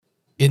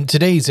In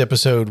today's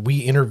episode, we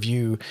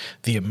interview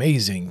the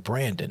amazing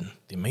Brandon.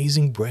 The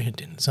amazing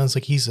Brandon. It sounds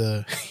like he's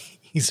a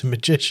he's a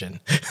magician.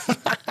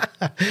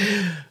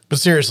 But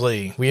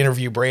seriously, we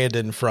interview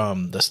Brandon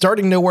from the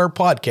Starting Nowhere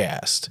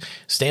podcast.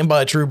 Stand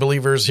by, true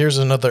believers. Here's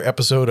another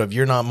episode of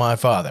You're Not My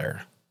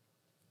Father.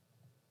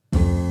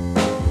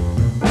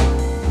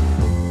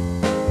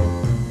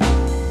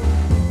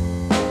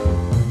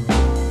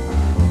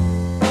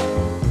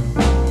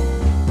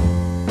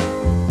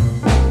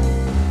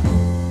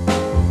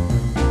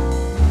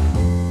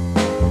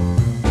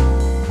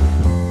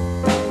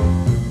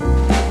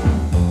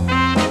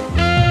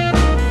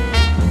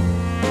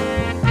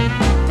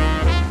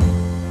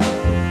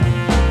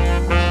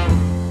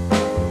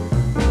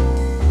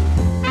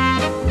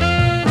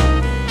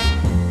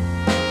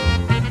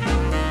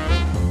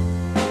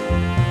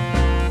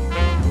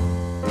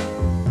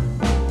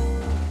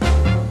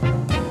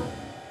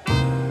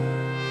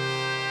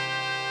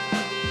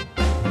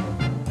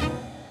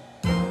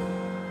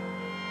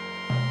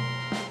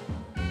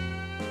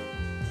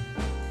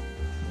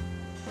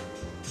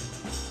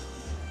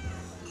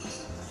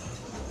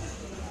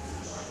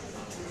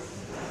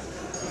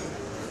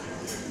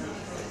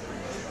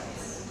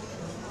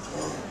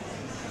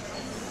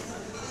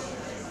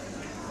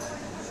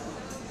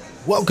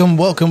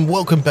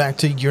 Welcome back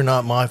to You're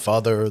Not My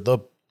Father, the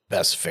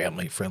best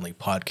family-friendly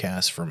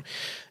podcast from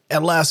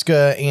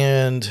Alaska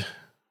and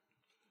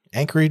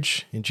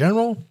Anchorage in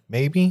general,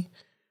 maybe.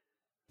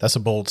 That's a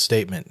bold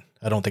statement.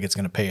 I don't think it's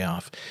going to pay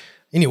off.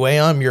 Anyway,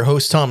 I'm your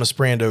host, Thomas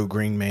Brando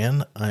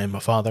Greenman. I am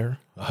a father,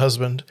 a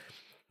husband.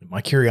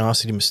 My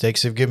curiosity and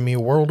mistakes have given me a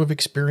world of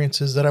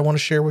experiences that I want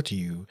to share with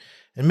you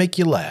and make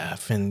you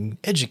laugh and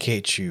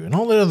educate you and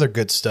all that other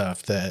good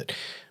stuff that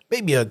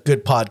maybe a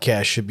good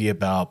podcast should be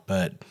about,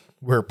 but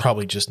we're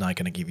probably just not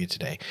going to give you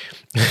today.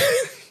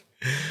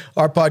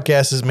 Our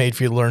podcast is made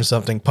for you to learn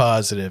something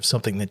positive,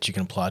 something that you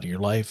can apply to your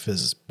life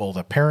as both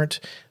a parent,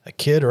 a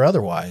kid, or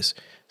otherwise.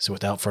 So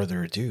without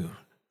further ado,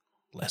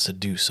 let's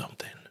do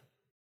something.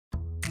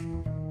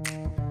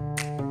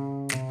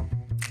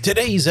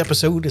 Today's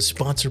episode is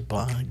sponsored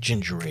by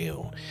Ginger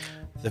Ale,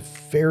 the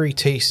very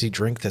tasty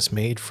drink that's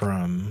made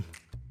from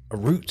a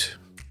root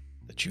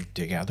that you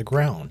dig out of the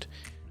ground,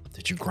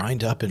 that you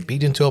grind up and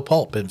beat into a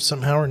pulp and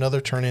somehow or another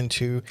turn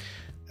into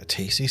a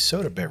tasty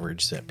soda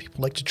beverage that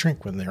people like to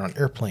drink when they're on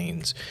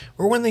airplanes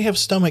or when they have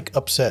stomach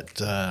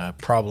upset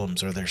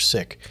problems or they're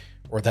sick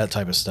or that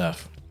type of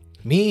stuff.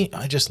 Me,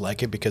 I just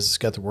like it because it's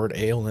got the word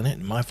ale in it,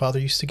 and my father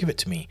used to give it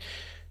to me.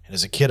 And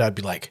as a kid, I'd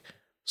be like,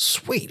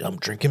 sweet, I'm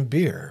drinking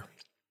beer.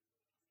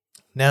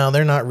 Now,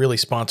 they're not really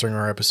sponsoring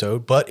our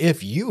episode, but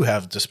if you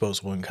have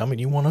disposable income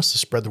and you want us to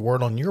spread the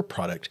word on your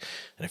product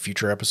in a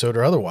future episode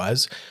or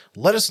otherwise,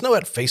 let us know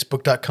at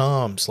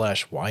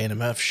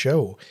facebook.com/YNMF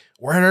show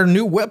or at our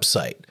new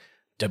website,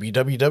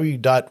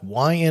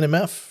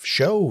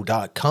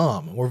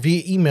 www.ynmfshow.com, or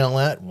via email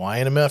at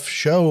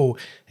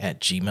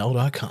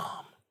ynmfshow@gmail.com.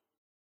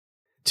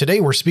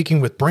 Today, we're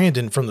speaking with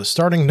Brandon from the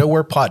Starting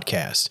Nowhere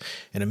podcast,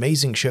 an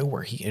amazing show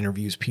where he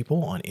interviews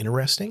people on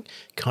interesting,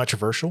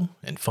 controversial,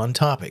 and fun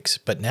topics.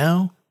 But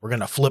now, we're going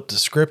to flip the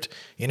script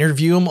and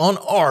interview him on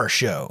our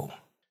show.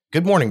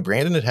 Good morning,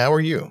 Brandon, and how are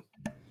you?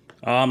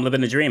 I'm living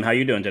the dream. How are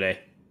you doing today?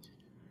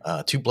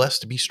 Too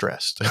blessed to be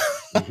stressed.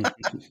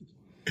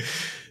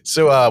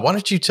 So why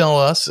don't you tell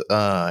us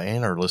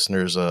and our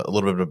listeners a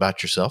little bit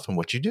about yourself and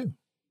what you do?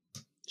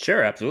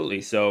 Sure,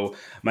 absolutely. So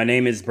my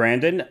name is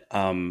Brandon.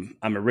 I'm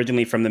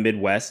originally from the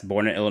Midwest,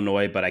 born in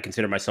Illinois, but I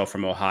consider myself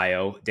from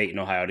Ohio, Dayton,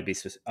 Ohio, to be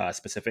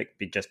specific,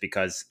 just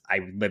because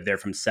I lived there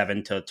from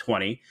 7 to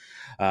 20,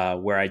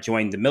 where I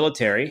joined the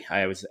military.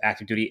 I was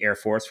active duty Air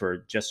Force for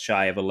just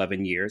shy of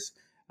 11 years.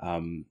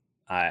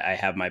 I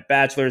have my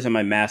bachelor's and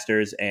my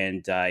master's,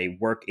 and I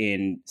work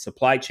in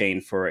supply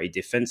chain for a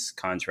defense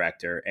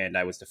contractor. And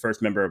I was the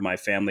first member of my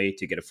family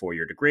to get a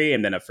 4-year degree,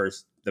 and then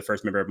the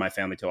first member of my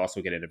family to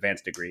also get an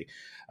advanced degree.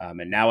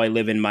 And now I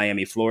live in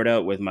Miami,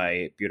 Florida, with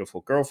my beautiful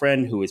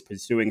girlfriend who is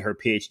pursuing her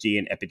PhD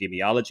in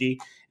epidemiology.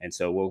 And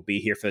so we'll be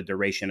here for the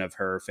duration of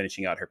her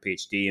finishing out her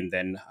PhD, and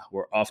then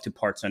we're off to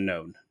parts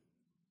unknown.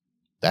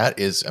 That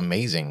is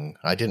amazing.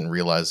 I didn't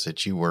realize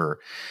that you were.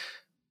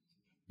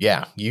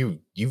 Yeah,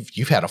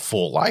 you've had a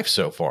full life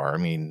so far. I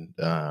mean,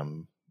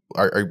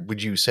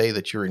 would you say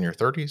that you're in your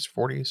 30s,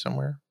 40s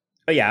somewhere?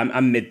 Oh yeah,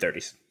 I'm mid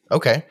 30s.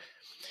 Okay,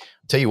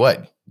 I'll tell you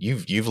what,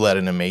 you've led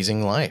an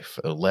amazing life.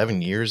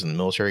 11 years in the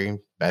military,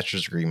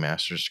 bachelor's degree,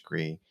 master's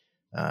degree,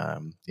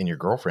 and your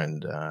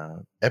girlfriend.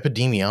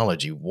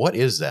 Epidemiology. What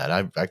is that?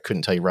 I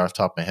couldn't tell you right off the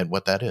top of my head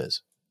what that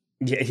is.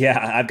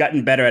 Yeah, I've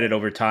gotten better at it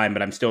over time,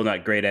 but I'm still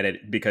not great at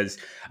it because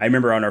I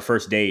remember on our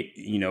first date,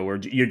 you're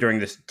doing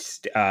this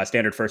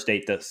standard first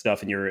date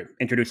stuff and you're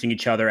introducing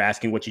each other,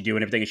 asking what you do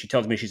and everything. And she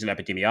tells me she's an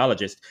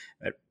epidemiologist.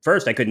 At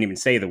first, I couldn't even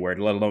say the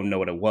word, let alone know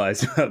what it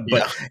was. But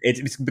yeah.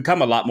 It's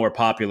become a lot more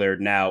popular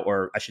now,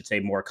 or I should say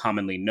more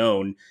commonly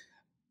known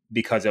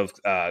because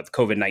of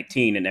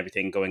COVID-19 and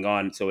everything going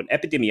on. So an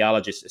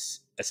epidemiologist is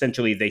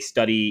essentially they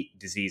study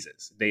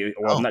diseases.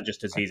 Not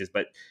just diseases,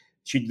 but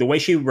the way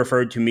she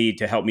referred to me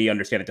to help me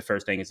understand it, the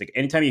first thing is like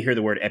anytime you hear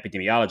the word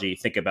epidemiology,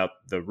 think about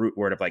the root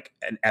word of like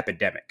an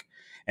epidemic.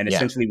 And Yeah.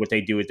 essentially what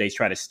they do is they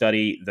try to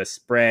study the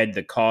spread,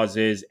 the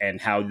causes, and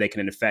how they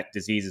can infect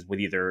diseases with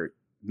either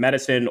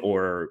medicine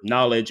or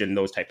knowledge and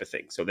those type of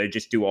things. So they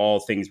just do all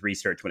things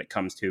research when it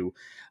comes to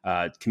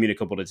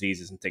communicable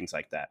diseases and things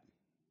like that.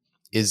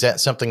 Is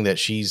that something that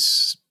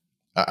she's,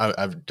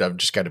 I've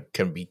just got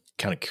to be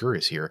kind of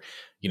curious here,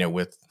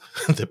 with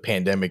the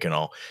pandemic and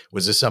all,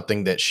 was this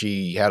something that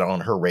she had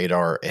on her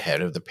radar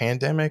ahead of the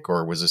pandemic,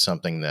 or was this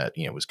something that,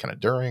 was kind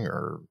of during,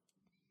 or?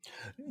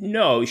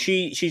 No,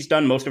 she's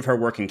done most of her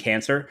work in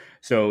cancer,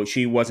 so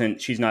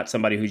she's not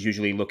somebody who's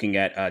usually looking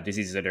at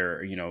diseases that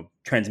are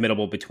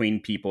transmittable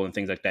between people and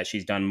things like that.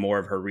 She's done more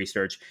of her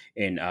research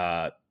in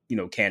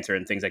cancer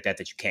and things like that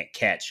you can't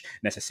catch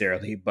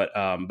necessarily. But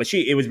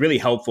it was really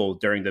helpful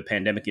during the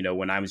pandemic.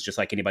 When I was just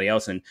like anybody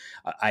else, and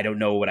I don't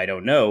know what I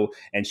don't know,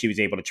 and she was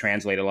able to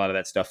translate a lot of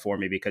that stuff for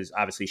me because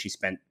obviously she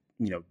spent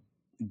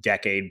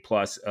decade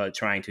plus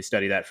trying to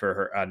study that for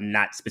her,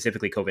 not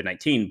specifically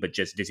COVID-19, but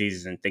just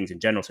diseases and things in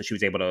general. So she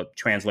was able to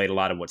translate a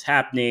lot of what's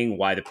happening,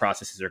 why the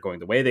processes are going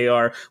the way they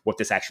are, what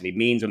this actually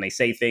means when they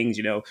say things,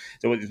 So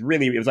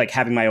it was like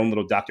having my own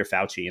little Dr.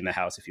 Fauci in the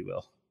house, if you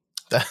will.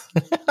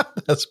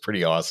 That's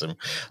pretty awesome.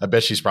 I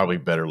bet she's probably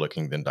better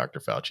looking than Dr.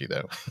 Fauci,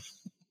 though.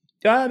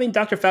 I mean,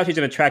 Dr. Fauci's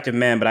an attractive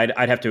man, but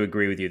I'd have to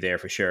agree with you there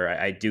for sure.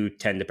 I do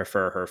tend to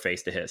prefer her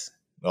face to his.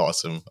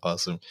 Awesome.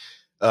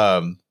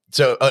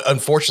 So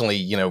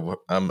unfortunately,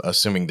 I'm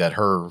assuming that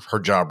her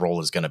job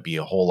role is going to be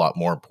a whole lot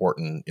more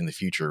important in the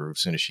future as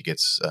soon as she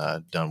gets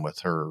done with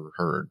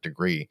her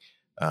degree.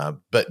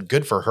 But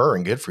good for her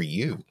and good for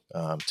you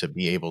to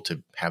be able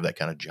to have that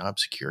kind of job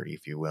security,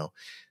 if you will.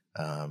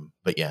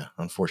 But yeah,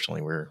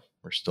 unfortunately, we're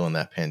still in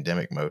that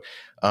pandemic mode.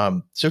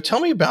 So tell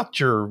me about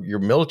your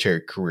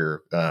military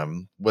career.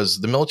 Was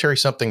the military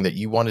something that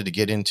you wanted to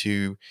get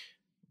into,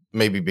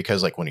 maybe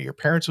because like one of your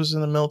parents was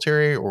in the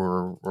military,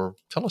 or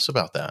tell us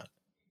about that?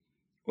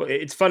 Well,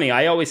 it's funny.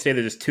 I always say that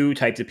there's two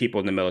types of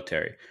people in the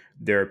military.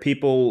 There are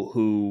people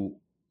who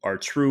are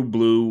true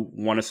blue,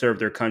 want to serve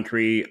their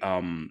country,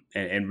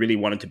 and really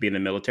wanted to be in the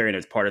military, and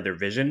it's part of their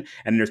vision.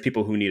 And there's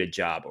people who need a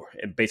job, or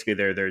basically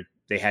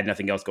they had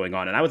nothing else going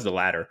on. And I was the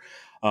latter.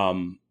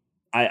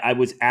 I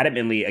was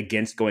adamantly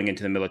against going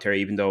into the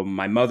military, even though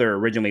my mother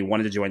originally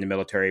wanted to join the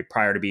military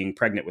prior to being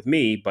pregnant with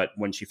me. But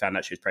when she found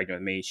out she was pregnant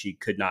with me, she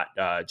could not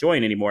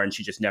join anymore, and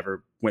she just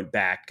never went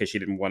back because she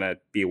didn't want to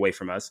be away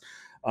from us.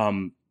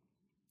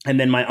 And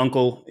then my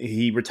uncle,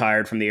 he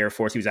retired from the Air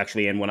Force. He was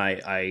actually in when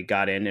I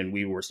got in, and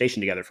we were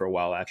stationed together for a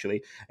while,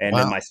 actually. And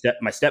Wow. then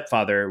my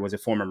stepfather was a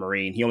former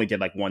Marine. He only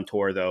did like one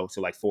tour, though, so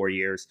like 4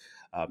 years.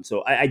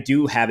 So I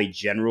do have a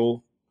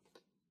general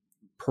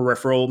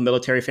peripheral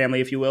military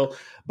family, if you will,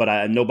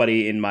 but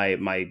nobody in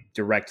my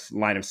direct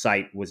line of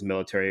sight was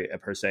military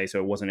per se. So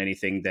it wasn't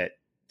anything that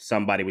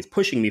somebody was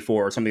pushing me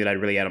for or something that I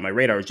really had on my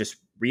radar. It was just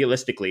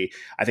realistically,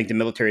 I think the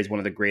military is one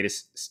of the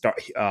greatest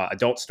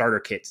adult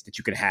starter kits that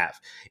you can have.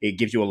 It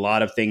gives you a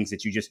lot of things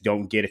that you just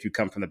don't get if you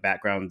come from the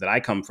background that I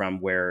come from,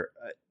 where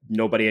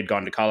nobody had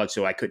gone to college,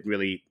 so I couldn't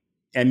really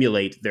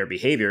emulate their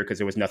behavior because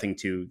there was nothing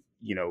to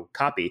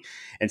copy.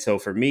 And so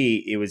for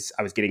me,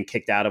 I was getting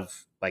kicked out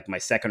of like my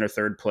second or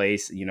third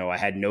place. I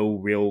had no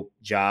real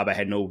job, I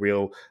had no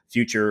real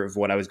future of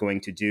what I was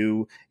going to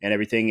do and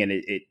everything.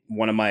 And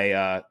one of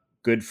my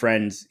good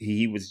friends,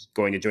 he was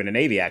going to join the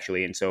Navy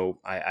actually, and so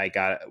I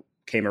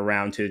came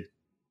around to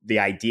the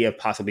idea of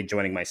possibly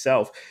joining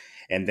myself,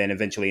 and then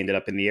eventually ended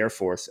up in the Air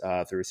Force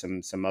through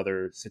some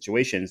other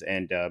situations.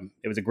 And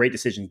it was a great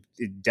decision.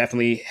 It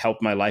definitely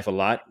helped my life a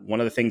lot. One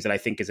of the things that I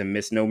think is a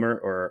misnomer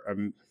or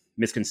a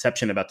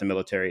misconception about the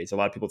military is a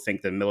lot of people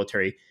think the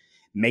military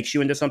makes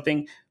you into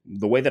something.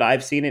 The way that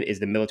I've seen it is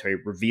the military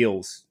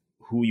reveals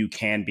who you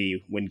can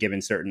be when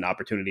given certain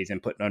opportunities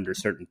and put under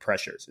certain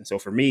pressures. And so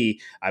for me,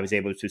 I was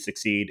able to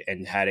succeed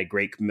and had a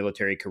great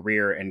military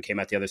career and came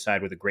out the other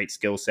side with a great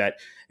skill set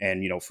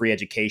and, free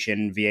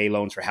education, VA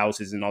loans for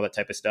houses and all that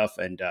type of stuff.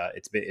 And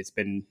it's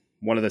been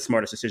one of the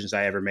smartest decisions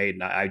I ever made.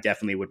 And I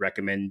definitely would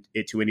recommend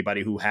it to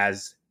anybody who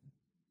has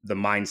the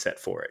mindset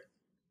for it.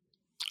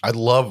 I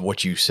love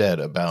what you said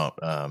about,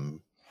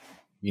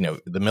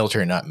 the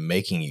military not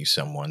making you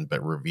someone,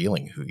 but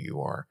revealing who you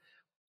are.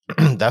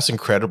 That's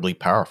incredibly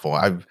powerful.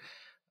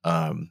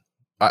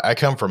 I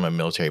come from a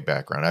military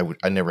background.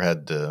 I never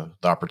had the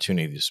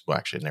opportunity to, well,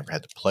 actually, I never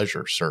had the pleasure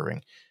of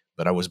serving,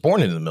 but I was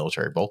born into the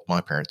military. Both my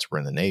parents were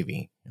in the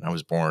Navy, and I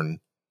was born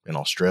in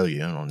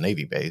Australia on a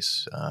Navy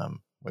base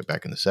way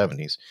back in the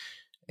 70s.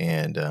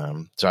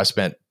 And so I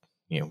spent,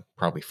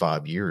 probably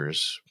 5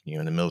 years,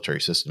 in the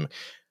military system.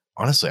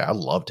 Honestly, I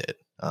loved it.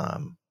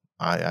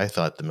 I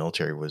thought the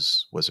military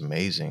was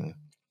amazing.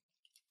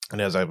 And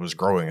as I was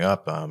growing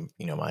up,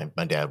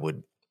 my dad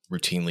would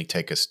routinely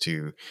take us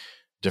to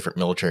different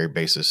military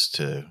bases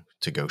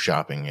to go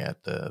shopping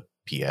at the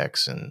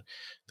PX and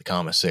the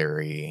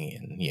commissary.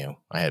 And,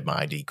 I had my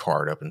ID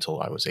card up until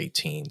I was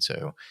 18.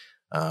 So,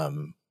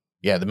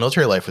 the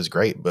military life was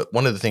great. But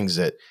one of the things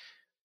that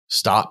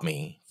stop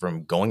me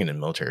from going into the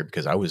military,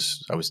 because I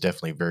was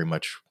definitely very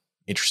much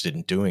interested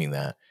in doing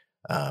that,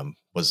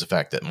 was the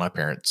fact that my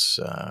parents,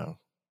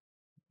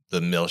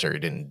 the military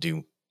didn't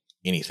do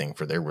anything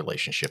for their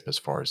relationship as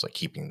far as like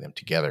keeping them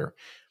together.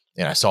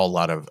 And I saw a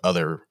lot of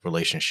other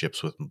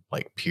relationships with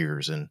like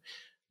peers and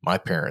my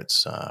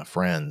parents,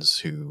 friends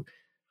who,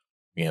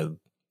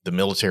 the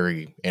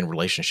military and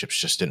relationships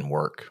just didn't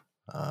work.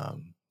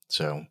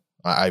 So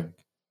at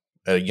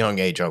a young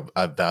age,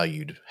 I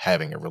valued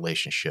having a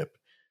relationship,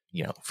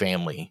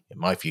 family in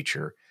my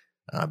future,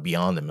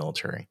 beyond the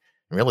military.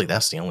 And really,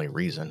 that's the only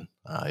reason.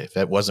 If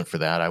that wasn't for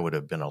that, I would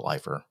have been a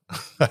lifer.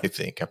 I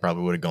think I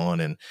probably would have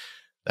gone, and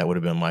that would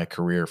have been my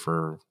career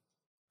for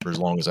as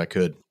long as I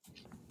could.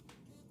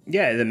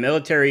 Yeah, the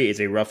military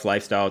is a rough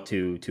lifestyle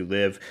to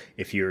live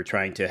if you're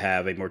trying to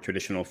have a more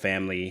traditional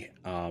family,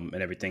 and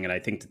everything. And I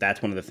think that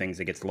that's one of the things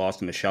that gets lost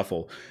in the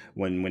shuffle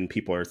when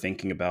people are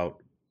thinking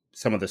about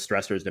some of the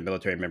stressors that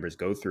military members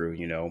go through.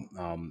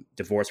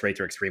 Divorce rates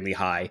are extremely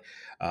high.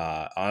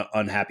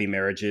 Unhappy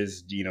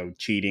marriages,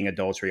 cheating,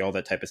 adultery, all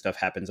that type of stuff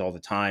happens all the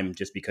time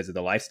just because of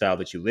the lifestyle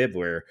that you live,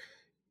 where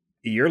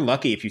you're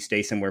lucky if you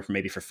stay somewhere for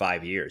maybe for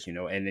 5 years,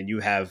 and then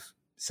you have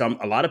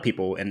a lot of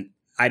people, and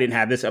I didn't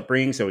have this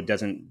upbringing, so it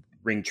doesn't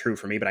ring true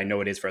for me, but I know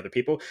it is for other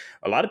people.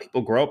 A lot of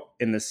people grow up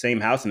in the same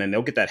house, and then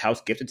they'll get that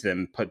house gifted to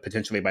them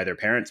potentially by their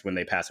parents when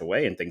they pass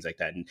away and things like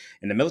that. And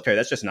in the military,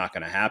 that's just not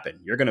going to happen.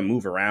 You're going to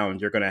move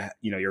around. You're going to,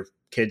 your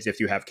kids, if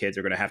you have kids,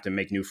 are going to have to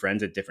make new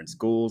friends at different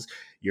schools.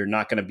 You're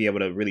not going to be able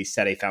to really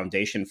set a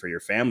foundation for your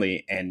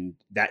family, and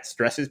that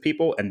stresses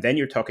people. And then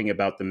you're talking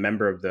about the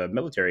member of the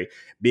military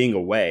being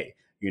away,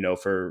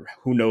 for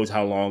who knows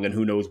how long and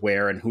who knows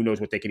where and who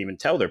knows what they can even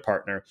tell their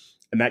partner.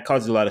 And that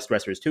causes a lot of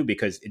stressors too,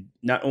 because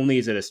not only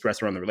is it a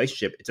stressor on the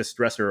relationship, it's a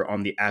stressor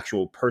on the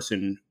actual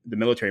person, the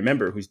military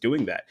member who's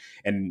doing that.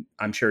 And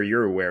I'm sure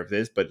you're aware of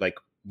this, but like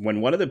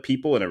when one of the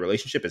people in a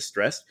relationship is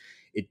stressed,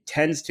 it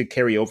tends to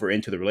carry over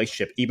into the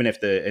relationship, even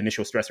if the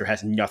initial stressor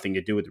has nothing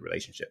to do with the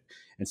relationship.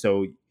 And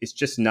so it's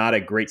just not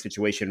a great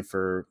situation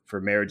for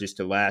marriages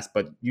to last.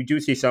 But you do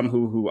see some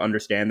who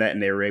understand that,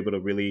 and they were able to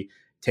really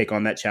take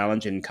on that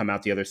challenge and come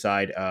out the other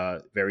side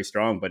very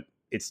strong. But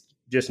it's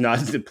just not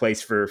the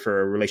place for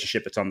a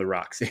relationship that's on the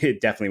rocks. It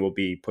definitely will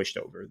be pushed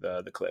over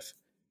the cliff.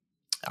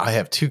 I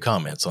have two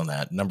comments on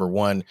that. Number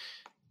one,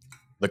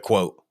 the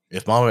quote,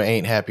 "If mama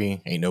ain't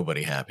happy, ain't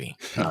nobody happy."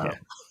 Yeah.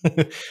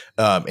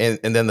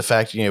 And then the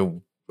fact,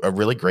 a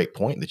really great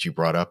point that you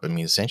brought up. I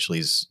mean, essentially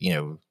is,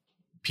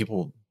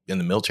 people in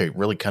the military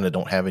really kind of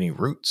don't have any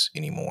roots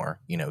anymore.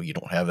 You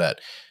don't have that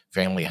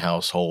family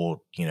household,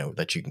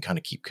 that you can kind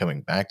of keep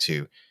coming back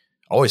to.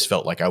 I always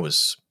felt like I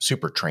was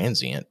super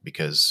transient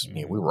because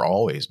we were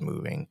always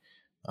moving.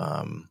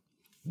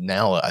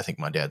 Now I think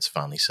my dad's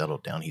finally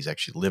settled down. He's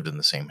actually lived in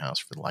the same house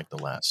for like the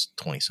last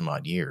 20 some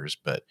odd years.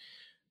 But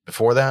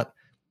before that,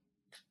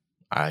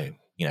 I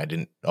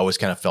didn't always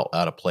kind of felt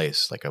out of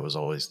place. Like I was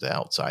always the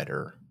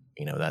outsider,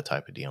 that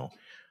type of deal.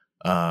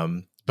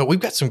 But we've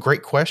got some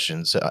great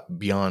questions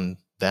beyond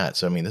that.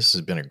 So, I mean, this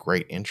has been a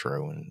great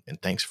intro,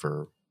 and thanks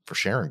for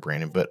sharing,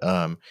 Brandon. But,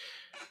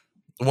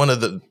 one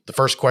of the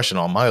first question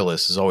on my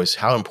list is always,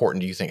 how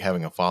important do you think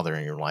having a father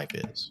in your life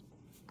is?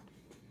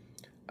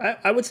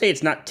 I would say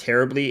it's not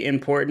terribly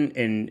important,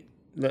 and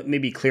let me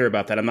be clear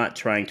about that. I'm not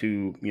trying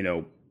to,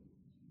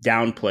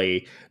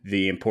 downplay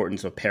the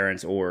importance of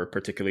parents or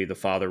particularly the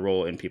father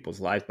role in people's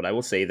lives. But I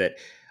will say that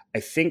I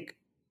think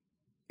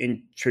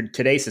in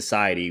today's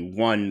society,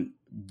 one,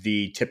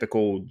 the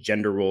typical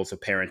gender roles of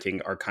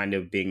parenting are kind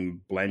of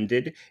being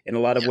blended in a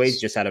lot of ways,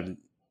 just out of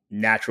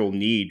natural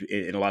need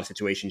in a lot of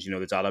situations.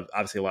 There's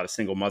obviously a lot of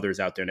single mothers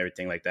out there and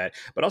everything like that,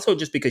 but also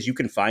just because you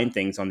can find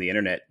things on the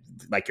internet,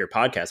 like your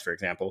podcast, for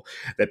example,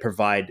 that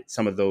provide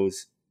some of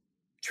those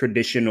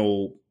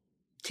traditional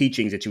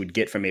teachings that you would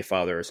get from a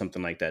father or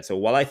something like that. So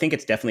while I think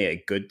it's definitely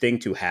a good thing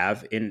to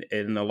have in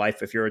a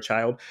life if you're a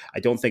child,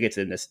 I don't think it's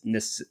a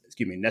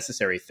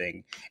necessary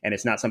thing, and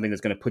it's not something that's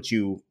going to put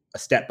you a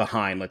step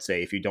behind, let's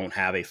say, if you don't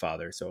have a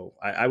father. So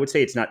I would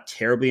say it's not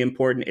terribly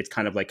important. It's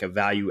kind of like a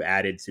value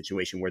added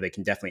situation where they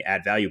can definitely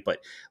add value. But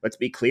let's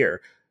be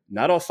clear,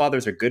 not all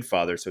fathers are good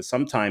fathers. So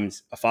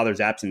sometimes a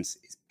father's absence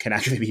can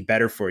actually be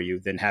better for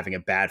you than having a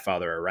bad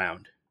father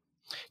around.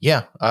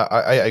 Yeah,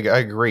 I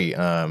agree.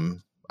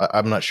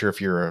 I'm not sure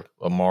if you're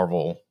a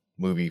Marvel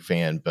movie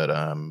fan, but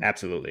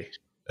Absolutely.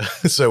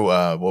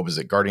 So what was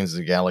it? Guardians of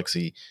the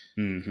Galaxy.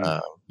 Mm-hmm.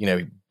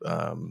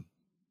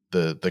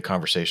 The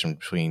conversation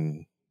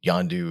between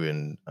Yondu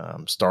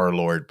and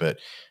Star-Lord, but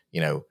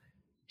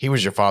he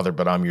was your father,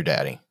 but I'm your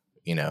daddy.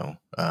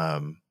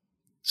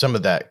 Some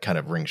of that kind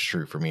of rings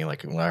true for me.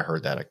 Like when I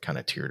heard that, I kind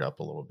of teared up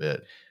a little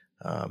bit.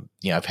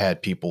 I've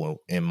had people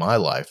in my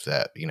life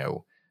that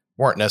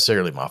weren't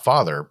necessarily my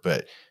father,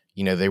 but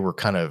they were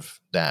kind of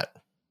that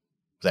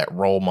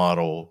role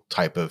model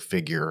type of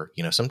figure.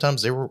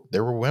 Sometimes they were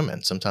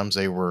women. Sometimes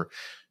they were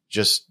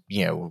just,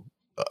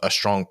 a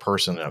strong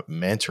person, a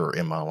mentor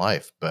in my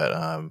life. But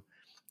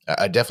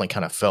I definitely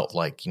kind of felt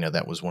like,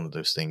 that was one of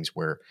those things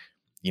where,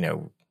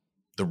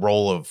 the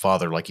role of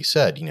father, like you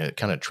said, it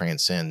kind of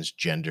transcends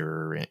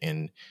gender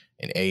and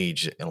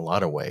age in a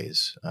lot of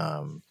ways.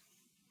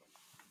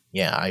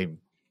 Yeah,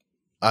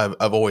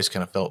 I've always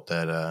kind of felt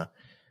that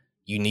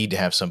you need to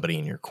have somebody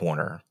in your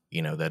corner,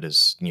 that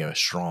is, a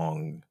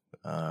strong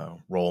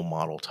role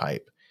model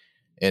type.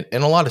 And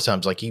a lot of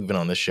times, like even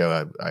on this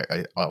show,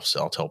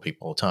 I'll tell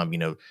people all the time,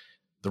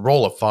 the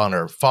role of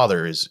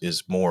father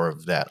is more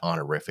of that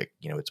honorific.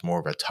 It's more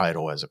of a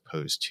title as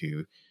opposed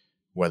to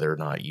whether or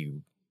not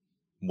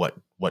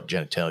what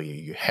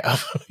genitalia you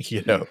have,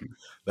 Mhm.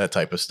 that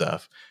type of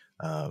stuff.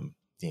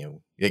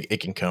 It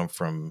can come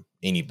from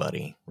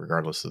anybody,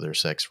 regardless of their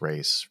sex,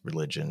 race,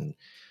 religion,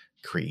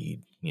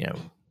 creed.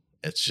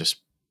 It's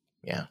just,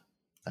 yeah,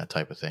 that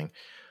type of thing.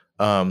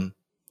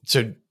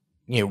 So,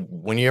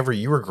 whenever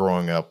you were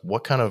growing up,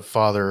 what kind of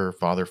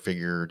father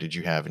figure did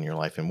you have in your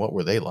life, and what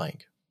were they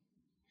like?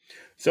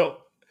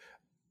 So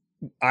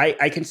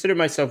I consider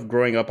myself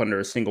growing up under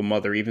a single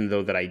mother, even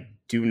though that I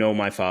do know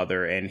my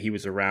father and he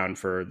was around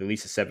for at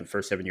least the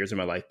first 7 years of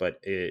my life.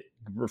 But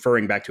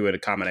referring back to a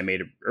comment I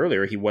made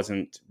earlier, he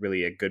wasn't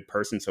really a good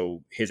person.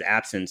 So his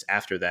absence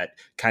after that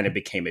kind of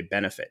became a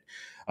benefit.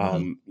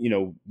 Hmm.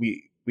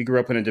 We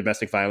grew up in a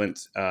domestic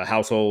violence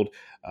household.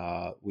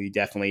 We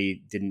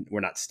definitely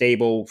we're not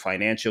stable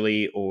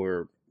financially,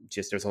 or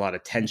just there's a lot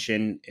of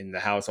tension in the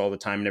house all the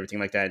time and everything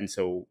like that. And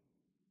so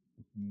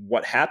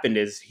what happened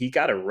is he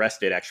got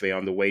arrested actually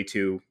on the way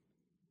to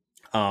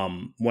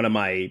one of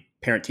my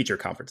parent teacher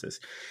conferences.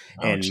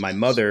 Oh, And my Jesus.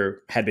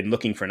 mother had been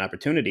looking for an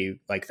opportunity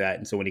like that.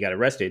 And so when he got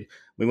arrested,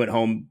 we went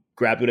home,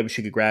 grabbed whatever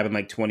she could grab in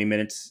like 20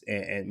 minutes,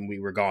 and we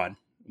were gone.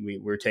 We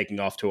were taking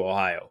off to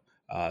Ohio.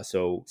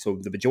 So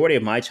the majority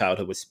of my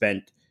childhood was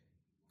spent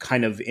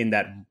kind of in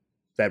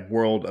that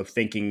world of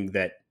thinking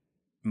that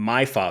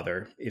my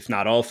father, if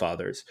not all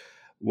fathers,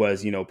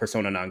 was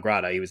persona non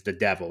grata. He was the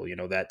devil,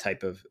 that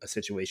type of a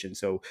situation.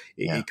 So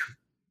Yeah.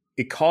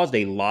 it caused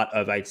a lot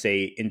of, I'd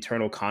say,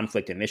 internal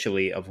conflict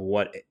initially of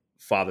what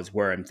fathers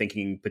were, and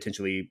thinking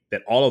potentially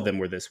that all of them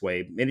were this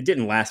way. And it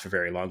didn't last for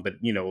very long, but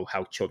you know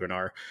how children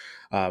are.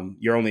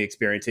 Your only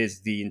experience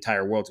is the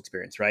entire world's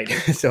experience, right?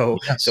 so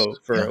Yes. so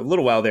for Yeah. a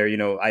little while there,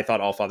 I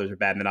thought all fathers were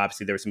bad. And then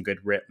obviously there were some good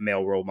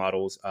male role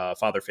models,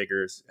 father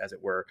figures, as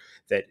it were,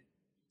 that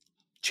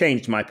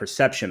changed my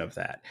perception of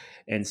that.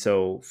 And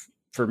so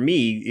for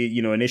me,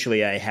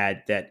 initially I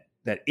had that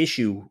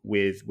issue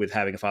with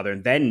having a father,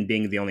 and then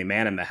being the only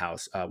man in the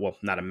house. Well,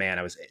 not a man,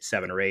 I was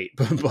 7 or 8,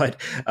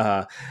 but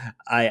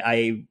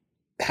I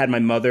had my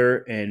mother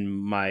and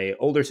my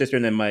older sister,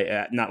 and then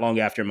my not long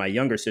after my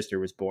younger sister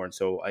was born.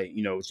 So it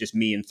was just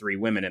me and 3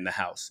 women in the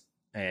house.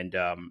 And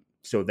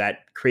so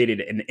that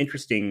created an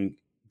interesting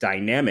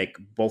dynamic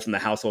both in the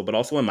household but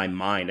also in my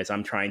mind as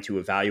I'm trying to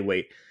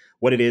evaluate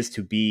what it is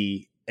to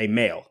be a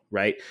male,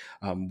 right?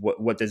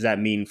 What does that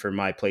mean for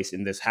my place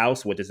in this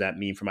house? What does that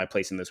mean for my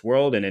place in this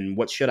world? And then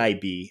what should I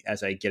be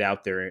as I get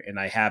out there and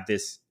I have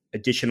this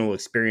additional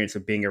experience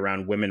of being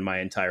around women my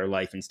entire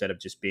life, instead of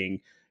just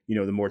being,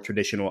 the more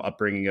traditional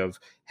upbringing of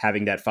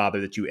having that father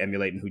that you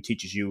emulate and who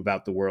teaches you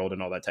about the world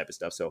and all that type of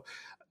stuff. So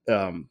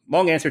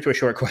long answer to a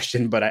short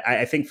question, but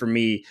I think for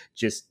me,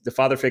 just the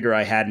father figure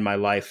I had in my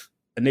life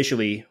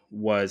initially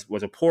was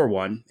a poor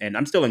one, and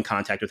I'm still in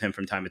contact with him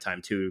from time to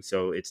time too.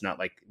 So it's not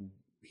like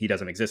he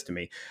doesn't exist to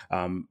me.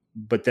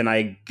 But then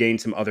I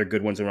gained some other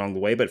good ones along the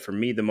way. But for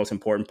me, the most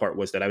important part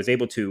was that I was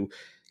able to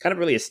kind of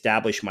really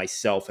establish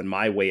myself and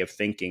my way of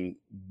thinking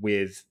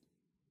with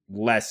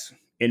less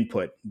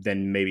input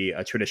than maybe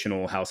a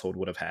traditional household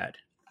would have had.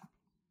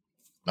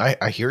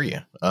 I hear you.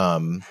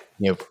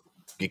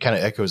 It kind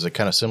of echoes a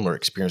kind of similar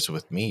experience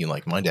with me.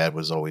 Like my dad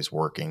was always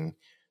working.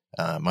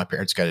 My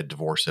parents got a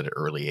divorce at an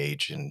early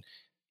age, and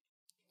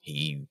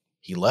he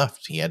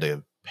left. He had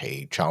to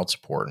pay child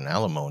support and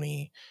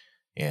alimony,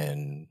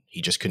 and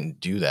he just couldn't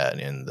do that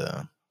in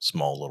the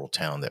small little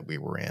town that we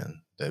were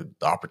in. The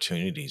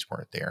opportunities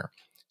weren't there,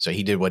 so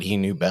he did what he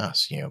knew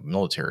best.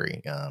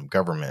 Military,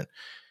 government,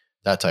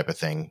 that type of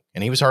thing.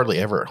 And he was hardly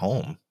ever at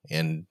home.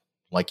 And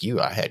like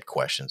you, I had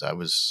questions.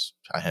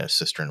 I had a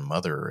sister and a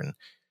mother, and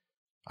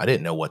I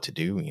didn't know what to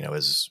do.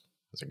 As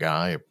a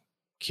guy, a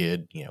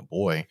kid,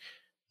 boy,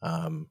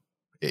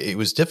 it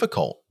was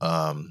difficult.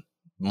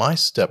 My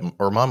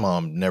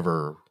mom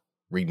never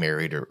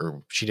remarried,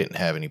 or she didn't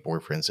have any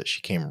boyfriends that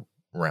she came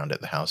around at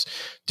the house.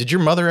 Did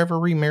your mother ever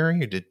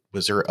remarry, or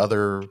was there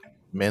other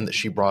men that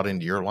she brought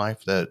into your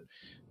life that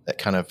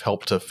kind of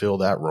helped to fill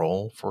that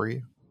role for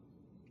you?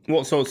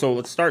 Well, so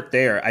let's start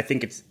there. I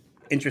think it's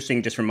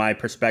interesting just from my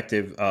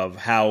perspective of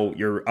how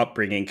your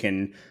upbringing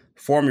can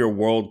form your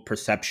world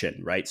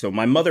perception, right? So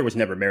my mother was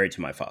never married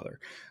to my father,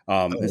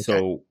 and Oh,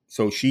 okay.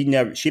 so she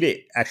didn't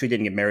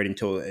get married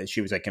until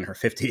she was like in her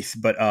 50s.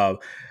 But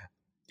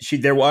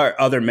there were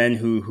other men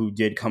who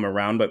did come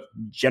around, but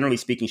generally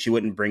speaking, she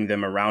wouldn't bring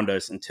them around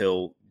us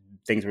until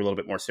things were a little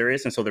bit more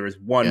serious. And so there was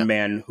one Yeah.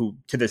 man who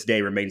to this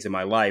day remains in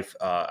my life.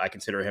 I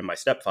consider him my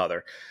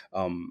stepfather,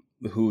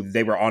 who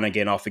they were on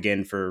again, off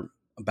again for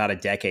about a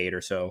decade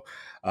or so.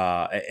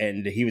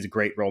 And he was a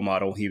great role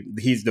model.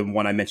 He's the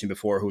one I mentioned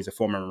before, who was a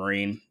former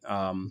Marine.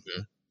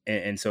 Mhm.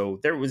 And so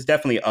there was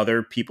definitely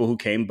other people who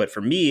came, but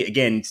for me,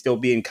 again, still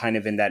being kind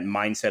of in that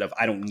mindset of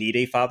I don't need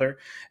a father,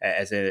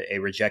 as a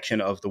rejection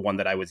of the one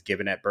that I was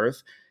given at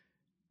birth,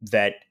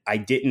 that I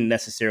didn't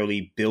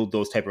necessarily build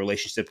those type of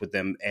relationships with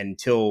them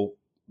until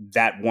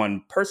that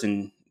one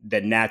person,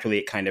 that naturally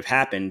it kind of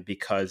happened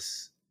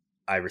because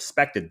I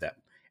respected them.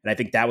 And I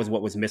think that was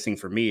what was missing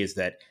for me, is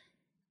that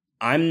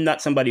I'm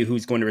not somebody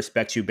who's going to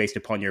respect you based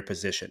upon your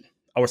position.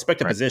 I'll respect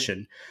the Right.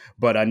 position,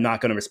 but I'm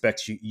not going to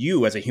respect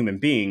you as a human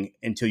being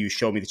until you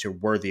show me that you're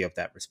worthy of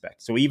that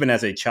respect. So even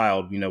as a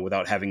child,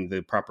 without having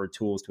the proper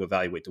tools to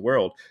evaluate the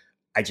world,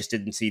 I just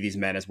didn't see these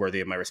men as worthy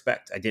of my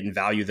respect. I didn't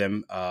value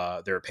them,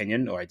 their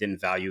opinion, or I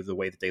didn't value the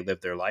way that they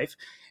lived their life.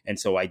 And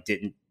so I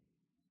didn't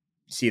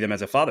see them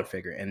as a father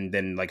figure. And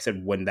then, like I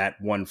said, when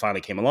that one finally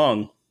came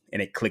along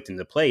and it clicked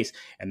into place,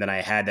 and then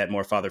I had that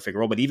more father figure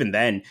role. But even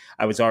then,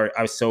 I was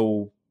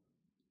so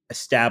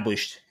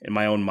established in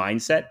my own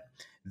mindset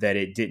that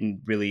it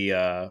didn't really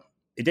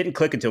it didn't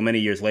click until many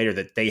years later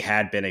that they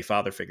had been a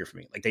father figure for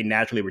me. Like, they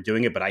naturally were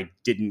doing it, but I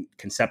didn't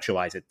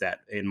conceptualize it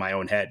that in my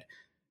own head.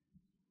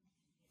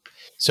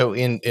 So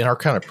in our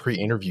kind of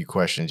pre-interview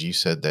questions, you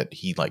said that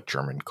he liked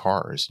German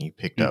cars and you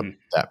picked up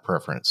that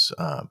preference.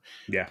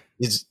 Yeah.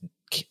 Is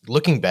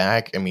looking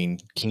back, I mean,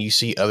 can you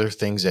see other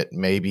things that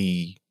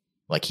maybe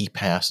like he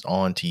passed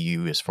on to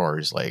you as far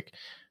as like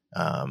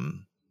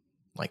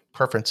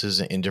preferences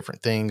in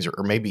different things,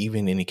 or maybe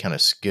even any kind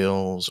of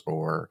skills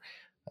or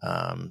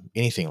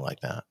anything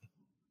like that?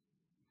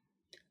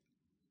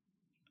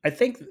 I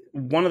think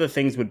one of the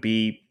things would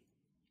be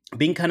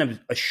being kind of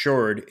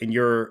assured in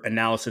your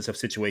analysis of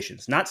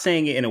situations, not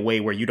saying it in a way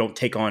where you don't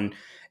take on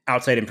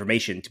outside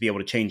information to be able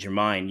to change your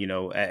mind,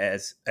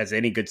 as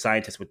any good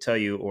scientist would tell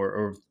you,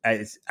 or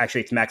as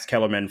actually it's Max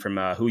Kellerman from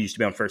who used to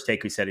be on First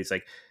Take, who said, he's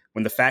like,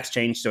 when the facts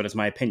change, so does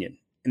my opinion.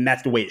 And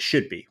that's the way it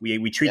should be.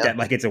 We treat that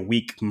like it's a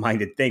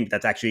weak-minded thing. But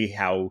that's actually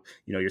how,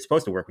 you're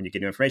supposed to work when you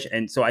get new information.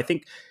 And so I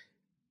think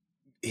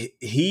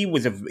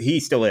he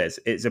still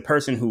is a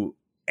person who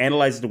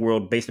analyzes the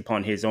world based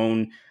upon his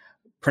own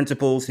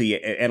principles. He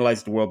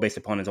analyzes the world based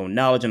upon his own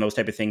knowledge and those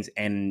type of things.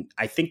 And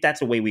I think that's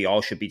the way we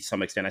all should be to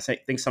some extent.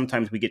 Think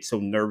sometimes we get so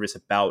nervous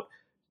about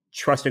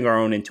trusting our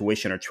own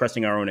intuition or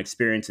trusting our own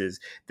experiences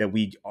that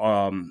we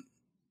don't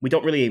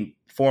really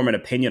form an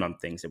opinion on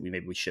things that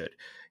we should,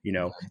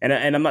 and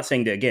I'm not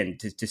saying that, again,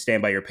 to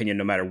stand by your opinion,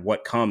 no matter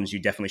what comes, you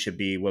definitely should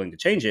be willing to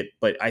change it.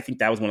 But I think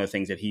that was one of the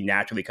things that he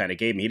naturally kind of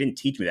gave me. He didn't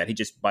teach me that. He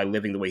just, by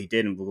living the way he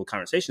did and the little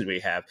conversations we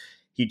have,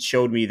 he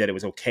showed me that it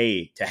was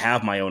okay to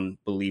have my own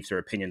beliefs or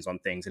opinions on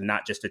things and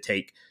not just to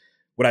take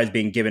what I was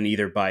being given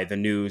either by the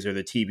news or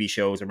the TV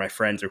shows or my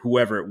friends or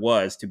whoever it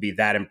was to be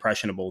that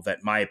impressionable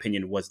that my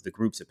opinion was the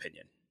group's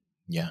opinion.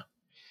 Yeah.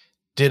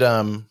 Did,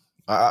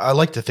 I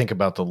like to think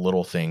about the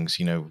little things,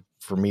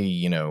 for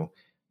me,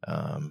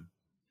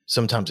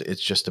 sometimes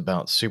it's just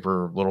about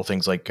super little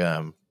things. Like,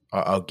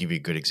 I'll give you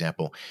a good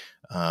example.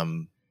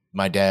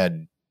 My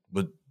dad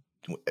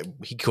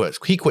he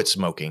quit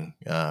smoking.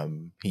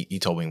 He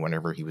told me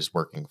whenever he was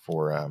working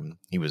for,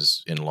 he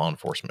was in law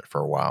enforcement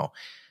for a while,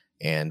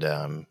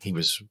 and he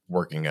was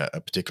working a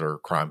particular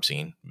crime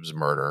scene. It was a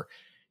murder,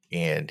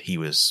 and he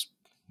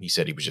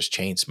said he was just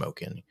chain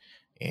smoking,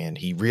 and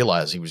he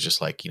realized, he was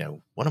just like,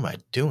 what am I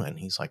doing?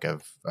 He's like,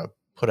 I've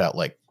put out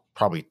like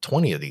probably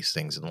 20 of these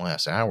things in the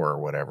last hour or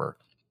whatever.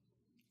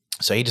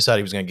 So he decided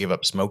he was going to give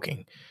up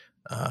smoking.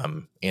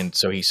 And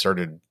so he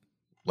started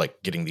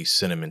like getting these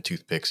cinnamon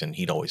toothpicks, and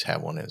he'd always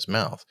have one in his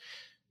mouth.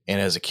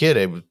 And as a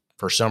kid,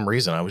 for some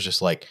reason, I was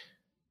just like,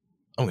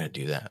 I'm going to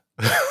do that.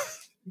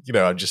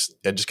 I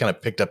just kind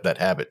of picked up that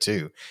habit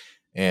too.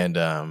 And,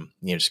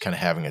 just kind of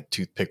having a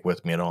toothpick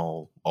with me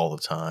all the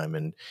time.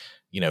 And,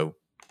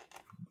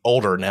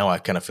 older now, I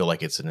kind of feel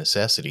like it's a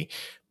necessity.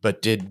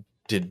 But did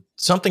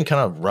something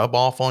kind of rub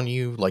off on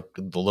you, like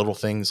the little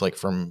things, like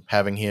from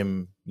having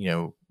him,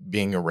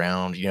 being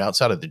around,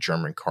 outside of the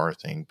German car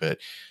thing, but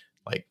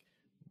like,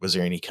 was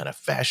there any kind of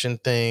fashion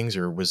things,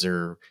 or was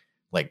there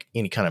like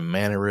any kind of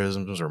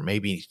mannerisms, or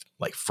maybe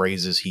like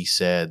phrases he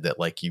said that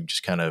like you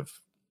just kind of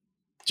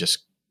just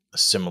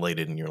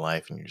assimilated in your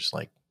life and you're just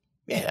like,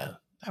 yeah,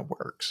 that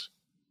works?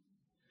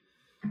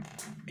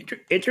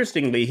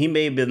 Interestingly, he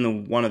may have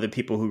been one of the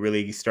people who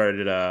really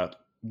started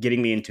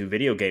getting me into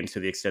video games to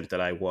the extent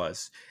that I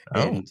was.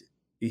 Oh. And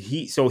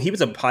he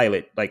was a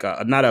pilot, like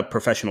not a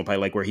professional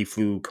pilot, like where he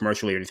flew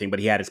commercially or anything, but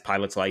he had his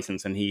pilot's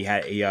license, and he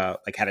had a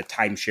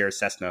timeshare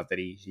Cessna that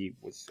he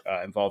was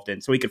involved in,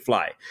 so he could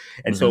fly.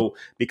 And so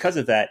because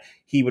of that,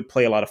 he would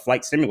play a lot of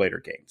flight simulator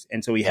games,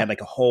 and so he had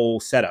like a whole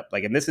setup.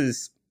 Like, and this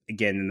is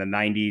again in the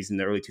 90s and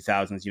the early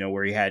 2000s,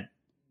 where he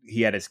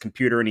had his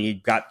computer, and he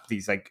got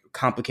these like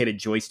complicated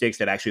joysticks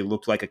that actually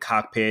looked like a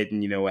cockpit,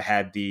 and it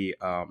had the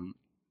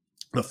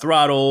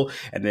throttle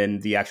and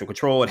then the actual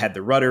control. It had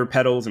the rudder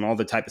pedals and all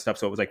the type of stuff.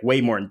 So it was like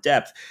way more in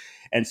depth.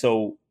 And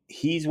so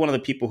he's one of the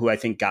people who I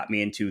think got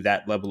me into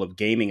that level of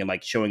gaming and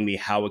like showing me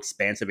how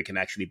expansive it can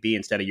actually be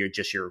instead of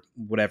your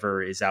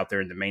whatever is out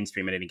there in the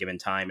mainstream at any given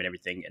time and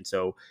everything. And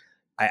so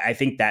I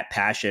think that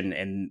passion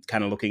and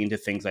kind of looking into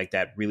things like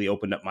that really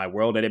opened up my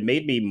world, and it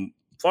made me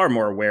far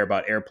more aware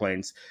about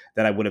airplanes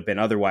than I would have been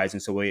otherwise.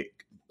 And so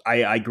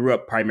I grew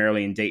up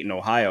primarily in Dayton,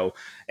 Ohio,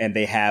 and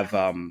they have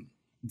one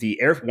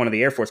of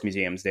the Air Force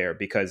museums there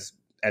because,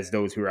 as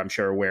those who are, I'm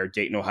sure, aware,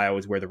 Dayton, Ohio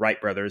is where the Wright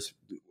brothers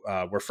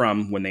were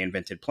from when they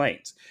invented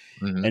planes.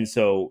 Mm-hmm. And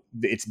so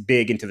it's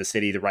big into the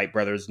city. The Wright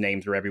brothers'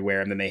 names are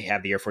everywhere, and then they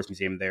have the Air Force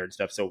Museum there and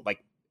stuff. So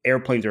like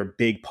airplanes are a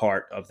big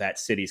part of that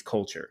city's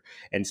culture.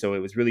 And so it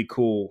was really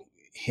cool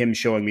him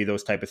showing me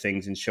those type of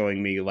things and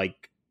showing me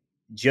like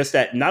just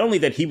that, not only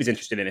that he was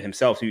interested in it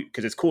himself,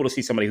 because it's cool to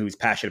see somebody who's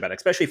passionate about it,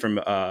 especially from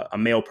a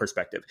male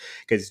perspective,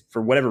 because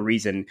for whatever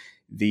reason,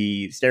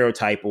 the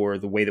stereotype or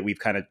the way that we've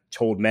kind of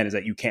told men is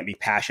that you can't be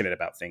passionate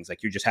about things.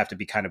 Like you just have to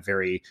be kind of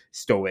very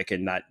stoic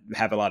and not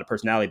have a lot of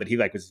personality. But he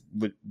like was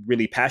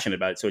really passionate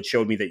about it. So it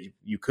showed me that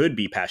you could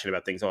be passionate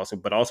about things also,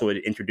 but also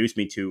it introduced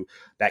me to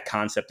that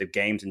concept of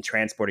games and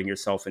transporting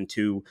yourself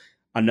into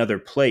another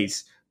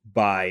place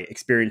by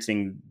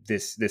experiencing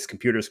this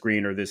computer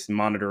screen or this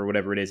monitor or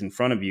whatever it is in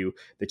front of you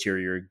that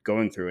you're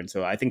going through. And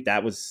so I think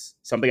that was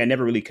something I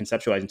never really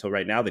conceptualized until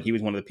right now, that he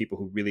was one of the people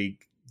who really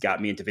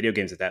got me into video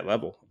games at that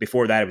level.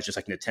 Before that, it was just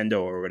like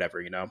Nintendo or whatever,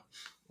 you know?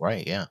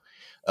 Right. Yeah.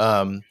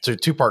 So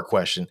 2-part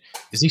question.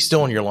 Is he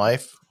still in your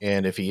life?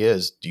 And if he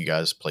is, do you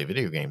guys play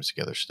video games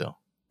together still?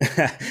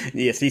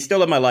 Yes, he's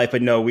still in my life,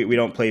 but no, we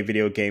don't play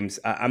video games.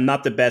 I'm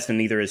not the best, and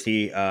neither is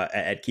he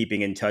at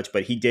keeping in touch.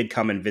 But he did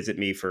come and visit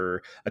me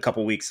for a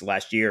couple weeks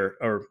last year.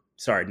 Or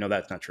sorry, no,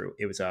 that's not true.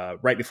 It was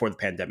right before the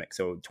pandemic,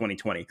 so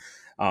 2020.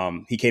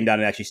 He came down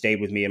and actually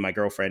stayed with me and my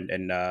girlfriend,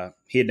 and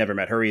he had never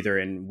met her either.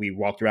 And we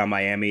walked around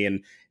Miami,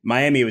 and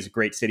Miami was a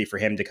great city for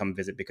him to come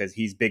visit because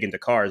he's big into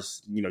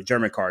cars. You know,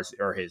 German cars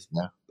are his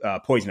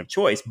poison of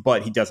choice,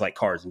 but he does like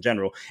cars in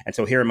general. And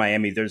so here in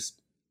Miami, there's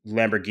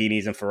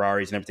Lamborghinis and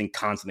Ferraris and everything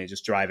constantly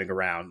just driving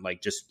around,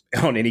 like just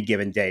on any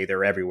given day,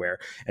 they're everywhere.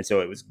 And so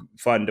it was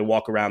fun to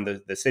walk around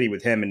the city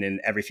with him. And then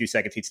every few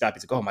seconds he'd stop.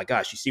 He's like, "Oh my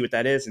gosh, you see what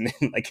that is?" And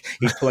then like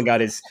he's pulling out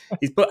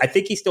I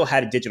think he still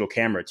had a digital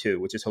camera too,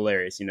 which is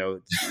hilarious. You know,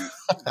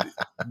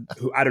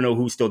 I don't know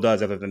who still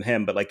does other than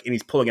him, but like, and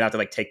he's pulling it out to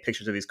like take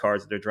pictures of these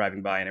cars that they're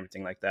driving by and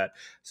everything like that.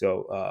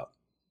 So,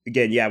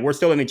 again, yeah, we're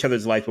still in each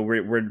other's life, but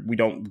we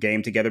don't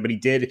game together. But he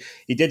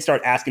did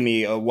start asking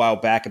me a while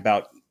back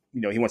about, you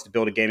know, he wants to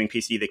build a gaming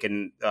PC that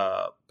can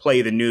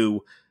play the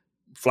new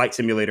flight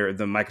simulator,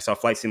 the Microsoft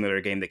Flight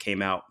Simulator game that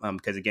came out.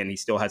 Because again, he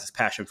still has his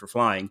passion for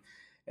flying,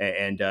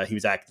 and he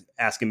was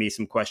asking me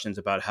some questions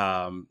about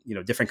how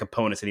different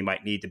components that he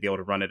might need to be able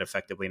to run it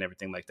effectively and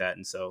everything like that.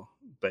 And so,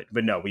 but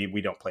no,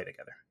 we don't play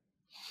together.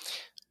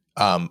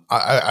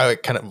 I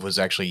kind of was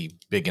actually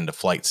big into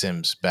flight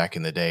sims back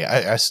in the day.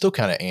 I still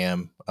kind of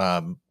am,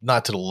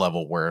 not to the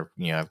level where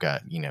I've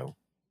got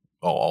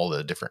all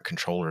the different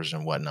controllers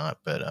and whatnot,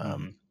 but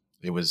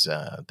it was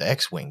the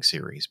X-Wing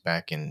series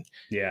back in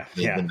the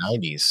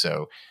 90s.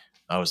 So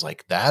I was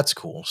like, that's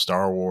cool,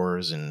 Star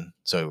Wars. And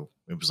so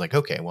it was like,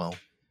 okay, well,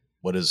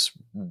 what does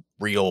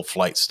real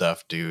flight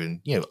stuff do?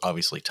 And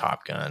obviously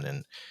Top Gun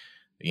and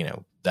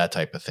that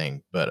type of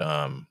thing. But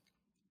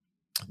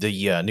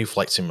the new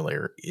flight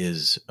simulator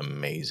is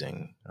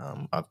amazing.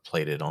 I've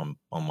played it on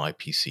my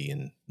PC,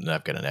 and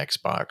I've got an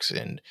Xbox,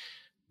 and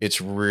it's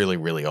really,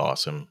 really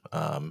awesome.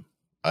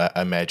 I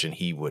imagine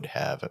he would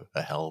have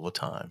a hell of a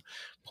time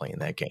playing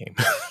that game.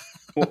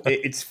 Well,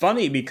 it's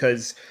funny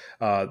because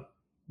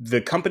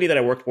the company that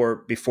I worked for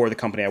before the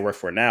company I work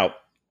for now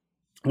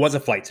was a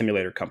flight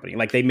simulator company.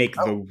 Like they make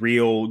the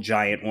real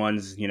giant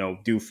ones,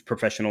 do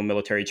professional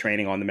military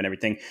training on them and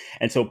everything.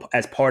 And so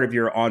as part of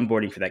your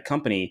onboarding for that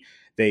company,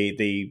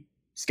 they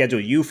schedule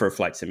you for a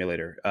flight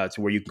simulator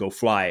to where you can go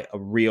fly a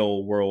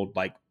real world,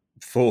 like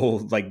full,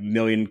 like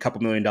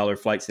couple $1 million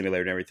flight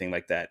simulator and everything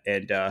like that.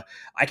 And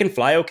I can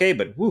fly okay,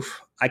 but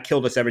woof, I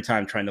killed us every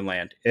time trying to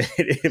land.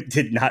 It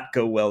did not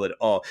go well at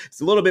all.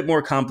 It's a little bit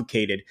more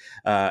complicated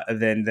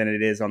than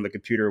it is on the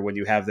computer when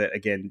you have that,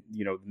 again,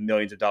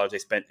 millions of dollars they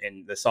spent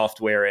in the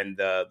software and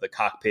the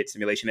cockpit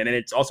simulation. And then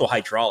it's also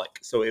hydraulic.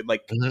 So it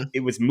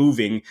it was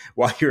moving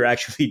while you're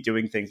actually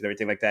doing things and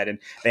everything like that. And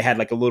they had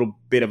like a little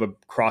bit of a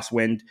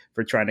crosswind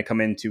for trying to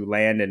come into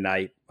land. And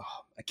I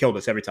killed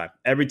us every time.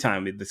 Every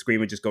time the screen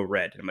would just go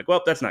red. And I'm like,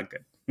 well, that's not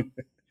good.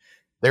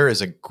 There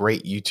is a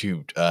great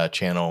YouTube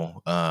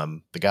channel.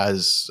 The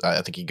guy's,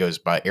 I think he goes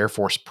by Air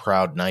Force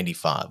Proud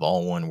 95,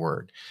 all one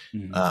word.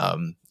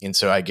 Mm-hmm. And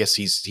so I guess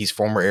he's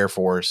former Air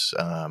Force.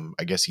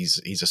 I guess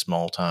he's a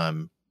small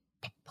time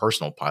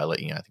personal pilot.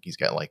 I think he's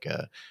got like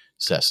a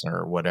Cessna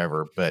or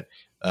whatever. But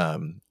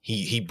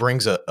he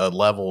brings a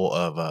level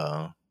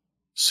of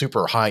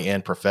super high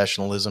end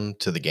professionalism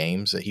to the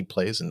games that he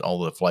plays and all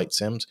the flight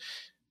sims.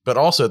 But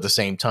also at the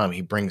same time,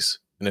 he brings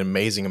an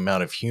amazing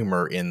amount of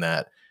humor in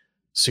that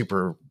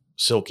super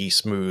silky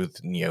smooth,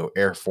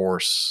 Air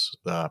Force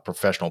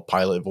professional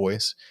pilot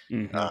voice.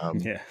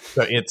 Yeah.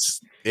 So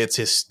it's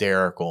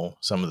hysterical,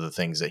 some of the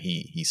things that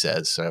he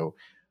says. So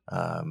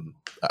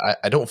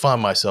I don't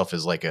find myself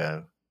as like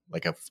a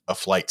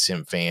flight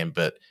sim fan,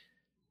 but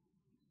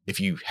if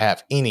you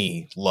have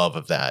any love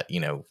of that,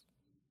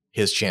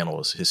 his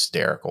channel is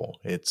hysterical.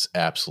 It's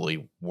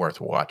absolutely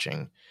worth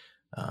watching.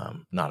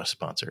 Not a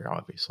sponsor,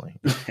 obviously.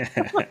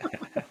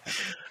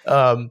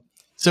 um,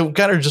 so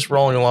kind of just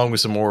rolling along with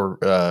some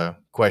more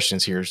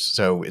questions here.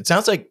 So it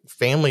sounds like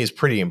family is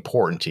pretty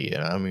important to you.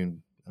 I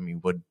mean,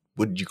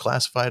 would you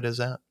classify it as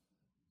that?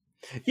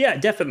 Yeah,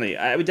 definitely.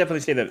 I would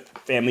definitely say that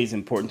family is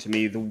important to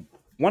me.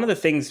 One of the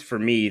things for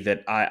me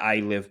that I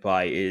live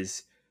by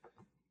is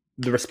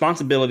the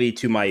responsibility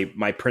to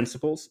my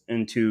principles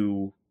and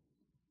to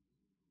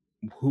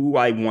who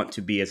I want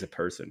to be as a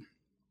person.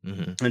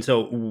 Mm-hmm. And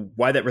so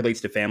why that relates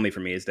to family for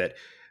me is that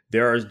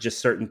there are just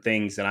certain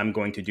things that I'm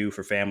going to do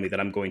for family, that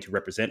I'm going to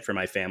represent for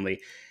my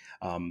family,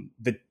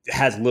 that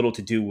has little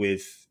to do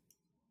with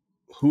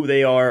who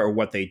they are or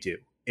what they do.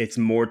 It's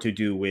more to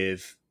do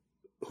with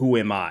who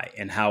am I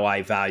and how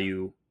I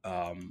value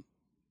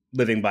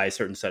living by a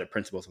certain set of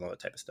principles and all that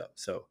type of stuff.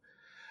 So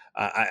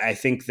I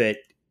think that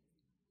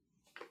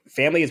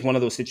family is one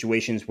of those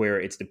situations where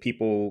it's the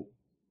people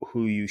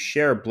who you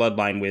share a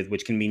bloodline with,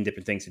 which can mean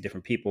different things to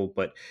different people,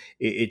 but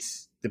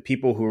it's the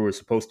people who are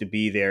supposed to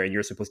be there and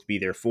you're supposed to be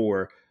there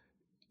for,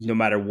 no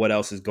matter what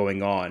else is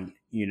going on,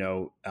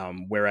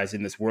 whereas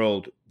in this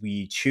world,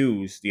 we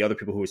choose the other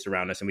people who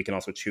surround us and we can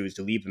also choose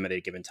to leave them at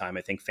a given time.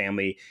 I think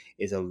family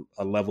is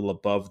a level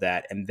above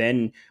that. And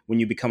then when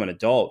you become an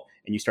adult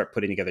and you start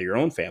putting together your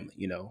own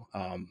family,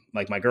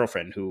 like my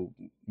girlfriend, who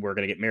we're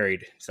going to get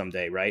married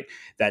someday, right?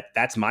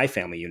 That's my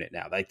family unit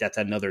now. Like that's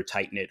another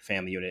tight knit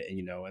family unit.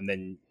 And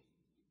then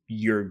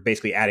you're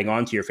basically adding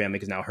on to your family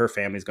because now her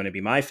family is going to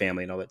be my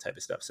family and all that type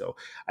of stuff. So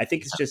I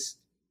think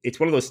it's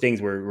one of those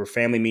things where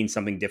family means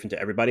something different to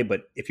everybody.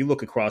 But if you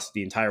look across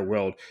the entire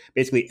world,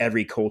 basically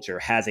every culture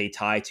has a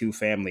tie to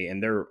family,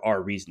 and there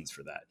are reasons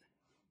for that.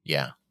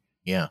 Yeah.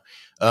 Yeah.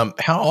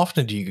 How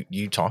often do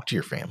you talk to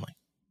your family?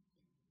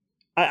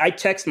 I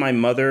text my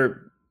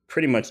mother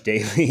pretty much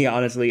daily,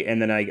 honestly. And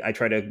then I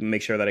try to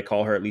make sure that I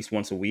call her at least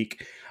once a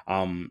week.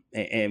 And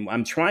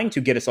I'm trying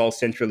to get us all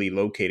centrally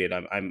located.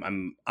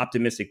 I'm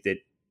optimistic that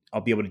I'll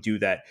be able to do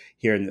that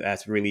here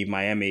after we leave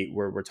Miami,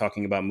 where we're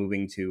talking about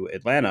moving to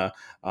Atlanta,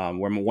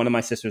 where one of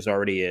my sisters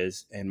already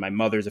is, and my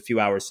mother's a few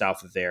hours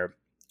south of there.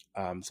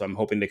 So I'm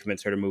hoping to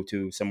convince her to move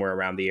to somewhere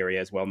around the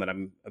area as well. And then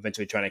I'm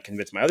eventually trying to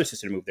convince my other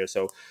sister to move there.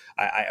 So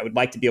I would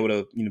like to be able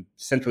to,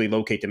 centrally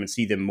locate them and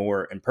see them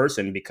more in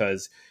person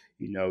because,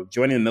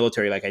 joining the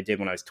military like I did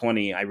when I was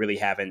 20, I really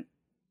haven't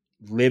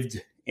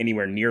lived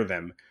anywhere near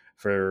them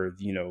for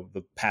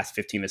the past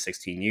 15 to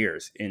 16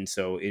 years, and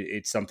so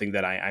it's something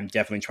that I'm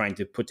definitely trying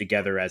to put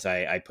together as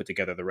I put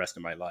together the rest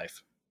of my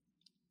life.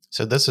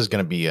 So this is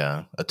going to be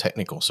a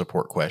technical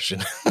support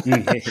question.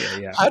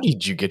 Yeah. How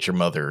did you get your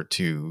mother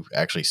to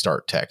actually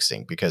start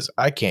texting? Because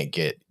I can't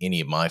get any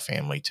of my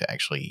family to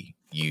actually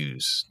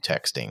use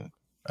texting.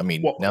 I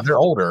mean, now they're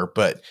older,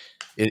 but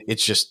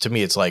it's just, to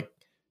me, it's like,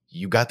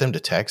 you got them to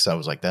text. I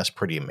was like, that's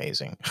pretty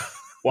amazing.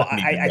 Well,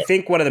 I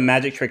think one of the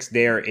magic tricks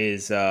there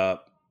is,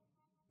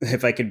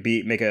 if I could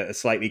make a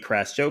slightly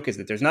crass joke, is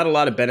that there's not a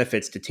lot of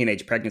benefits to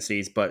teenage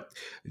pregnancies, but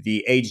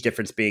the age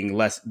difference being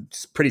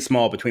pretty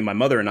small between my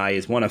mother and I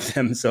is one of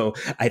them. So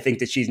I think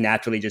that she's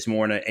naturally just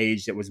more in an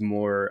age that was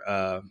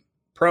more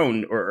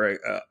prone or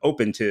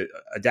open to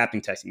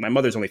adapting texting. My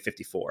mother's only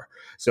 54,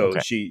 so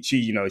Okay.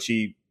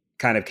 she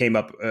kind of came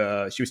up.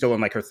 She was still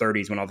in like her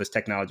 30s when all this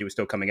technology was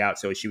still coming out,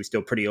 so she was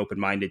still pretty open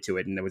minded to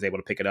it and was able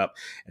to pick it up.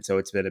 And so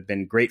it's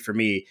been great for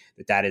me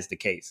that is the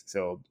case.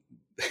 So.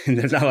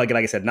 There's not like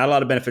I said, not a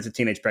lot of benefits of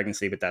teenage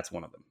pregnancy, but that's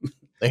one of them.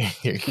 There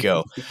you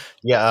go.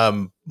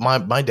 Yeah.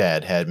 My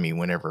dad had me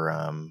whenever,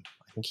 I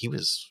think he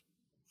was,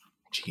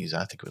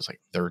 I think it was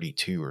like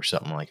 32 or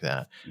something like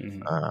that.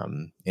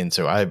 Mm-hmm. And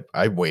so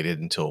I waited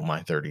until my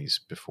 30s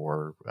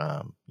before,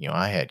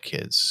 I had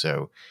kids.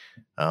 So,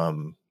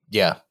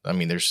 yeah, I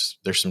mean, there's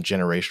some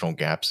generational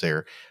gaps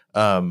there.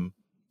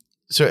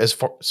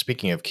 So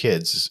speaking of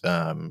kids,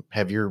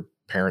 have your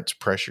parents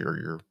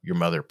your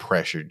mother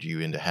pressured you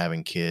into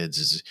having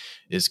kids?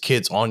 Is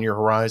kids on your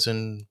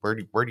horizon? Where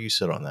do you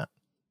sit on that?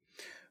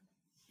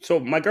 So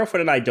my girlfriend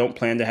and I don't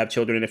plan to have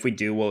children, and if we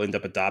do, we'll end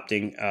up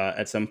adopting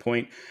at some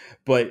point.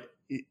 But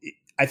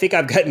I think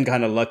I've gotten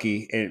kind of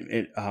lucky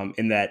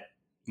in that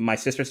my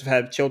sisters have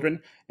had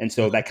children, and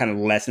so that kind of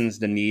lessens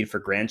the need for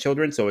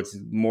grandchildren. So it's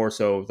more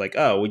so like,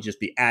 oh, we'd just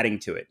be adding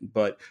to it.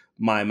 But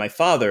my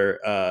father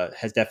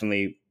has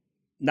definitely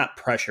not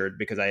pressured,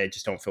 because I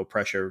just don't feel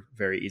pressure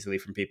very easily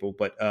from people,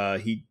 but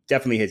he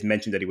definitely has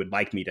mentioned that he would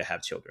like me to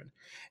have children.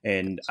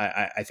 And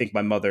I think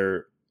my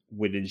mother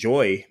would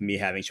enjoy me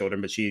having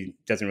children, but she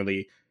doesn't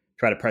really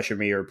try to pressure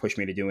me or push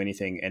me to do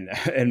anything.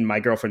 And my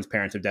girlfriend's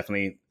parents have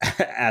definitely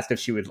asked if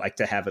she would like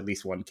to have at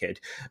least one kid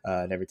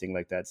and everything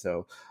like that.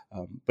 So,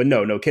 but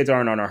no, kids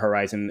aren't on our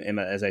horizon. And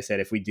as I said,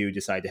 if we do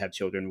decide to have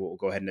children, we'll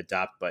go ahead and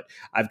adopt. But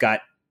I've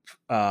got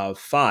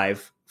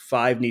five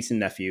nieces and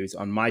nephews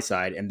on my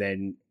side, and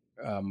then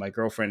my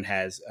girlfriend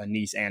has a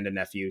niece and a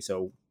nephew.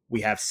 So we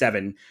have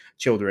 7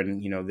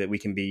 children, that we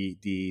can be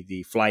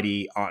the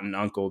flighty aunt and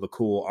uncle, the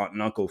cool aunt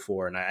and uncle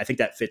for. And I think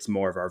that fits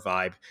more of our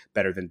vibe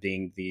better than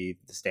being the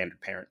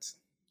standard parents.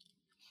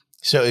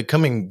 So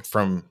coming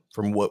from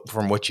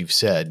what you've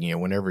said,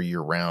 whenever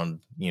you're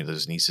around,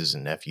 those nieces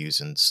and nephews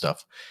and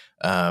stuff,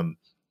 and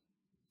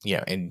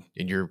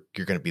you're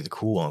going to be the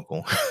cool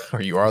uncle,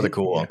 or you are the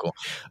cool uncle.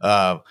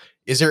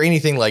 Is there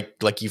anything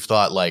like you've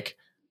thought, like,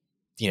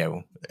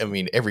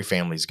 every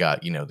family's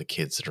got, the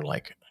kids that are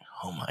like,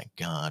 oh my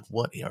God,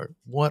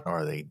 what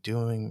are they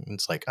doing?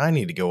 It's like, I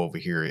need to go over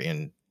here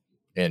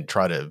and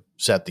try to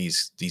set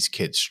these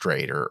kids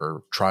straight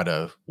or try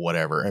to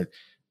whatever.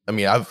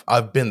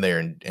 I've been there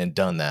and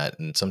done that.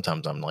 And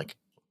sometimes I'm like,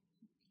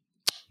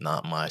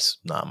 not my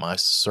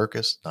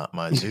circus, not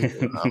my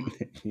zoo.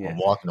 I'm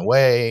walking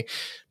away.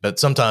 But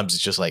sometimes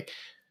it's just like,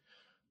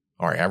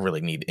 all right, I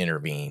really need to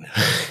intervene.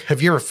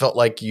 Have you ever felt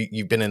like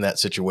you've been in that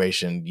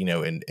situation,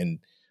 and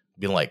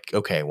been like,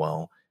 okay,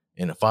 well,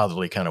 in a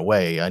fatherly kind of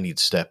way, I need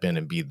to step in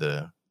and be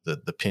the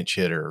pinch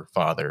hitter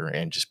father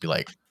and just be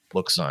like,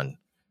 look, son,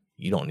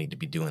 you don't need to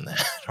be doing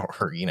that.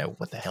 Or,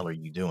 what the hell are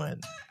you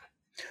doing?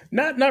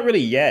 Not really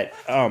yet.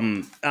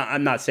 I'm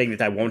not saying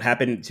that won't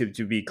happen.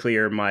 To be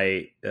clear,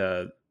 my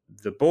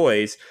the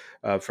boys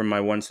from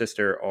my one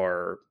sister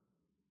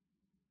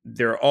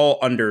they're all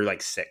under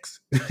like 6.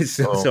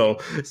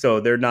 So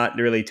they're not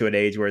really to an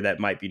age where that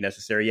might be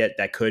necessary yet.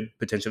 That could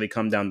potentially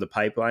come down the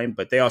pipeline,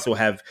 but they also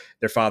have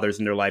their fathers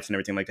in their lives and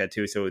everything like that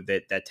too. So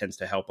that tends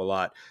to help a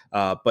lot.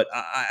 But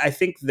I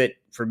think that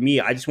for me,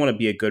 I just want to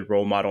be a good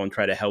role model and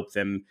try to help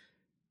them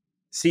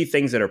see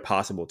things that are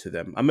possible to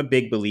them. I'm a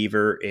big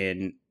believer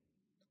in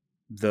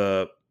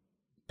the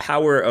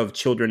power of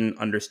children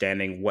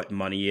understanding what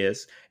money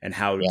is and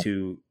how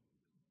to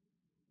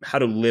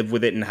live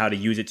with it and how to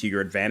use it to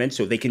your advantage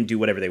so they can do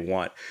whatever they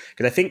want.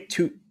 Because I think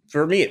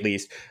for me, at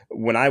least,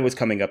 when I was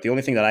coming up, the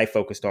only thing that I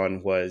focused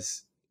on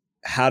was,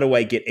 how do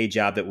I get a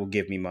job that will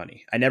give me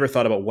money? I never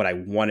thought about what I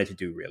wanted to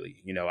do, really.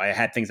 I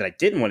had things that I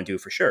didn't want to do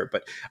for sure,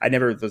 but I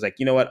never was like,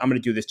 you know what, I'm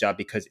going to do this job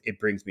because it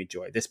brings me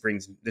joy. This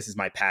is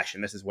my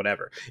passion. This is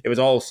whatever. It was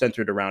all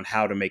centered around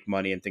how to make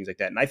money and things like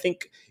that. And I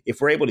think if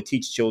we're able to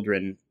teach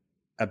children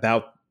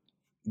about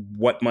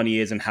what money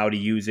is and how to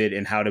use it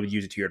and how to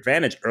use it to your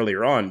advantage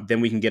earlier on,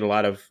 then we can get a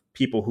lot of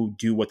people who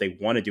do what they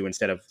want to do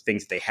instead of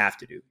things that they have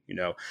to do.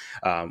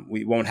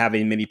 We won't have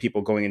many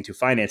people going into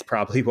finance.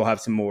 Probably we'll have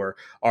some more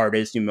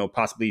artists,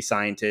 possibly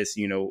scientists,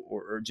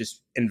 or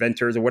just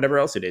inventors or whatever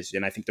else it is.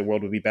 And I think the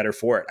world would be better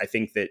for it. I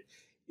think that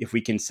if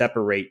we can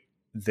separate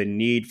the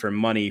need for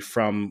money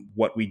from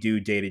what we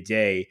do day to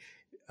day,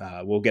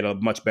 we'll get a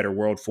much better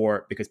world for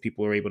it, because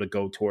people are able to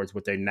go towards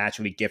what they're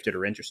naturally gifted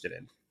or interested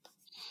in.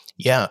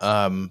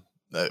 Yeah.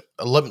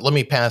 Let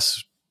me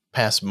pass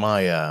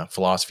my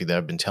philosophy that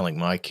I've been telling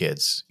my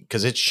kids,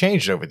 because it's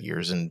changed over the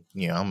years, and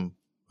I'm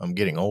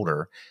getting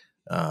older,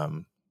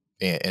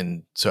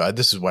 and so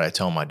this is what I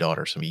tell my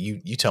daughters.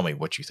 You tell me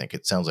what you think.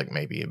 It sounds like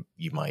maybe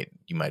you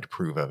might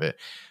approve of it,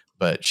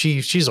 but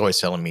she's always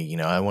telling me,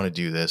 I want to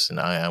do this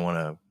and I want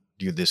to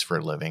do this for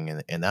a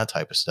living and that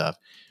type of stuff.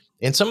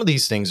 And some of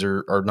these things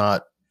are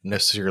not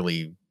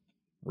necessarily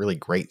really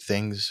great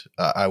things.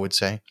 I would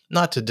say,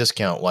 not to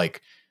discount,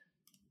 like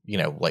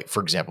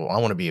for example, I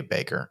want to be a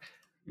baker.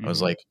 I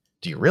was like,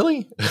 do you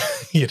really?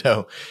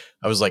 I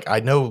was like, I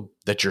know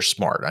that you're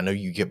smart. I know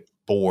you get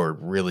bored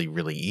really,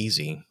 really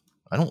easy.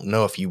 I don't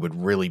know if you would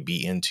really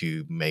be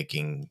into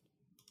baking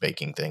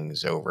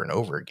things over and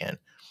over again.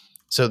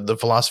 So the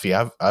philosophy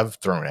I've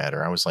thrown at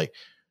her, I was like,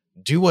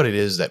 do what it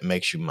is that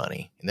makes you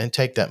money, and then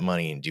take that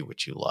money and do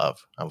what you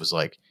love. I was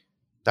like,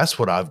 that's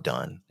what I've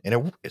done,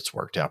 and it's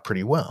worked out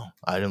pretty well.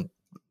 I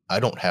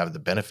don't have the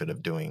benefit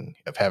of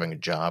having a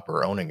job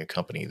or owning a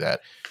company that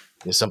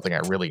is something I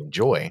really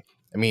enjoy.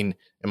 Am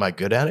I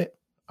good at it?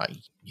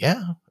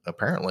 Yeah,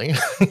 apparently,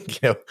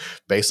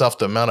 based off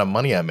the amount of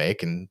money I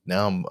make, and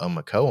now I'm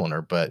a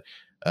co-owner. But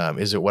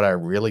is it what I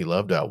really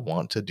love? Do I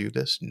want to do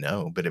this?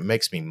 No, but it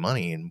makes me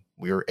money, and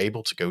we are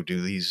able to go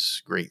do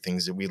these great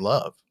things that we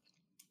love.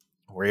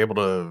 We're able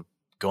to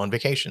go on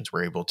vacations.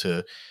 We're able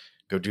to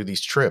go do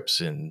these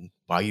trips and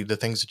buy you the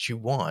things that you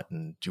want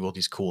and do all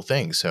these cool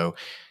things. So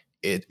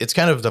it's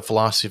kind of the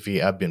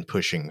philosophy I've been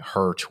pushing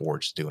her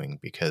towards doing,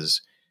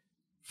 because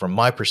from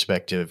my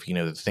perspective,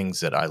 the things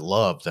that I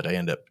love that I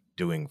end up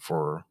doing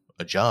for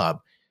a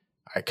job,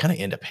 I kind of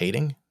end up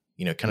hating,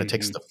 kind of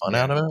takes the fun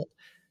out of it.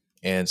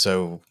 And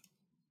so,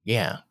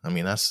 yeah,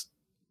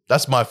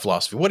 that's my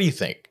philosophy. What do you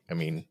think?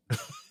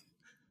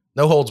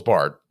 No holds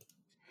barred.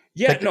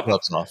 Yeah, Take the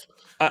gloves off.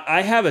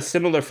 I have a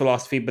similar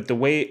philosophy, but the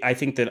way I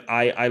think that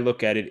I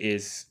look at it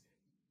is,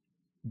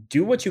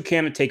 do what you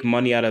can to take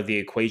money out of the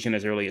equation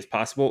as early as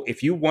possible.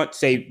 If you want,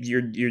 say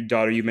your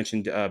daughter, you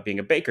mentioned being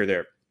a baker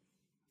there,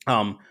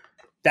 um,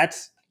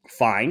 that's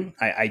fine.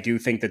 I do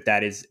think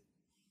that is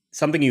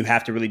something you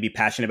have to really be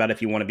passionate about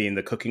if you want to be in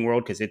the cooking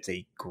world, because it's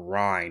a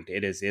grind.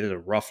 It is a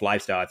rough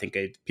lifestyle. I think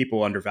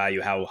people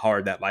undervalue how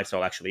hard that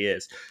lifestyle actually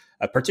is,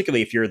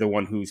 particularly if you're the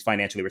one who's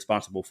financially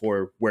responsible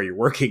for where you're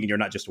working and you're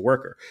not just a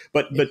worker.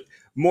 But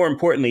more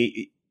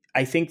importantly,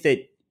 I think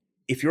that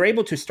if you're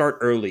able to start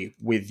early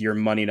with your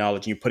money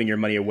knowledge and you're putting your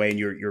money away and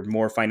you're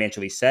more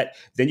financially set,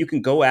 then you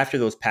can go after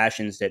those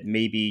passions that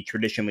maybe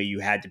traditionally you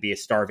had to be a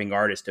starving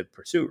artist to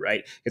pursue,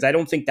 right? Because I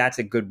don't think that's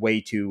a good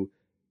way to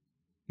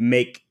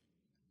make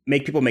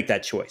people make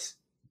that choice.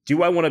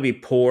 Do I want to be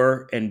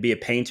poor and be a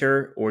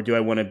painter, or do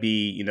I want to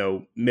be,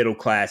 middle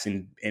class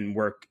and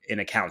work in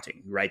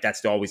accounting, right?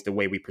 That's always the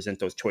way we present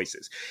those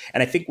choices.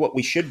 And I think what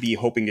we should be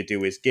hoping to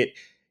do is get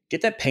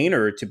that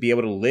painter to be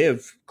able to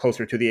live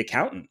closer to the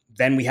accountant.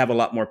 Then we have a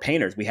lot more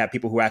painters. We have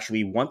people who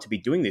actually want to be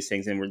doing these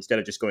things. And we're, instead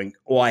of just going,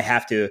 oh, I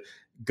have to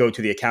go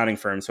to the accounting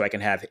firm so I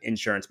can have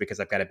insurance because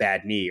I've got a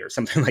bad knee or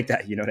something like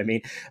that. You know what I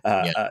mean?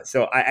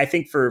 So I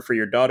think for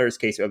your daughter's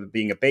case of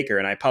being a baker,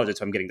 and I apologize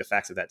if I'm getting the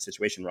facts of that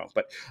situation wrong,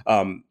 but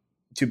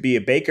to be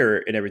a baker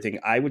and everything,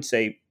 I would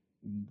say,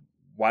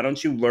 why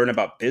don't you learn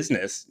about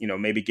business,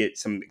 maybe get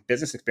some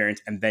business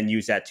experience and then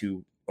use that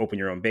to open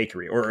your own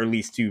bakery, or at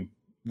least to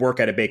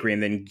work at a bakery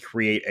and then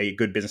create a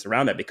good business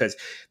around that, because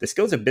the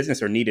skills of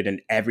business are needed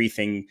in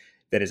everything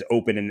that is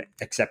open and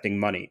accepting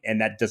money. And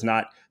that does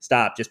not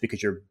stop just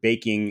because you're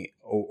baking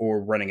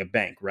or running a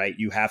bank, right?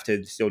 You have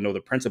to still know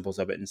the principles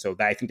of it. And so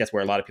I think that's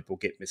where a lot of people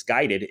get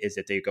misguided, is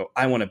that they go,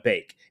 I want to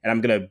bake and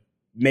I'm going to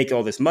make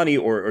all this money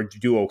or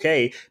do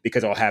okay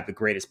because I'll have the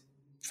greatest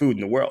food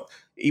in the world.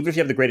 Even if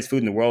you have the greatest food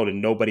in the world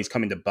and nobody's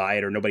coming to buy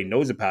it or nobody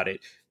knows about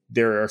it,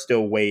 there are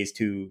still ways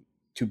to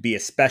be a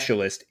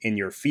specialist in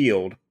your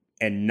field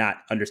and not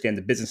understand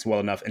the business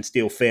well enough and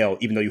still fail,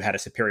 even though you had a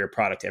superior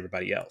product to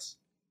everybody else.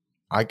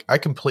 I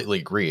completely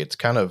agree. It's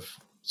kind of,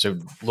 so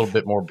a little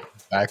bit more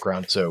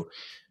background. So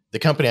the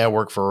company I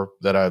work for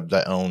that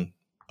I own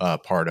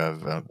part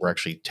of, we're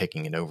actually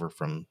taking it over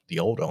from the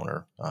old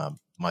owner,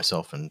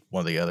 myself and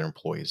one of the other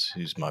employees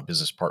who's my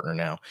business partner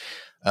now.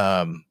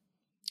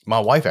 My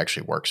wife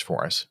actually works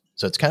for us.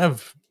 So it's kind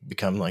of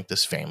become like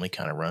this family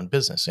kind of run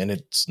business, and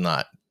it's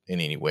not in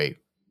any way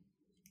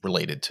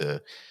related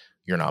to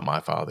You're Not My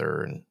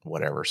Father and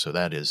whatever. So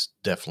that is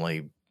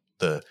definitely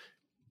the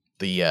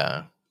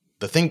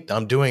thing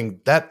I'm doing.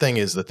 That thing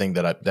is the thing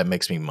that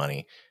makes me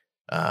money.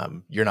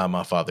 You're Not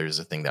My Father is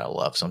the thing that I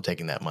love. So I'm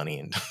taking that money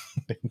and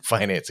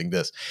financing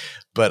this.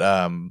 But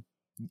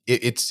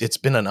it's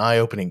been an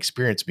eye-opening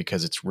experience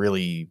because it's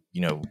really,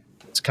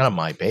 it's kind of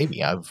my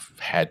baby. I've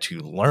had to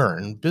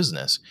learn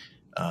business.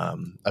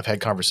 I've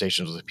had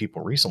conversations with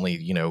people recently,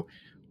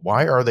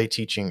 why are they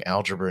teaching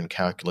algebra and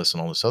calculus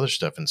and all this other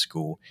stuff in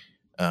school?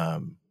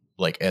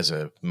 Like as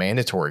a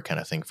mandatory kind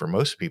of thing for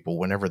most people,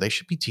 whenever they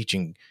should be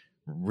teaching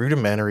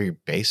rudimentary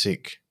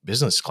basic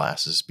business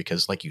classes,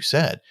 because like you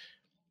said,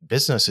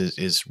 business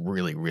is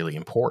really, really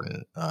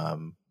important.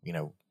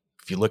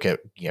 If you look at,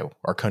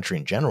 our country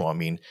in general, I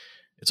mean,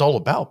 it's all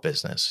about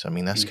business. I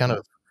mean, that's kind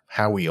of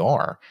how we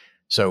are.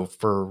 So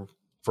for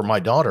my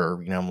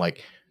daughter, I'm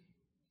like,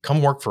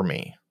 come work for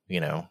me,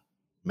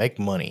 make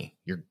money.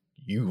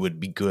 You would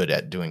be good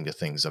at doing the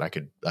things that I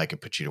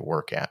could put you to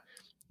work at.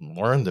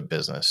 Learn the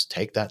business,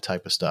 take that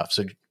type of stuff.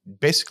 So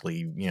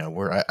basically,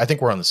 I think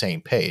we're on the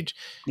same page.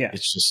 Yeah.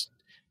 It's just,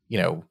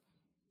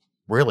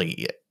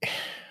 really,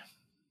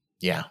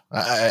 yeah,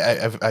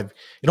 I've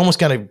it almost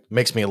kind of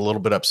makes me a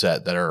little bit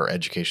upset that our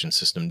education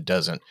system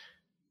doesn't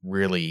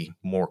really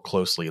more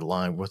closely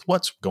align with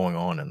what's going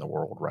on in the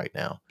world right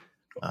now.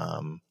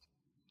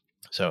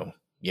 So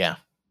yeah,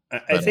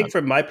 I think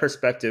from my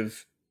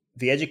perspective,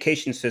 the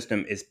education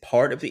system is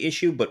part of the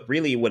issue, but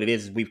really what it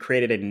is we've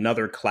created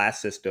another class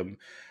system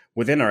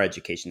within our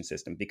education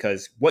system,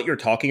 because what you're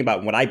talking about,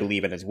 and what I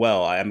believe in as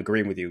well, I'm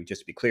agreeing with you,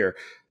 just to be clear,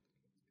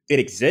 it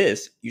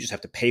exists. You just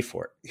have to pay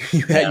for it.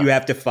 You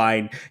have to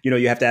find,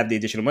 you have to have the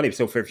additional money.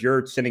 So if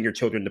you're sending your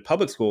children to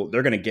public school,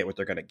 they're going to get what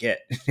they're going to get.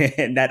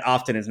 And that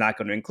often is not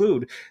going to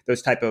include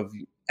those type of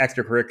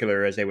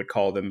extracurricular, as they would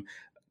call them,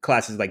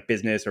 classes like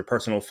business or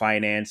personal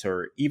finance,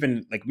 or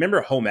even like,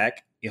 remember home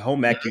ec?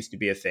 Home ec used to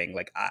be a thing.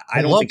 Like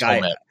I don't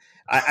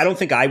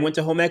think I went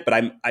to home ec,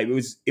 but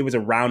it was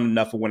around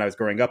enough when I was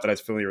growing up that I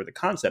was familiar with the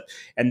concept.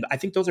 And I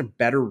think those are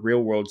better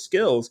real world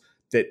skills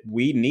that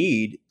we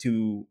need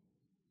to,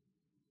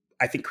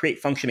 I think, create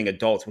functioning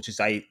adults, which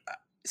is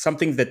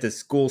something that the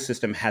school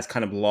system has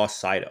kind of lost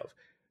sight of.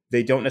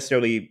 They don't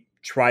necessarily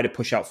try to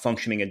push out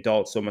functioning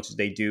adults so much as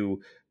they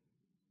do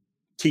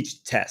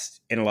teach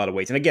test in a lot of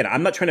ways. And again,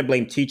 I'm not trying to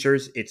blame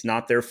teachers. It's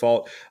not their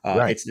fault.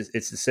 Right. It's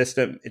the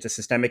system. It's a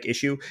systemic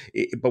issue.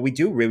 But we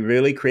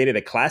really created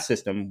a class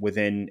system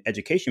within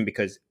education,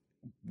 because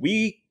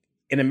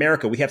in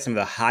America, we have some of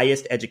the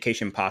highest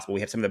education possible.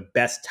 We have some of the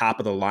best top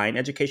of the line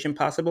education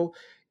possible.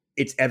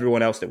 It's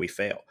everyone else that we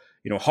fail.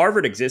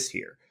 Harvard exists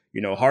here.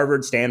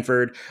 Harvard,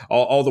 Stanford,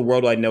 all the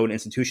worldwide known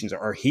institutions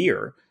are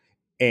here.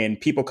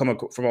 And people come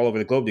from all over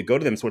the globe to go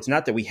to them. So it's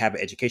not that we have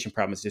an education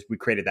problem. It's just we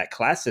created that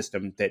class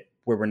system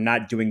where we're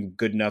not doing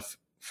good enough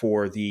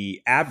for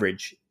the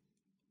average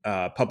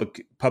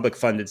public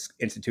funded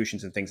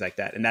institutions and things like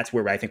that. And that's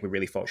where I think we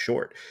really fall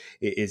short,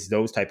 is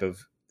those type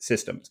of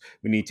systems.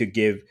 We need to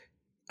give,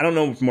 I don't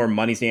know if more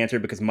money's the answer,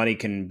 because money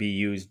can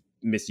be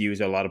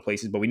misused at a lot of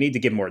places, but we need to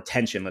give more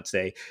attention, let's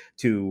say,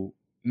 to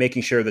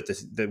making sure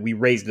that we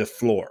raise the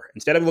floor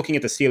instead of looking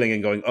at the ceiling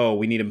and going, oh,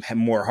 we need to have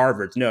more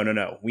Harvards.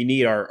 No. We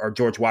need our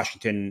George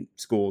Washington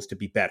schools to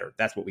be better.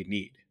 That's what we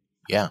need.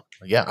 Yeah.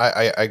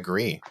 I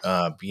agree.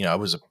 I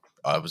was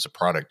a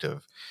product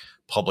of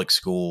public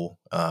school.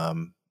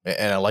 And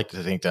I like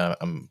to think that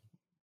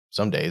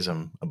some days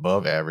I'm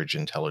above average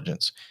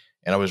intelligence,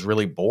 and I was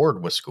really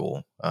bored with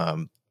school.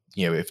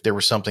 If there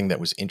was something that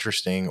was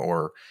interesting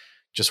or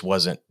just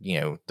wasn't,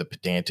 the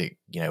pedantic,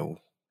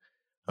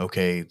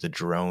 the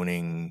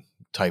droning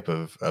type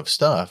of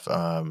stuff,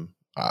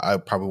 I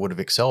probably would have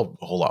excelled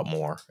a whole lot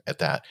more at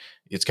that.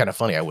 It's kind of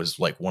funny. I was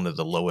like one of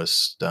the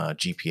lowest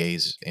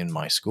GPAs in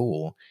my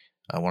school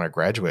when I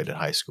graduated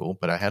high school,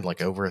 but I had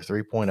like over a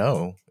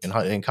 3.0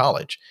 in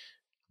college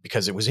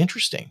because it was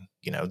interesting.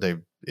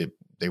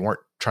 They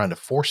weren't trying to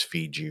force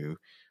feed you,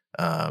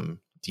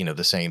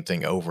 the same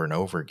thing over and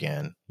over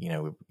again.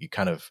 You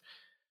kind of,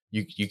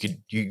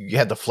 you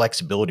had the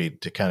flexibility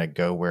to kind of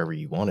go wherever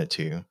you wanted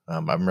to. I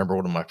remember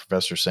one of my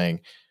professors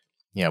saying,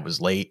 I was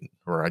late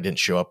or I didn't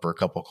show up for a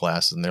couple of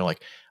classes, and they're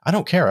like, I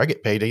don't care. I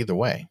get paid either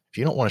way. If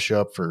you don't want to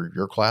show up for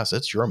your class,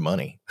 it's your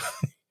money.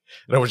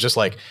 And I was just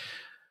like,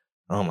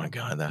 oh my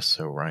God, that's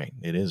so right.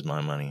 It is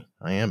my money.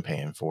 I am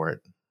paying for it.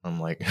 I'm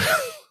like,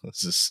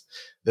 this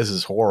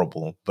is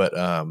horrible. But,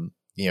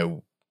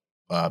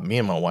 me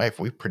and my wife,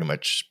 we pretty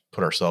much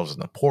put ourselves in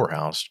the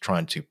poorhouse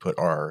trying to put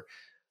our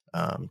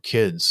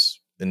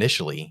kids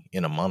initially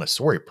in a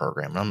Montessori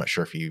program. And I'm not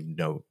sure if you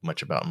know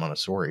much about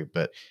Montessori,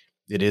 but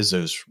it is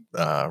those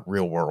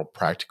real world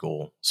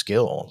practical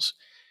skills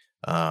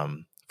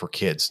for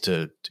kids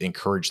to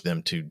encourage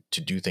them to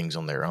do things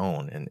on their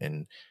own.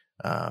 And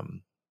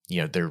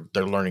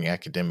they're learning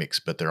academics,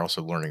 but they're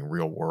also learning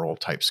real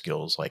world type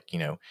skills.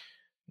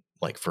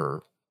 Like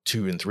for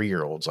 2 and 3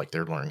 year olds, like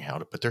they're learning how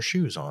to put their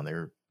shoes on.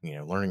 They're,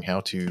 learning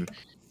how to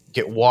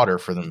get water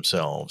for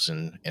themselves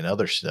and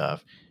other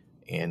stuff.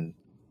 And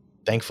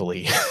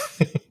thankfully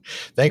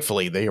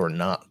they are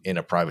not in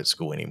a private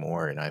school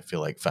anymore. And I feel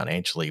like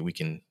financially we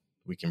can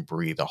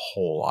breathe a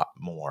whole lot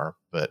more,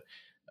 but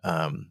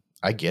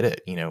I get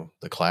it.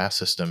 The class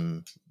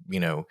system,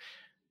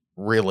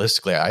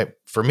 realistically, I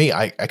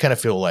kind of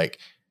feel like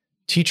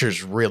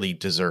teachers really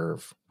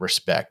deserve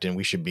respect, and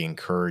we should be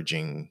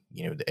encouraging,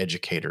 the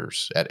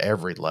educators at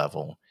every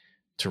level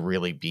to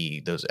really be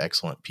those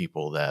excellent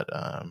people that,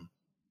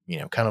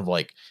 kind of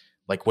like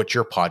what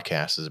your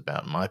podcast is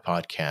about. My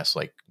podcast,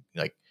 like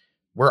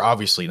we're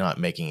obviously not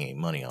making any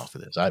money off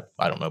of this. I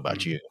don't know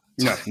about you.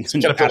 No, it's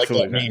kind of feel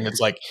like that meme. It's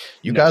like,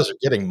 you guys are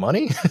getting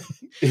money.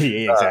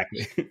 Yeah,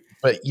 exactly.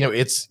 But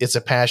it's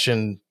a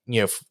passion,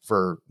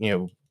 for,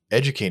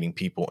 educating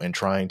people and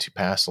trying to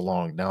pass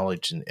along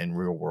knowledge and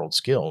real world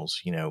skills.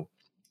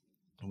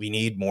 We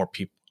need more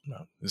people.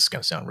 No, this is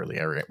going to sound really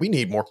arrogant. We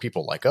need more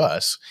people like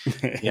us,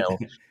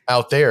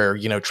 out there,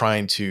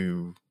 trying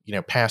to,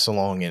 pass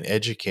along and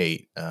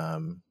educate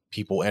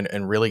people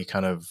and really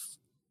kind of,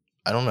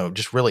 I don't know,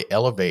 just really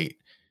elevate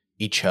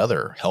each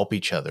other, help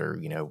each other,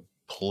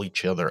 pull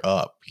each other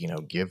up,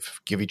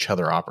 give each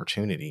other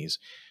opportunities.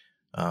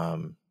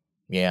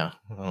 Yeah,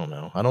 I don't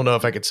know. I don't know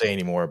if I could say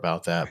any more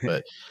about that,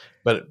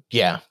 but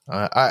yeah,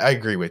 I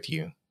agree with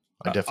you.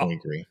 I definitely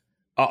agree.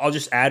 I'll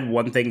just add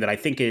one thing that I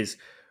think is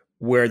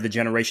where the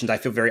generations, I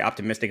feel very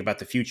optimistic about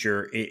the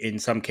future in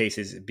some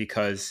cases,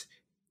 because,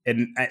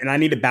 and I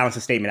need to balance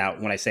the statement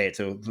out when I say it.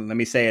 So let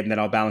me say it and then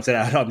I'll balance it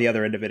out on the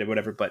other end of it or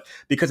whatever. But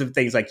because of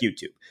things like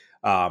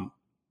YouTube,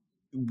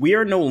 we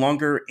are no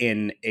longer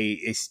in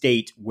a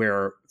state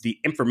where the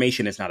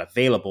information is not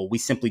available. We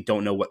simply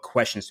don't know what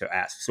questions to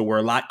ask. So we're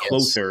a lot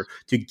closer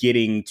to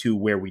getting to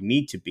where we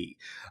need to be,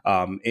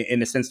 in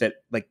the sense that,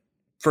 like,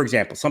 for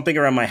example, something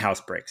around my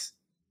house breaks.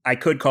 I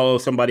could call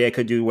somebody, I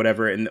could do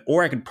whatever,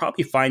 or I could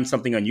probably find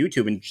something on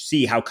YouTube and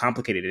see how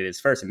complicated it is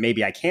first, and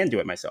maybe I can do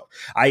it myself.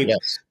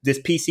 This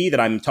PC that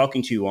I'm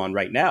talking to you on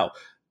right now,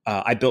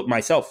 I built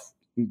myself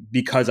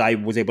because I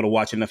was able to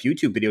watch enough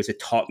YouTube videos that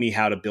taught me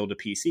how to build a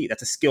PC.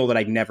 That's a skill that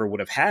I never would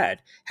have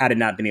had I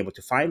not been able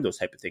to find those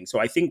type of things. So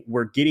I think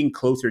we're getting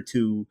closer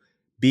to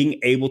being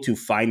able to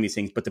find these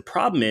things. But the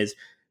problem is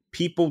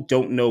people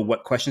don't know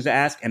what questions to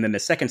ask. And then the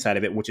second side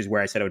of it, which is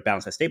where I said I would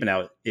balance that statement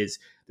out, is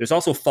there's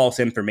also false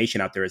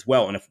information out there as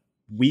well. And if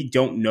we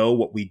don't know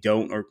what we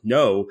don't or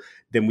know,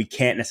 then we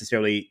can't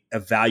necessarily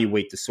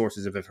evaluate the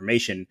sources of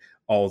information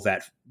all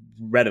that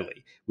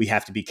readily. We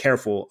have to be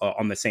careful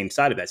on the same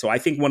side of that. So I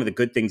think one of the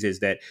good things is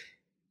that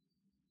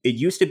it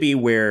used to be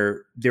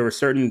where there were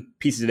certain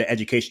pieces of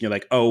education you're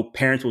like, oh,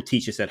 parents will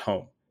teach us at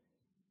home.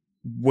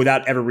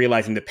 without ever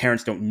realizing the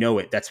parents don't know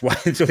it. That's why,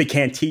 so they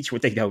can't teach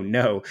what they don't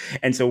know.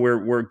 And so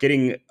we're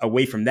getting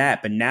away from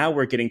that. But now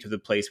we're getting to the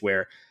place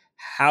where,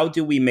 how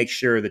do we make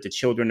sure that the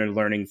children are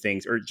learning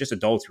things, or just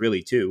adults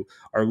really too,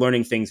 are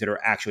learning things that are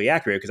actually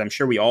accurate? Because I'm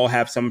sure we all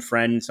have some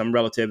friend, some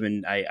relative,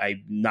 and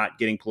I'm not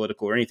getting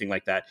political or anything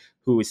like that,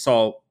 who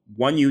saw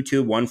one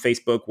YouTube, one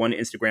Facebook, one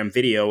Instagram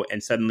video,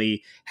 and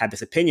suddenly had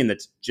this opinion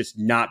that's just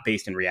not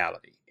based in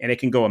reality. And it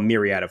can go a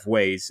myriad of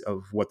ways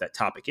of what that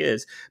topic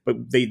is, but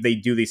they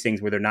do these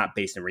things where they're not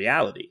based in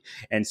reality.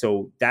 And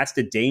so that's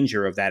the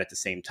danger of that at the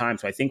same time.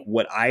 So I think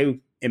what I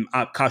am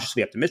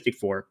cautiously optimistic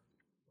for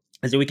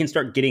is that we can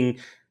start getting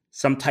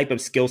some type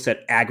of skill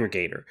set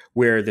aggregator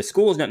where the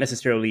school is not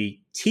necessarily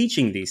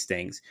teaching these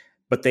things,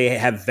 but they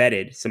have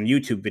vetted some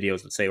YouTube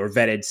videos, let's say, or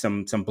vetted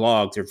some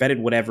blogs, or vetted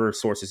whatever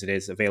sources it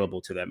is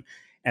available to them.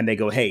 And they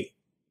go, hey,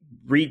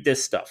 read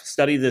this stuff,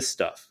 study this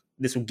stuff.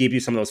 This will give you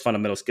some of those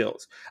fundamental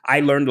skills. I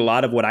learned a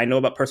lot of what I know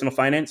about personal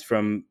finance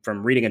from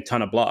reading a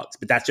ton of blogs,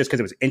 but that's just because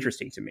it was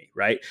interesting to me,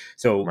 right?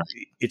 So right.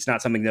 It's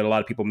not something that a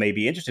lot of people may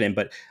be interested in,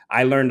 but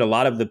I learned a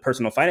lot of the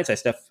personal finance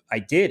stuff I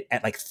did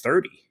at like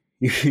 30.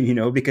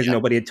 Because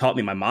nobody had taught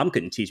me. My mom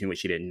couldn't teach me what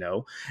she didn't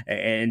know.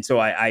 And so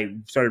I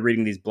started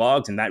reading these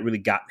blogs, and that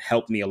really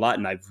helped me a lot.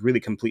 And I've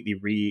really completely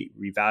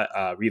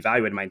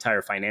reevaluated my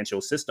entire financial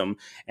system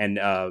and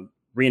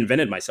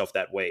reinvented myself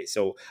that way.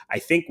 So I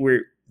think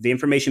the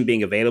information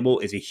being available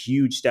is a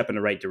huge step in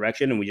the right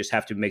direction. And we just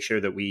have to make sure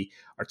that we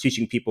are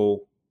teaching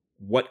people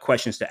what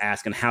questions to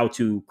ask and how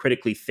to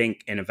critically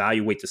think and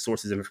evaluate the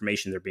sources of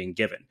information they're being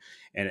given.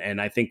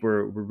 And I think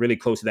we're really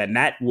close to that. And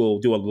that will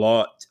do a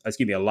lot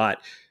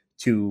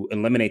to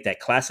eliminate that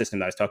class system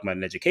that I was talking about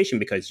in education,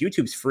 because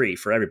YouTube's free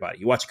for everybody.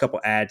 You watch a couple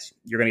ads,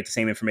 you're going to get the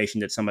same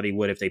information that somebody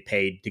would if they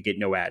paid to get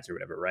no ads or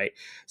whatever, right?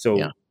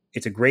 So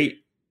It's a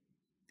great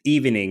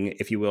evening,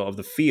 if you will, of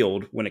the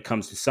field when it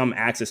comes to some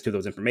access to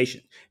those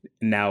information.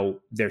 Now,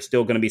 there's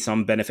still going to be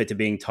some benefit to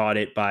being taught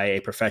it by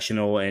a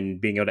professional and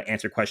being able to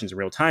answer questions in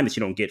real time that you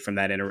don't get from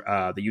that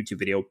the YouTube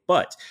video.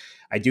 But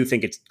I do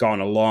think it's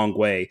gone a long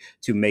way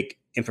to make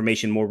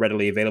information more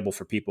readily available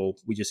for people.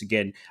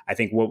 I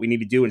think what we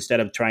need to do,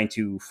 instead of trying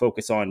to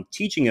focus on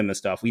teaching them the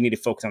stuff, we need to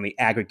focus on the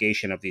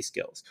aggregation of these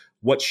skills.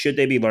 What should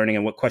they be learning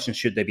and what questions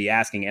should they be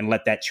asking, and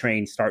let that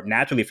train start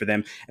naturally for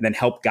them, and then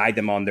help guide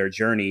them on their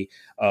journey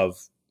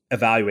of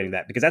evaluating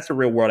that. Because that's the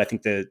real world. I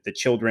think the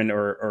children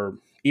or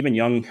even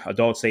young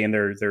adults, say in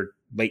their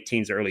late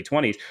teens or early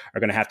 20s,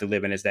 are going to have to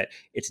live in, is that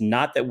it's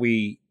not that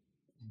we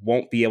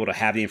won't be able to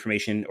have the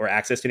information or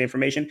access to the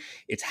information.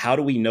 It's how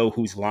do we know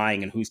who's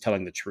lying and who's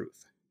telling the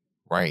truth?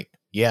 Right.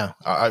 Yeah.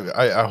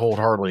 I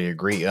wholeheartedly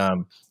agree.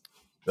 Some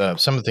of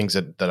the things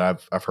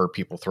that I've heard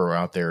people throw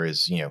out there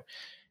is,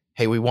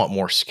 hey, we want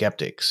more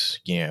skeptics,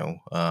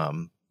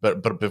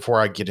 but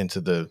before I get into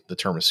the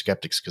term of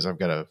skeptics, because I've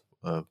got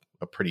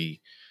a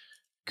pretty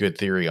good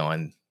theory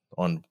on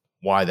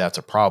why that's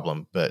a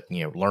problem, but,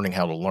 learning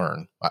how to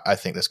learn, I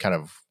think that's kind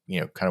of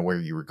where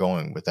you were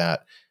going with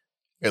that.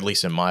 At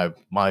least in my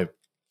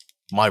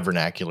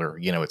vernacular,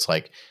 it's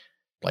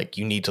like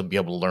you need to be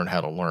able to learn how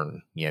to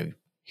learn.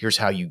 Here's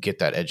how you get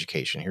that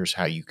education. Here's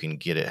how you can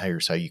get it.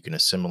 Here's how you can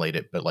assimilate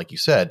it. But like you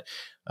said,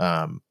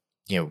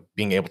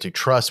 being able to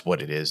trust what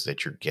it is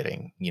that you're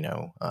getting,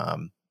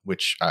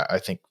 which I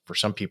think for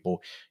some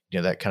people,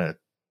 that kind of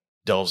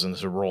delves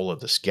into the role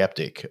of the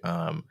skeptic.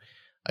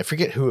 I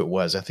forget who it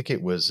was. I think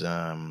it was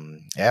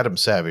Adam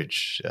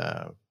Savage,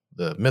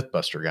 the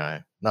Mythbuster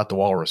guy, not the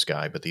Walrus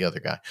guy, but the other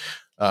guy.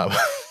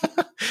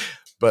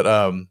 But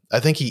I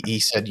think he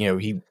said,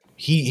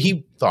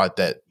 he thought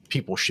that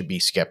people should be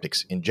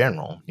skeptics in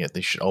general. They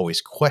should always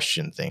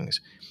question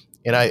things.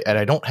 And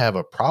I don't have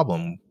a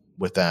problem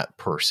with that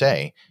per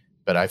se,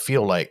 but I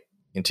feel like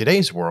in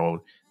today's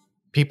world,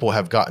 people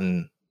have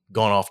gone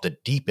off the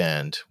deep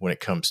end when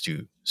it comes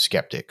to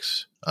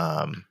skeptics,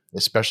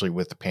 especially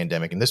with the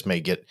pandemic. And this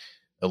may get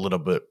a little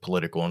bit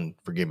political, and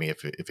forgive me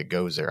if it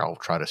goes there. I'll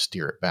try to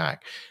steer it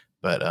back.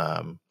 But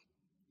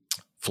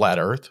flat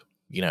Earth,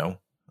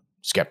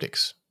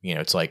 skeptics,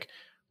 it's like,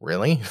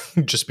 really?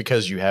 Just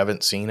because you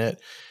haven't seen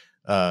it,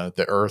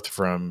 the Earth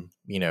from,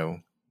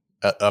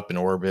 up in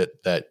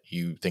orbit, that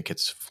you think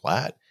it's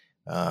flat.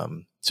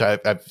 So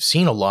I've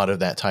seen a lot of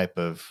that type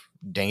of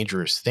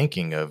dangerous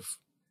thinking of,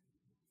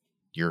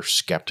 you're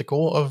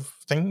skeptical of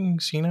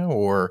things,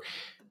 or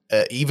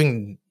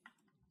even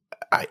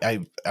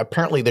I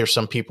apparently there's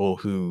some people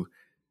who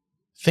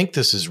think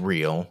this is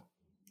real,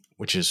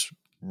 which is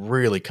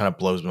really kind of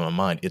blows my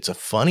mind. It's a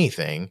funny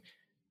thing.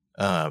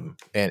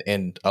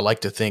 And I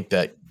like to think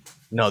that,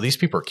 no, these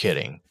people are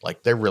kidding.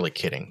 Like, they're really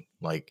kidding.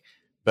 Like,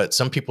 but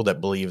some people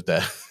that believe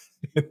that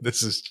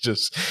this is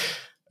just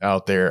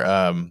out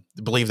there,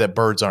 believe that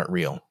birds aren't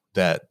real,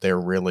 that they're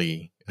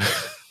really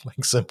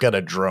like some kind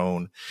of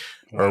drone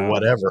or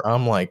whatever.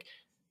 I'm like,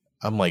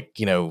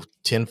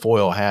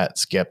 tinfoil hat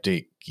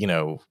skeptic,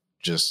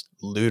 just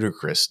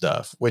ludicrous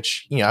stuff,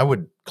 which, I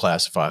would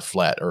classify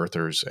flat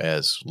earthers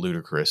as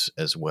ludicrous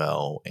as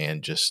well.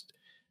 And just,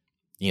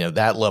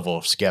 that level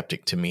of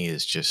skeptic to me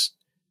is just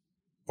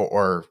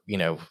or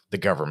the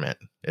government.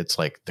 It's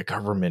like the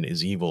government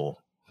is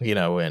evil,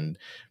 and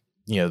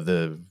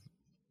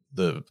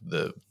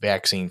the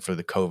vaccine for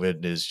the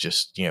COVID is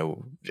just,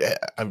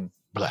 I'm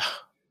blah.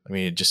 I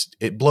mean,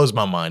 it blows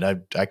my mind.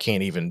 I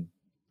can't even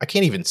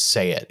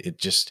say it.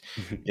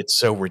 It's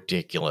so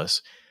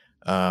ridiculous.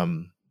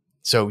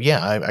 So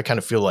yeah, I kind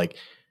of feel like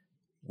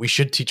we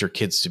should teach our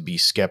kids to be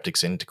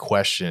skeptics and to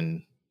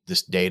question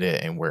this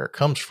data and where it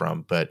comes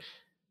from. But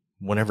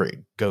whenever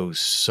it goes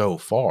so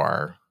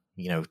far,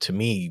 to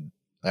me,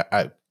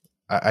 I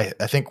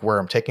think where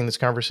I'm taking this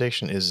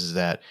conversation is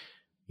that,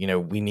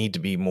 we need to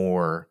be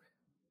more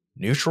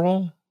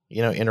neutral,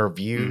 in our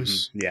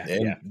views. Yeah.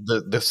 And Yeah.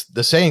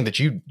 the saying that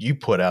you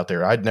put out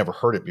there, I'd never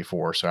heard it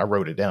before, so I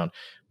wrote it down.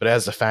 But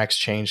as the facts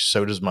change,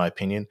 so does my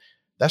opinion.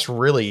 That's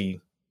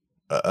really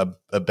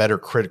a better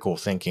critical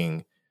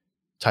thinking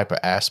type of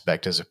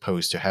aspect, as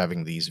opposed to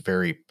having these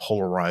very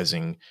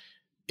polarizing,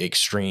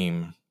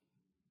 extreme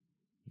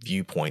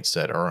viewpoints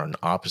that are on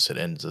opposite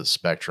ends of the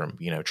spectrum.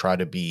 Try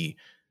to be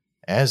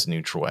as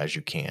neutral as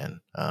you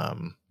can,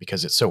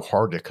 because it's so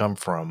hard to come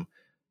from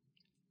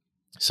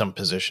some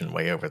position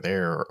way over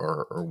there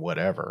or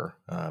whatever.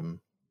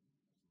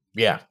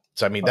 Yeah.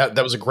 So, I mean,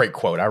 that was a great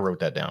quote. I wrote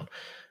that down.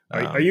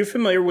 Are you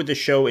familiar with the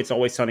show It's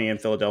Always Sunny in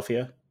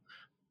Philadelphia?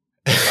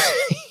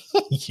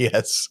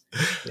 Yes.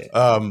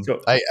 Yeah.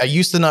 So, I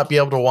used to not be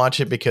able to watch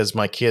it because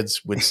my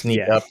kids would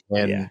sneak up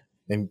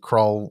and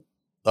crawl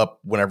up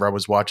whenever I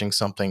was watching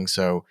something.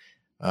 So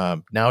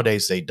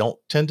nowadays they don't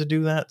tend to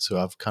do that. So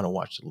I've kind of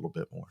watched it a little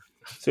bit more.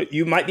 So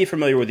you might be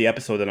familiar with the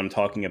episode that I'm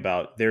talking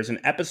about. There's an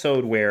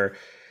episode where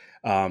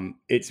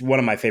it's one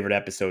of my favorite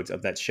episodes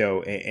of that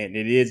show. And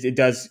it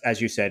does,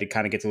 as you said, it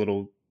kind of gets a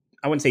little,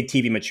 I wouldn't say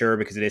TV mature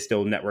because it is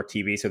still network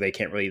TV. So they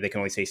can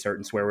only say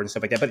certain swear words and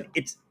stuff like that. But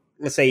it's,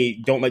 let's say,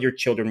 don't let your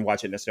children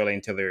watch it necessarily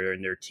until they're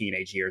in their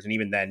teenage years. And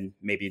even then,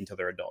 maybe until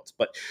they're adults.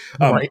 But,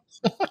 right.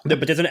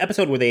 But there's an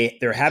episode where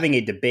they're having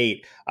a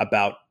debate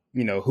about,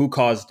 who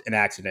caused an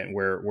accident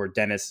where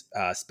Dennis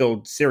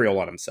spilled cereal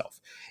on himself.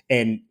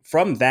 And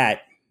from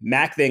that,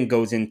 Mac then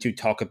goes in to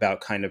talk about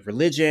kind of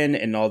religion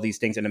and all these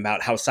things and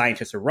about how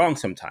scientists are wrong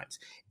sometimes.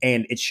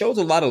 And it shows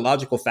a lot of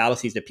logical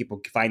fallacies that people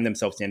find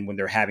themselves in when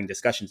they're having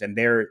discussions. And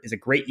there is a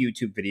great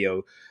YouTube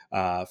video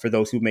for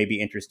those who may be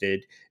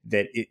interested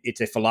that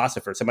it's a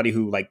philosopher, somebody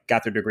who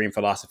got their degree in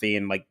philosophy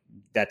and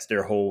that's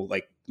their whole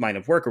line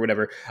of work or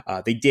whatever.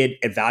 They did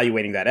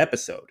evaluating that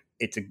episode.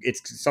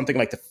 It's something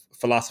like the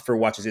philosopher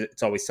watches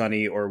It's Always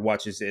Sunny or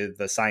watches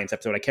the science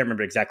episode. I can't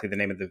remember exactly the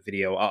name of the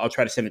video. I'll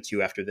try to send it to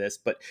you after this,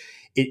 but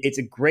it's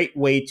a great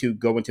way to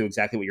go into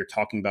exactly what you're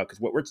talking about.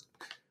 Because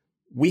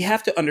we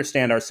have to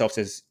understand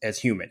ourselves as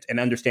humans and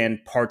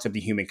understand parts of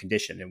the human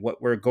condition. And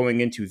what we're going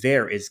into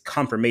there is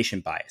confirmation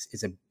bias.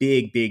 It's a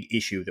big, big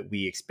issue that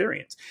we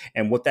experience.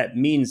 And what that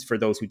means for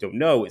those who don't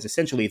know is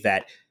essentially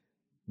that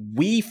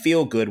we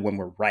feel good when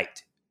we're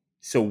right.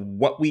 So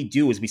what we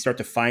do is we start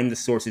to find the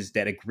sources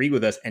that agree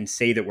with us and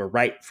say that we're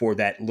right for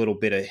that little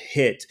bit of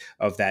hit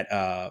of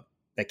that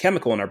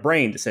chemical in our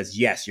brain that says,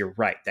 yes, you're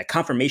right. That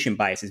confirmation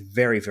bias is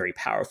very, very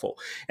powerful.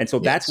 And so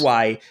that's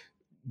why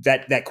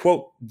that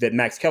quote that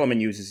Max Kellerman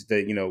uses,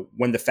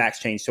 when the facts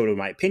change, so do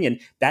my opinion,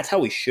 that's how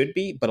we should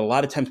be. But a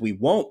lot of times we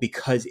won't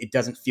because it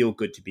doesn't feel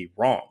good to be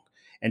wrong.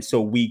 And so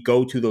we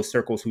go to those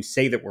circles who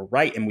say that we're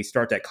right and we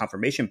start that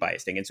confirmation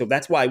bias thing. And so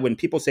that's why when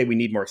people say we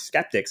need more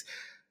skeptics,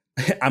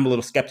 I'm a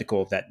little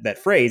skeptical of that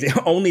phrase,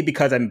 only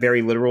because I'm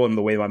very literal in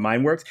the way my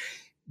mind works.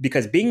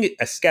 Because being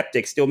a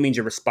skeptic still means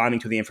you're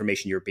responding to the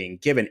information you're being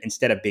given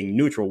instead of being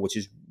neutral, which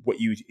is what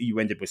you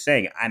ended with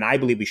saying. And I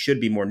believe we should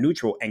be more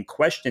neutral and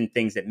question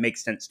things that make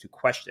sense to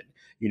question,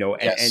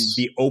 and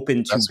be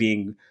open to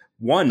being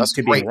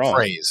being wrong.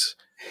 Phrase.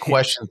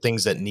 Question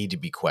things that need to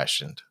be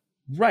questioned.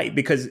 Right.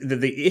 Because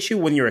the issue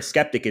when you're a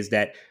skeptic is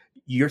that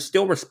you're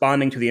still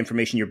responding to the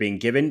information you're being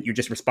given. You're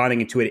just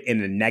responding to it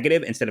in a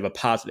negative instead of a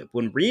positive,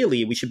 when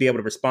really we should be able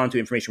to respond to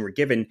information we're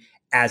given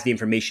as the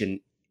information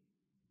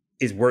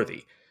is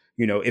worthy.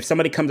 If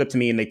somebody comes up to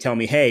me and they tell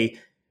me, hey,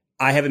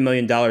 I have $1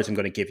 million I'm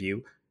going to give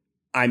you,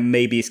 I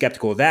may be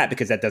skeptical of that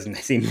because that doesn't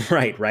seem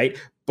right?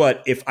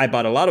 But if I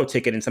bought a lotto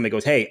ticket and somebody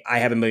goes, hey, I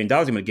have $1 million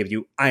I'm going to give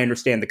you, I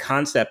understand the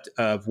concept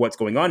of what's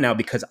going on now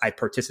because I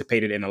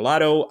participated in a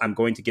lotto. I'm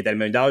going to get that $1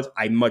 million.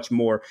 I much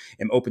more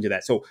am open to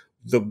that. So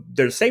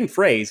they're the same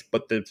phrase,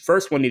 but the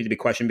first one needed to be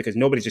questioned because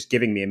nobody's just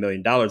giving me $1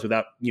 million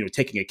without,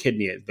 taking a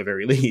kidney at the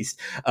very least.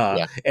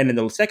 And then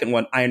the second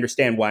one, I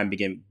understand why I'm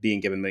being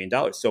given $1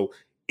 million. So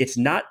it's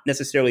not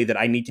necessarily that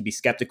I need to be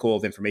skeptical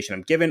of the information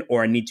I'm given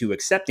or I need to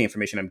accept the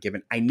information I'm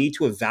given. I need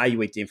to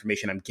evaluate the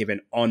information I'm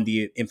given on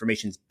the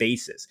information's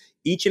basis.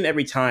 Each and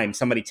every time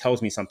somebody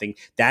tells me something,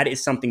 that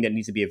is something that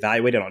needs to be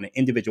evaluated on an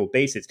individual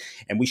basis.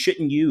 And we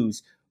shouldn't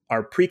use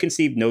our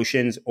preconceived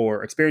notions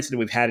or experiences that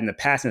we've had in the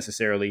past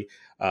necessarily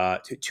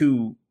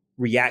to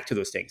react to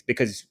those things.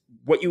 Because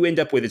what you end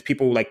up with is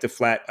people like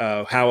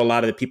how a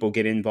lot of the people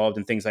get involved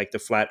in things like the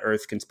flat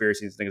earth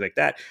conspiracies and things like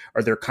that,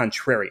 are they're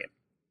contrarian.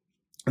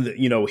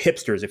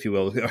 Hipsters, if you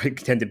will,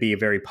 tend to be a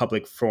very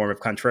public form of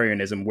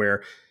contrarianism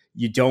where,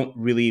 you don't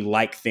really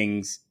like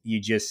things. You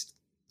just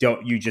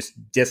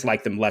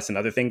dislike them less than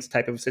other things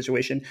type of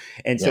situation.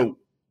 And so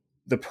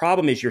the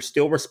problem is you're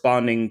still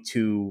responding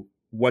to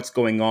what's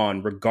going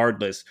on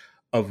regardless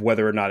of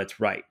whether or not it's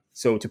right.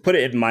 So to put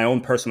it in my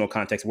own personal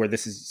context, where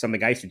this is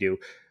something I used to do,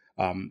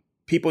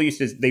 people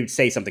they would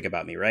say something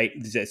about me, right?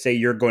 Say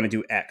you're going to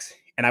do X,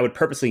 and I would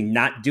purposely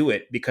not do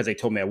it because they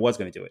told me I was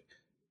going to do it.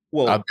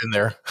 Well, I've been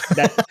there.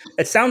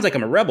 It sounds like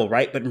I'm a rebel,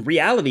 right? But in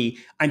reality,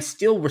 I'm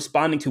still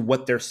responding to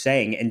what they're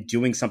saying and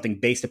doing something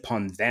based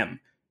upon them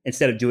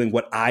instead of doing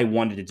what I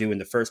wanted to do in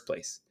the first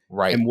place.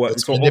 Right. And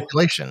It's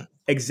manipulation.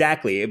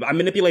 Exactly. I'm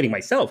manipulating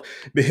myself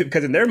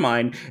because in their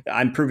mind,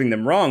 I'm proving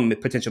them wrong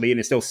potentially, and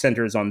it still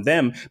centers on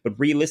them. But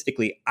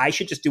realistically, I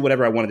should just do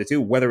whatever I wanted to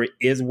do, whether it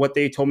is what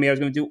they told me I was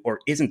going to do or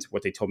isn't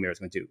what they told me I was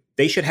going to do.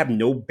 They should have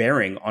no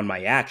bearing on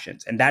my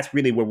actions. And that's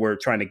really where we're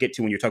trying to get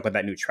to when you're talking about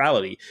that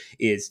neutrality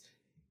is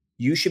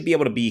you should be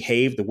able to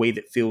behave the way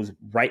that feels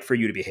right for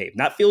you to behave.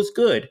 Not feels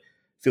good,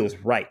 feels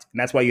right. And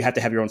that's why you have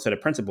to have your own set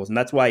of principles. And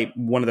that's why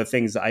one of the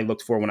things I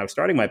looked for when I was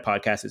starting my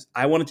podcast is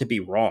I wanted to be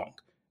wrong.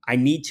 I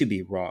need to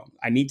be wrong.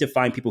 I need to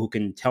find people who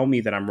can tell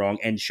me that I'm wrong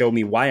and show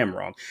me why I'm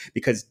wrong,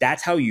 because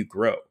that's how you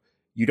grow.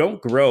 You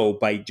don't grow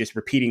by just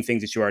repeating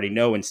things that you already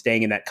know and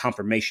staying in that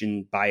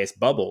confirmation bias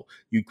bubble.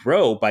 You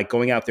grow by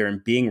going out there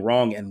and being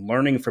wrong and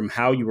learning from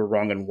how you were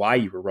wrong and why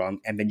you were wrong.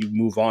 And then you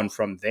move on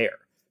from there.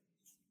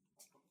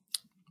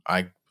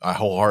 I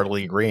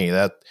wholeheartedly agree.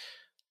 That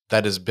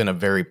has been a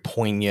very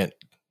poignant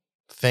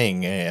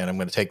thing, and I'm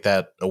going to take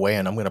that away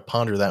and I'm going to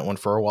ponder that one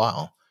for a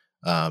while.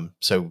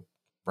 So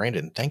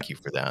Brandon, thank you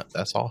for that.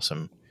 That's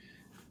awesome.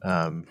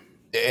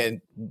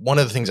 And one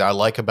of the things I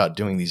like about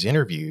doing these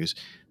interviews,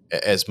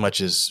 as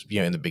much as,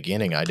 in the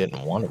beginning, I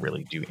didn't want to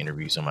really do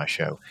interviews on my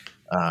show,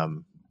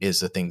 is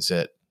the things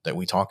that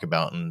we talk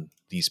about and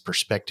these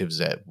perspectives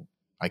that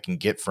I can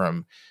get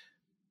from,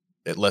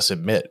 let's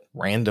admit,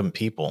 random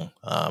people.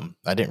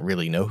 I didn't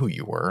really know who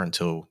you were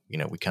until,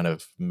 we kind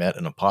of met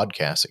in a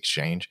podcast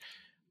exchange.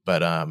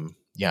 But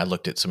I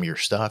looked at some of your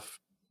stuff,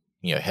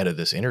 ahead of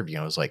this interview.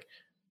 And I was like,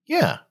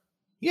 yeah,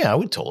 I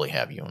would totally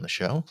have you on the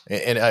show.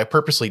 And I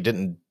purposely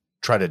didn't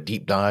try to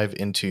deep dive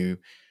into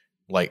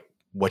like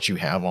what you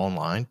have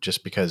online,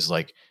 just because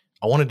like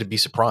I wanted to be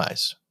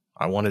surprised.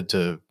 I wanted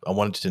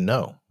to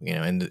know,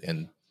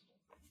 and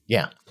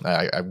yeah,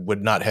 I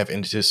would not have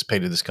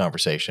anticipated this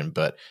conversation,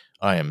 but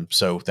I am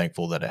so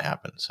thankful that it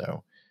happened.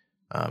 So,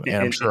 and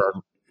I'm sure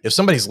if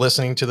somebody's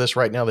listening to this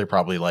right now, they're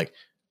probably like,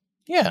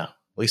 yeah,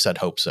 at least I'd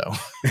hope so.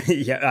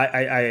 Yeah,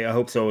 I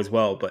hope so as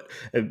well. But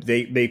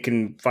they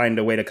can find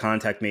a way to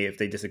contact me if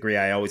they disagree.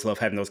 I always love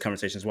having those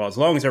conversations as well, as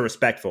long as they're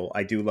respectful.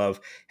 I do love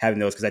having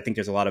those because I think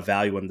there's a lot of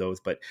value in those.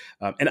 But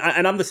and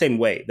I'm the same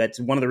way. That's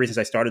one of the reasons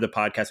I started the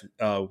podcast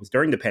was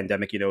during the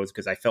pandemic. Is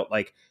because I felt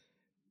like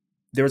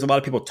there was a lot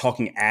of people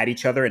talking at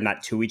each other and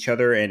not to each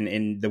other,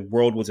 and the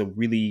world was a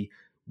really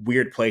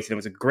weird place, and it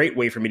was a great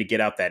way for me to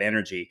get out that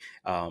energy,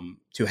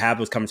 to have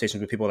those conversations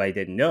with people that I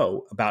didn't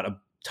know about a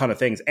ton of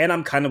things. And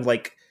I'm kind of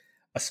like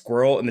a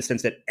squirrel in the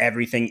sense that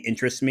everything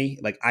interests me.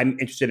 Like I'm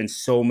interested in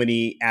so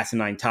many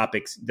asinine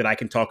topics that I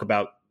can talk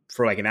about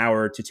for like an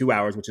hour to 2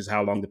 hours, which is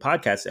how long the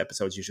podcast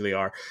episodes usually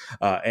are.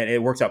 And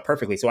it works out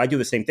perfectly. So I do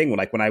the same thing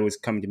when I was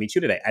coming to meet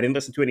you today. I didn't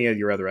listen to any of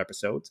your other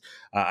episodes.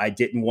 I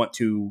didn't want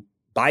to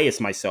bias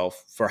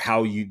myself for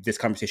how this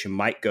conversation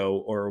might go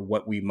or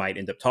what we might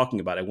end up talking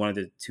about. I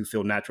wanted it to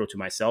feel natural to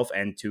myself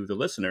and to the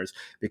listeners,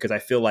 because I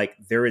feel like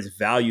there is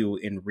value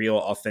in real,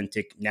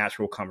 authentic,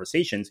 natural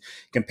conversations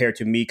compared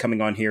to me coming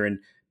on here and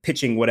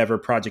pitching whatever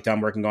project I'm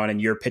working on and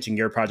you're pitching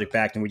your project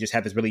back, and we just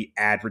have this really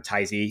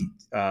advertising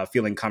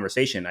feeling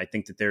conversation. I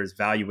think that there's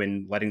value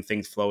in letting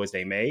things flow as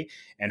they may,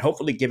 and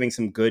hopefully giving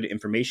some good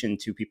information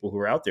to people who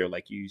are out there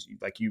like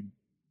you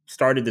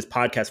started this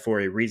podcast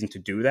for a reason to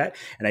do that.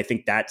 And I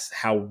think that's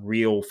how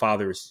real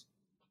fathers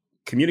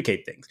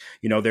communicate things.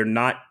 They're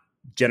not,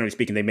 generally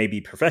speaking, they may be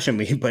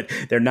professionally, but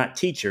they're not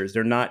teachers.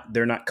 They're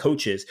not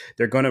coaches.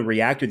 They're going to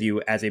react with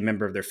you as a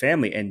member of their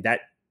family. And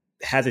that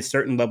has a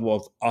certain level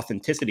of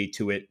authenticity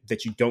to it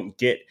that you don't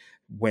get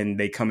when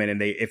they come in.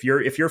 And if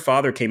your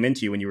father came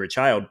into you when you were a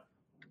child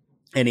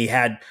and he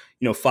had,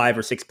 5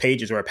 or 6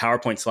 pages or a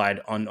PowerPoint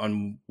slide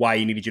on why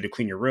he needed you to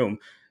clean your room,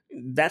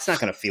 that's not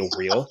going to feel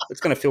real.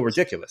 It's going to feel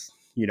ridiculous,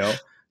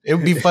 It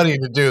would be funny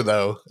to do,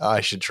 though.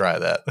 I should try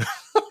that.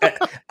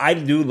 I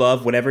do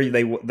love whenever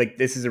they like.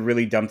 This is a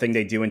really dumb thing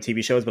they do in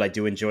TV shows, but I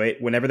do enjoy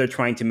it. Whenever they're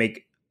trying to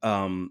make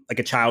like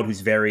a child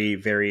who's very,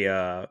 very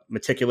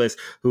meticulous,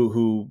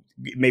 who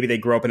maybe they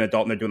grow up an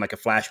adult and they're doing like a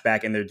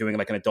flashback, and they're doing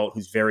like an adult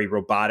who's very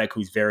robotic,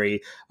 who's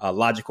very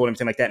logical and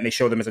everything like that. And they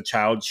show them as a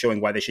child,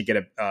 showing why they should get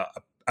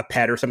a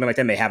pet or something like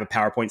that. And they have a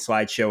PowerPoint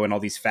slideshow and all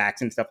these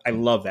facts and stuff. I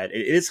love that.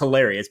 It is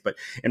hilarious, but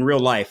in real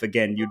life,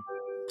 again, you'd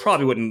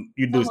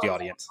lose the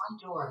audience.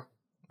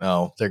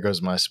 Oh, there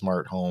goes my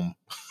smart home.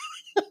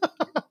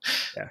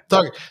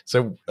 Yeah.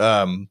 So,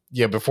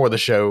 before the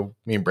show,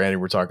 me and Brandon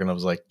were talking. I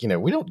was like,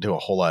 we don't do a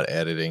whole lot of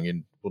editing,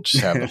 and we'll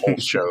just have the whole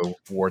show,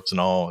 warts and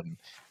all. And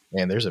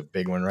man, there's a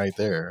big one right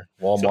there.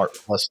 Walmart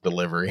plus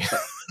delivery.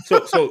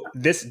 So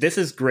this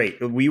is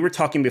great. We were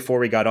talking before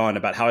we got on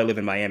about how I live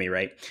in Miami,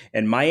 right?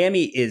 And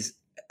Miami is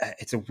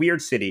it's a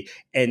weird city,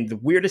 and the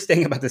weirdest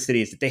thing about the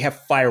city is that they have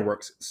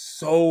fireworks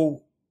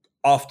so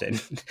often.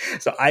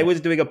 So I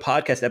was doing a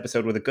podcast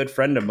episode with a good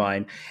friend of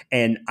mine,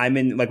 and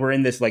we're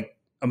in this like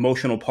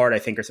emotional part, I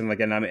think, or something like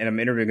that. And I'm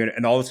interviewing,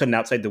 and all of a sudden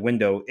outside the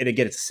window,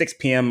 it's 6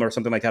 p.m. or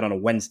something like that on a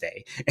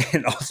Wednesday,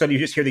 and all of a sudden you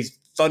just hear these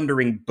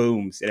thundering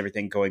booms and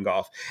everything going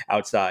off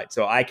outside.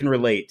 So I can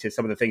relate to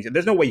some of the things.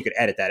 There's no way you could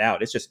edit that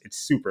out. It's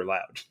super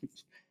loud.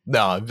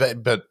 No,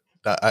 but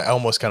I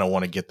almost kind of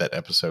want to get that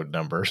episode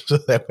number so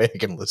that way I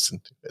can listen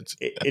to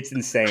it. It's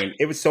insane.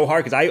 It was so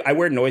hard because I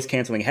wear noise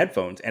canceling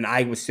headphones, and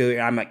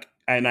I'm like.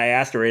 And I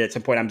asked her at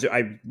some point,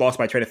 I lost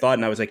my train of thought,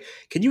 and I was like,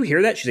 "Can you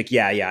hear that?" She's like,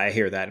 "Yeah, I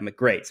hear that." I'm like,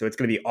 "Great." So it's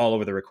going to be all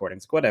over the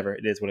recordings. Whatever,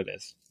 it is what it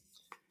is.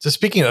 So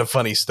speaking of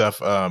funny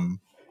stuff,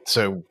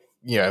 so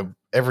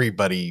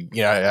everybody,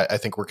 I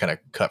think we're kind of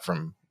cut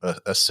from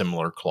a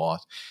similar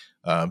cloth.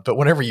 But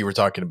whenever you were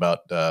talking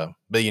about $1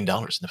 million,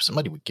 if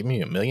somebody would give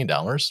me $1 million,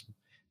 it's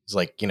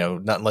like,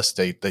 not unless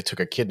they took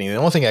a kidney. The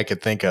only thing I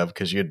could think of,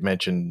 because you had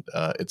mentioned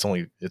it's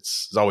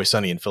always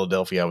sunny in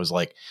Philadelphia. I was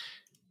like,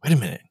 wait a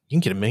minute, you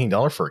can get $1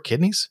 million for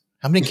kidneys?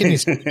 How many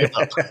kidneys can you give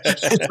up?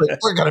 It's like,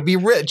 we're gonna be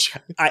rich.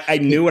 I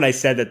knew when I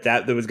said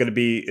that there was gonna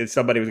be, if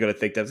somebody was gonna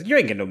think that, I was like, you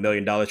ain't getting $1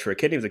 million for a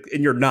kidney. I was like,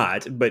 and you're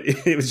not, but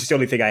it was just the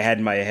only thing I had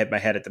in my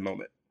head at the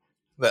moment.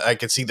 I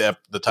could see the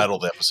title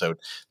of the episode.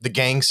 The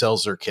gang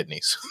sells their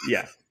kidneys.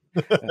 Yeah.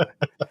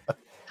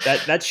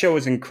 That show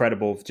is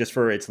incredible just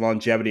for its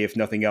longevity, if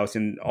nothing else,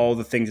 and all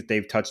the things that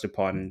they've touched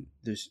upon.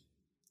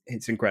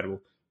 It's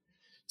incredible.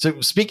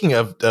 So speaking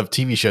of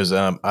TV shows,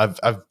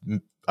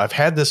 I've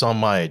had this on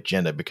my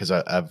agenda because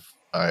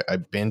I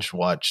binge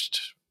watched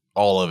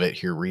all of it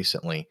here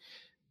recently,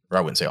 or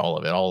I wouldn't say all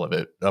of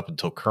it up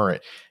until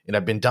current. And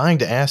I've been dying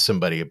to ask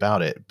somebody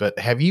about it, but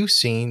have you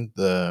seen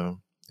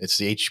it's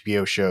the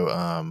HBO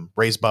show,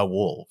 Raised by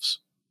Wolves?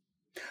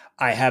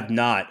 I have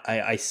not.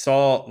 I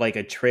saw like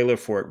a trailer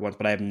for it once,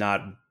 but I have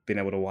not been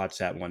able to watch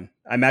that one.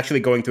 I'm actually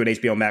going through an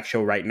HBO Max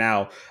show right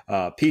now,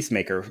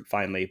 Peacemaker,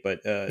 finally, but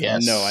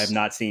yes. No, I have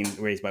not seen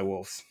Raised by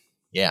Wolves.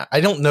 Yeah,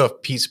 I don't know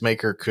if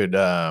Peacemaker could.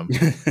 I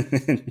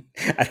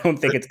don't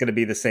think it's going to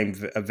be the same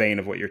vein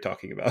of what you're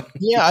talking about.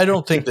 Yeah, I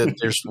don't think that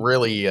there's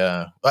really.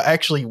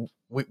 Actually,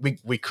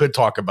 we could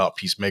talk about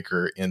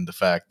Peacemaker in the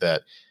fact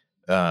that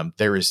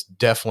there is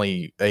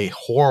definitely a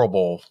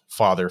horrible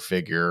father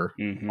figure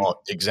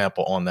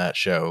example on that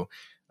show.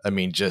 I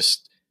mean,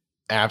 just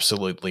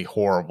absolutely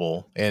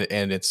horrible,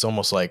 and it's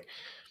almost like,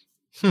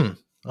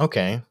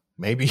 okay,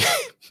 maybe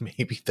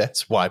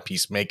that's why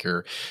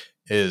Peacemaker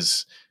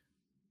is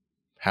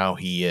how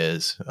he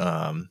is.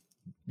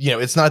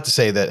 It's not to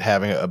say that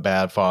having a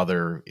bad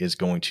father is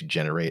going to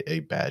generate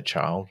a bad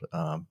child.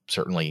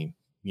 Certainly,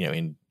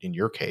 in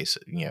your case,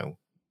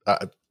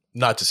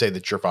 not to say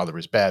that your father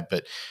was bad,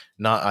 but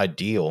not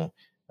ideal.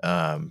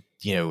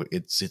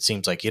 It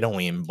seems like it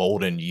only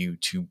emboldened you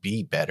to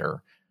be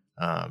better.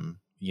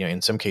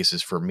 In some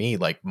cases for me,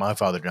 like my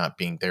father not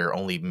being there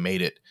only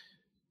made it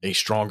a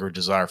stronger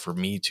desire for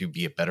me to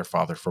be a better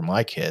father for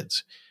my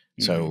kids.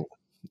 So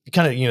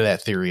kind of,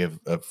 that theory of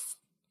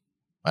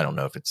I don't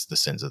know if it's the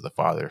sins of the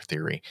father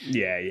theory.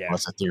 Yeah.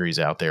 Lots of theories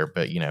out there,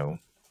 but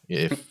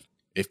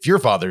if your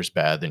father's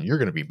bad, then you're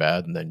going to be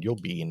bad, and then you'll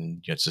be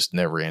in it's just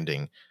never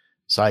ending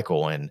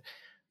cycle. And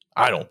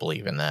I don't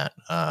believe in that.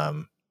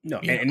 No,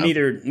 and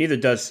neither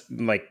does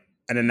like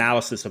an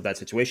analysis of that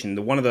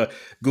situation. One of the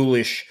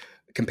ghoulish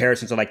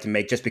comparisons I like to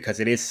make, just because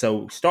it is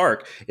so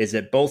stark, is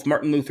that both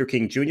Martin Luther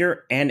King Jr.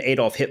 and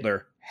Adolf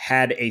Hitler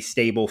had a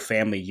stable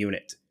family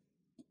unit.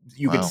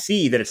 You can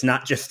see that it's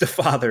not just the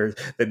father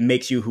that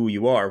makes you who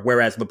you are.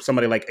 Whereas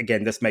somebody like,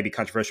 again, this may be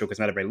controversial because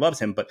not everybody loves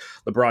him, but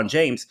LeBron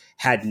James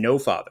had no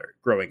father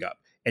growing up.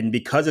 And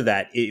because of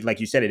that,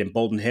 like you said, it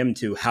emboldened him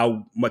to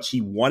how much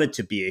he wanted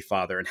to be a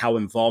father and how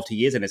involved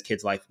he is in his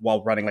kid's life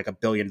while running like $1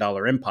 billion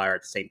empire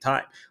at the same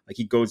time. Like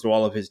he goes to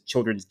all of his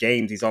children's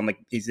games. He's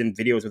in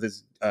videos with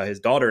his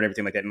daughter and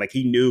everything like that. And like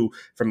he knew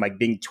from like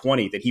being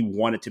 20 that he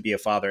wanted to be a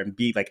father and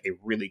be like a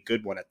really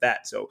good one at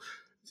that. So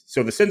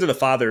the sins of the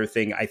father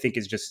thing, I think,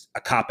 is just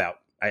a cop-out.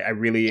 I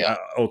really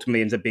ultimately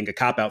ends up being a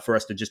cop-out for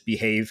us to just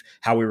behave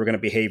how we were going to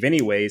behave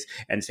anyways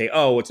and say,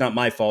 oh, it's not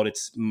my fault.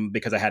 It's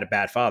because I had a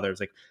bad father. It's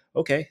like,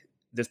 okay,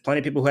 there's plenty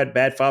of people who had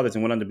bad fathers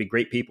and went on to be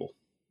great people.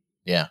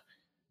 Yeah.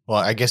 Well,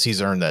 I guess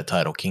he's earned that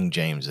title, King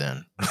James,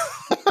 then.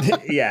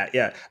 Yeah.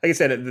 Like I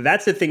said,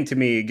 that's the thing to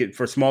me,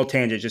 for small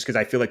tangents, just because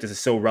I feel like this is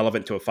so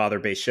relevant to a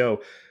father-based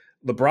show.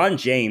 LeBron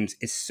James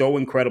is so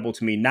incredible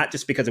to me, not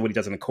just because of what he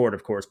does on the court,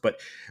 of course, but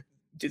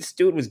this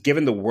dude was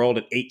given the world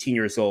at 18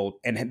 years old,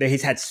 and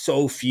he's had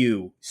so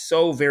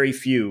very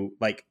few,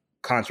 like,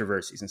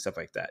 controversies and stuff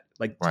like that.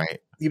 Like, right.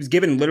 He was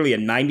given literally a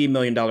 $90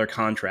 million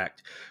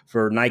contract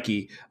for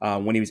Nike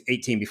when he was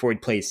 18 before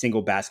he'd play a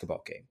single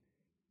basketball game.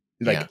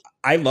 Yeah. Like,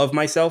 I love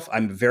myself.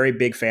 I'm a very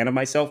big fan of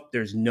myself.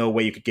 There's no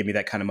way you could give me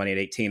that kind of money at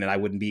 18 and I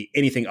wouldn't be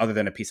anything other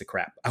than a piece of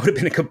crap. I would have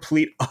been a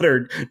complete,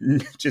 utter,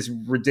 just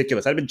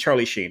ridiculous. I'd have been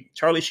Charlie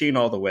Sheen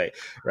all the way,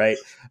 right?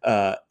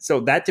 So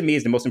that to me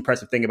is the most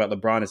impressive thing about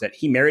LeBron is that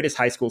he married his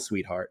high school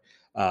sweetheart.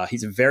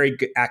 He's a very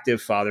good,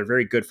 active father,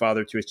 very good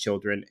father to his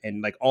children.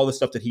 And like all the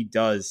stuff that he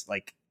does,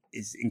 like,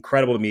 is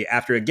incredible to me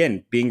after,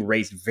 again, being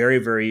raised very,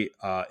 very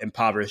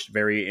impoverished,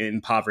 very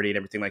in poverty and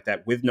everything like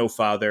that with no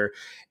father.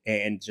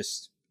 And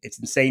just, it's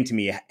insane to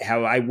me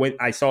how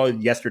I saw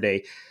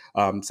yesterday,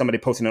 somebody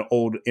posted an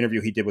old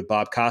interview he did with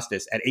Bob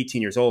Costas at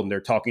 18 years old. And they're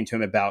talking to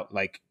him about,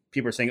 like,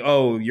 people are saying,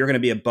 oh, you're going to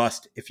be a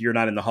bust if you're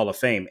not in the Hall of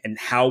Fame, and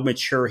how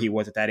mature he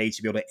was at that age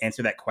to be able to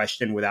answer that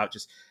question without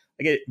just,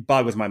 like, it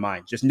boggles my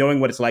mind. Just knowing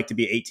what it's like to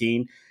be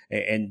 18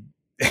 and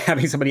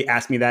having somebody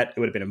ask me that, it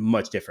would have been a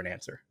much different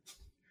answer.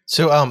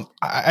 So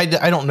I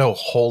don't know a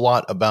whole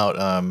lot about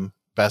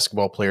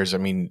basketball players. I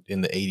mean,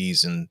 in the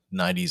 80s and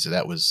 90s,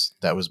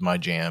 that was my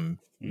jam.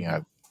 Mm-hmm. Yeah,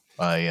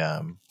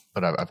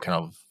 but I've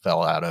kind of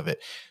fell out of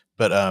it.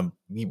 But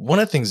one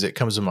of the things that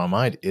comes to my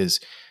mind is,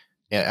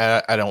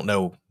 and I don't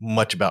know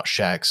much about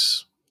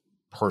Shaq's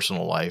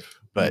personal life,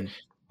 but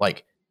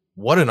like,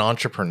 what an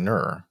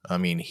entrepreneur. I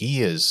mean,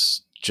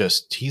 he's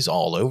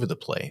all over the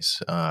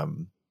place. I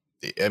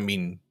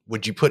mean,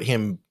 would you put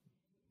him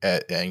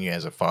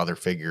as a father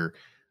figure?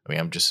 I mean,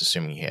 I'm just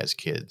assuming he has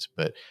kids,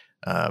 but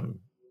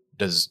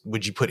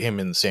would you put him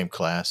in the same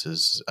class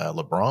as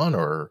LeBron,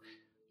 or,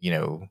 you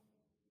know?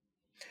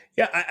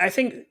 Yeah, I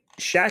think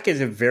Shaq is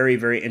a very,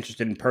 very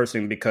interesting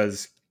person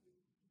because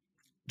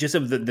just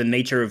of the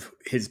nature of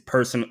his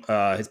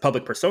his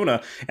public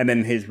persona, and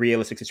then his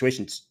realistic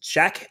situations.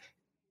 Shaq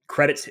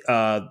credits,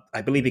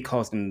 I believe he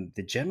calls him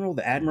the general,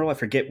 the admiral. I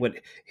forget what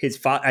his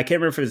father, I can't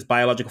remember if it was his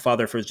biological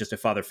father, or if it was just a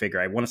father figure.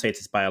 I want to say it's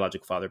his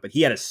biological father, but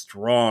he had a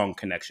strong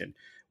connection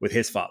with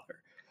his father.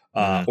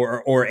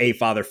 Or a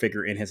father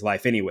figure in his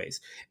life anyways.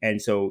 And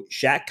so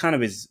Shaq kind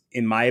of is,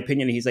 in my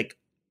opinion, he's like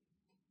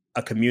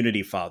a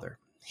community father.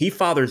 He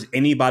fathers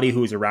anybody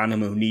who's around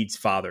him who needs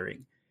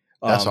fathering.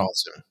 That's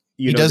awesome.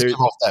 He does give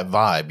off that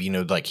vibe, you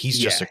know, like he's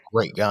just a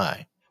great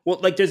guy. Well,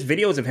 like, there's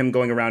videos of him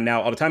going around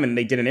now all the time, and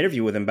they did an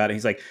interview with him about it.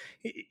 He's like,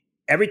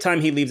 every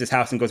time he leaves his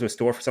house and goes to a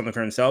store for something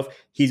for himself,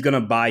 he's going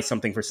to buy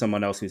something for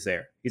someone else who's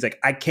there. He's like,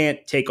 I can't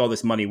take all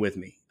this money with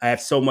me. I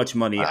have so much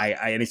money. Wow.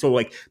 And so,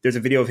 like, there's a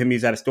video of him.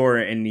 He's at a store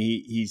and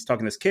he's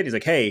talking to this kid. He's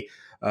like, hey,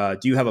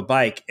 do you have a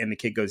bike? And the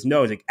kid goes,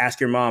 no. He's like,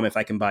 ask your mom if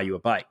I can buy you a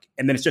bike.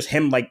 And then it's just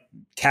him, like,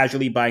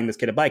 casually buying this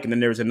kid a bike. And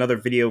then there was another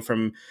video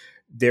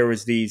there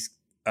was these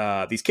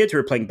kids who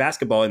were playing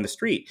basketball in the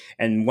street,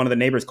 and one of the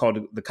neighbors called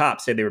the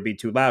cops, said they were being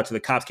too loud. So the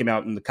cops came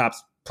out, and the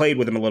cops played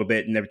with them a little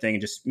bit and everything,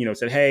 and just,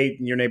 said, hey,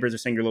 your neighbors are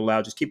saying you're a little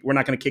loud. we're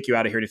not going to kick you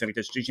out of here or anything like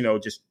this.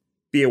 Just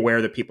be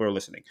aware that people are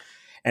listening.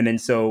 And then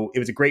so it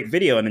was a great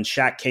video. And then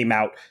Shaq came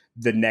out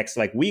the next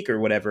week or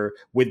whatever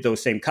with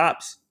those same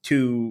cops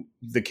to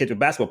the kids with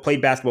basketball,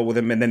 played basketball with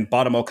him, and then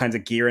bought him all kinds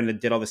of gear and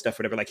did all this stuff,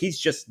 whatever. Like, he's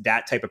just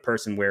that type of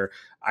person where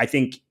I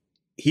think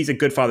he's a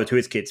good father to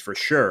his kids for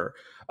sure.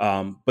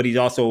 But he's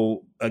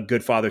also a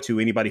good father to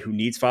anybody who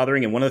needs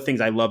fathering. And one of the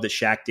things I love that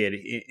Shaq did,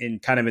 in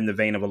kind of in the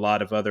vein of a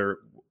lot of other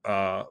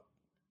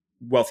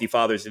wealthy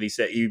fathers,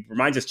 that he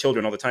reminds his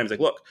children all the time. He's like,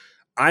 look,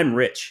 I'm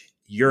rich.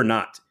 You're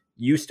not.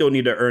 You still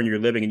need to earn your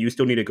living, and you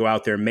still need to go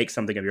out there and make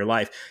something of your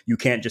life. You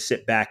can't just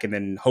sit back and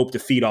then hope to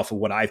feed off of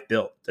what I've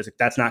built.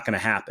 That's not going to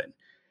happen.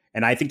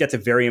 And I think that's a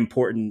very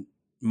important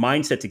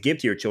mindset to give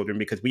to your children,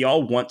 because we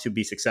all want to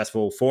be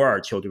successful for our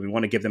children. We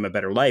want to give them a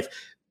better life.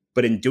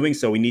 But in doing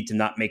so, we need to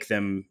not make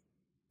them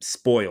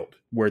spoiled,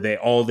 where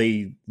all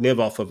they live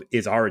off of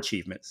is our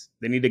achievements.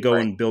 They need to go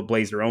and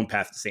blaze their own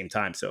path at the same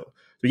time. So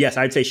yes,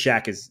 I'd say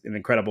Shaq is an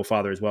incredible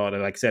father as well.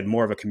 And like I said,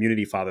 more of a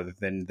community father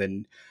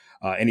than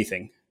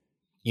anything.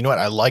 You know what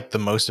I like the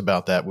most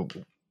about that?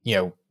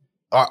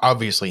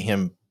 Obviously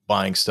him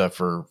buying stuff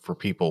for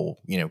people,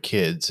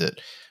 kids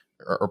that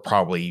are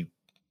probably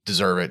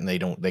deserve it and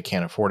they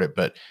can't afford it.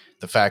 But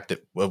the fact that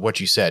what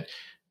you said,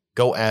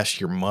 go ask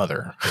your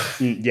mother.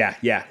 Yeah.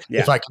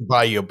 If I can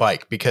buy you a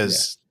bike,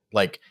 because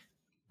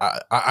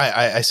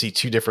I see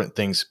two different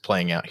things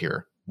playing out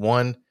here.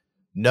 One,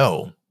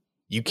 no,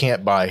 you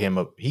can't buy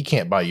him he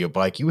can't buy you a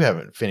bike. You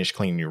haven't finished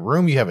cleaning your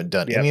room. You haven't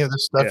done any of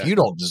this stuff. Yeah. You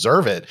don't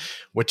deserve it,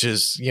 which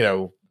is,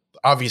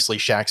 obviously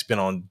Shaq's been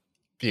on,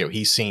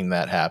 he's seen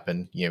that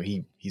happen.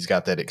 He's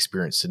got that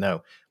experience to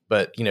know.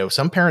 But,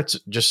 some parents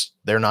just,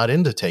 they're not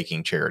into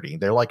taking charity.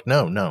 They're like,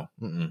 no,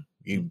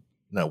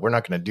 we're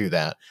not going to do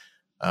that.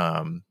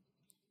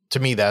 To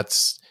me,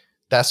 that's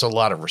a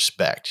lot of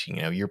respect.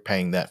 You're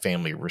paying that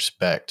family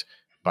respect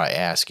by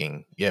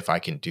asking if I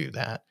can do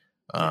that.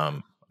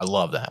 I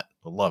love that.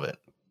 I love it.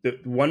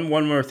 One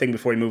more thing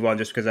before we move on,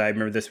 just because I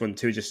remember this one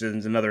too, just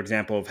as another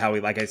example of how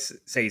like I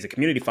say, he's a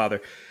community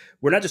father.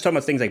 We're not just talking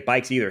about things like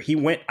bikes either. He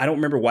went, I don't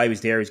remember why he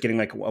was there. He was getting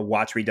like a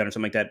watch redone or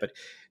something like that. But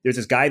there's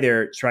this guy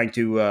there trying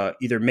to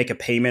either make a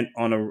payment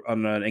on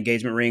an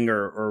engagement ring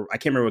or I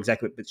can't remember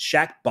exactly, but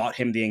Shaq bought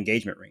him the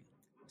engagement ring.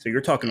 So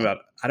you're talking about,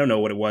 I don't know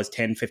what it was,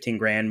 10, 15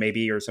 grand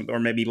maybe, or something, or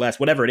maybe less,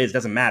 whatever it is,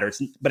 doesn't matter.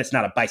 But it's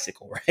not a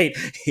bicycle, right?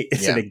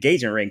 It's an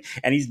engagement ring.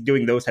 And he's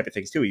doing those type of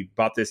things too. He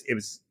bought this,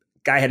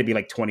 guy had to be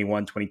like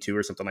 21, 22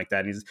 or something like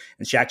that. And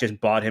Shaq just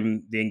bought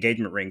him the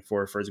engagement ring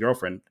for his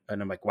girlfriend.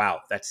 And I'm like,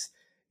 wow, that's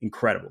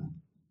incredible.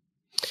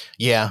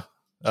 Yeah.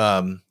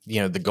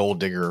 The gold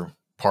digger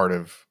part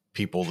of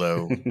people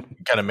though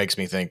kind of makes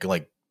me think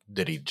like,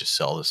 did he just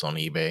sell this on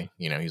eBay?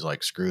 He's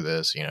like, screw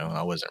this.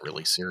 I wasn't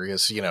really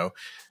serious.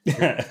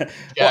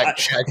 Jack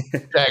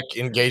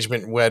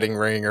engagement wedding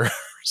ring or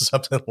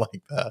something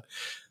like that.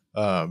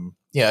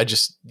 I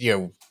just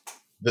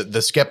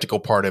the skeptical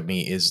part of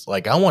me is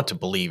like, I want to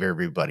believe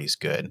everybody's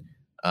good,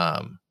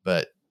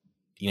 but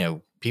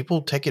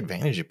people take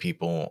advantage of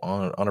people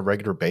on a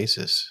regular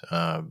basis.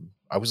 I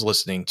was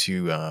listening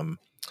to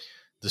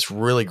this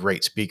really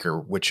great speaker,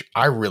 which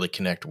I really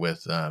connect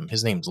with.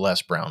 His name's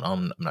Les Brown.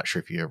 I'm not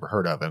sure if you ever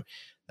heard of him.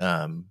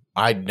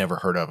 I'd never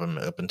heard of him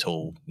up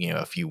until,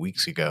 a few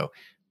weeks ago,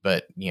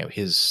 but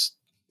the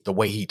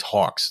way he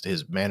talks,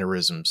 his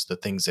mannerisms, the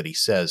things that he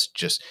says,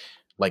 just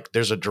like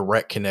there's a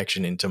direct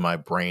connection into my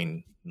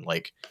brain.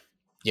 Like,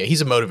 yeah,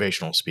 he's a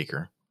motivational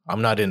speaker.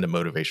 I'm not into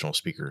motivational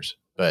speakers,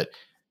 but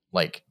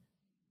like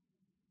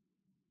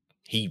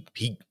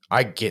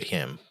I get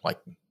him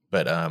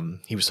but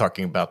he was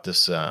talking about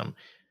this,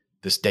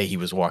 this day he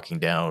was walking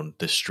down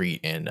the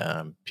street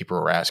and people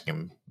were asking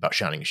him about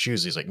shining his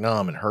shoes. He's like, no,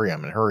 I'm in a hurry.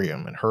 I'm in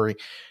a hurry.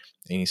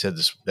 And he said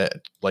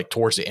that like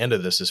towards the end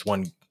of this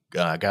one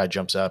guy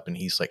jumps up and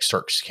he's like,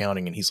 starts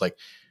counting. And he's like,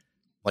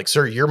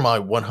 sir, you're my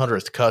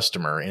 100th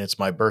customer and it's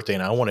my birthday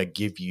and I want to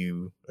give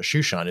you a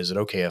shoe shine. Is it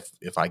okay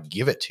if I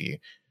give it to you?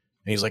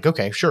 And he's like,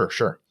 okay,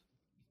 sure.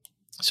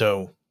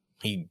 So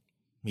he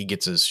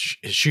gets his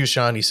shoe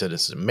shine. He said,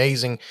 it's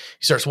amazing.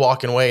 He starts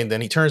walking away and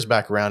then he turns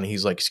back around and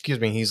he's like, excuse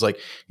me. He's like,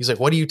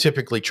 what do you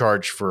typically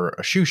charge for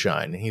a shoe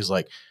shine? And he's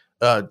like,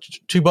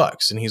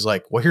 $2. And he's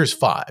like, well, here's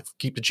 $5,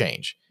 keep the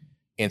change.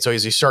 And so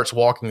as he starts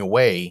walking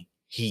away,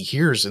 he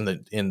hears in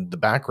the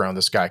background,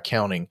 this guy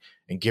counting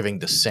and giving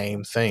the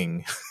same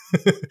thing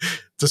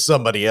to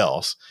somebody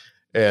else.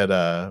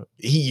 And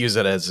he used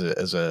it as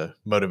a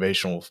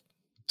motivational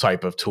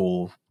type of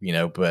tool,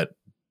 but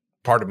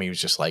part of me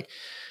was just like,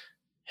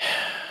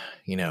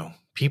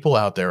 people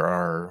out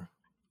there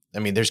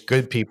there's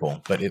good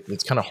people, but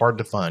it's kind of hard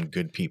to find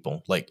good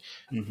people like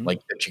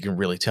that you can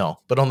really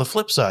tell. But on the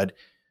flip side,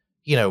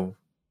 you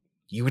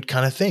would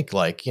kind of think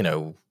like,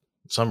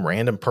 some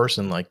random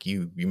person like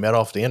you met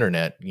off the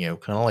internet, kind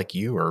of like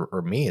you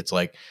or me. It's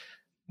like,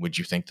 would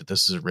you think that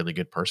this is a really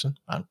good person?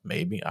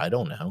 Maybe, I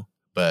don't know.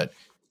 But,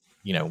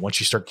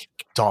 once you start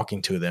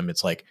talking to them,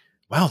 it's like,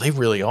 wow, they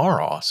really are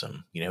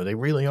awesome. They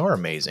really are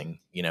amazing.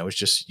 It's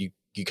just, you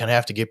kind of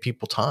have to give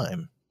people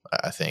time,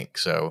 I think.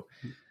 So,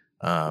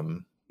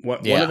 one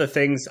of the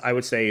things I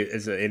would say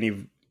is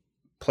any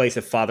place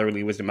of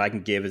fatherly wisdom I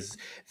can give is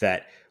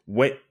that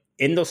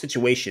in those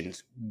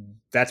situations,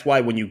 that's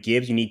why when you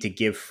give, you need to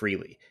give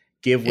freely,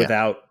 give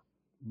without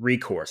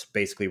recourse,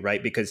 basically,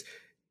 right? Because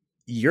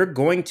you're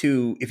going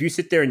to, if you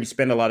sit there and you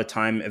spend a lot of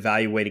time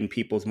evaluating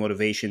people's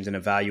motivations and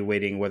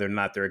evaluating whether or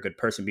not they're a good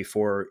person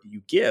before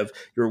you give,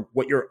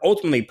 what you're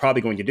ultimately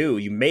probably going to do,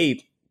 you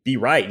may be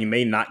right. You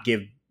may not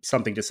give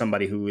something to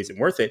somebody who isn't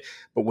worth it,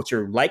 but what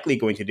you're likely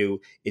going to do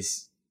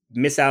is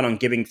miss out on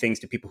giving things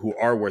to people who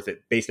are worth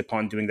it based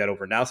upon doing that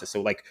over analysis.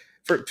 So like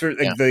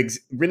the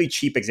really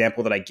cheap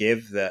example that I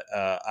give that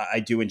I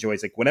do enjoy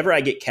is like whenever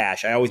I get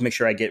cash, I always make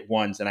sure I get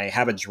ones and I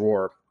have a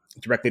drawer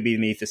directly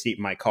beneath the seat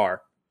in my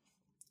car.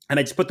 And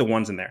I just put the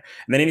ones in there.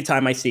 And then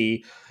anytime I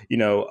see,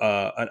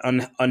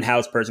 an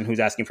unhoused person who's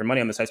asking for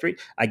money on the side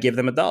street, I give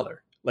them $1.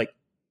 Like,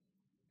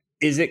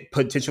 is it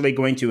potentially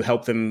going to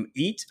help them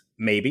eat?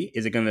 Maybe.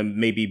 Is it going to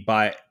maybe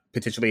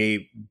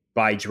potentially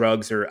buy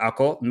drugs or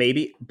alcohol?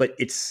 Maybe. But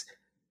it's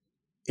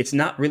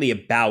not really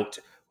about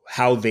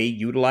how they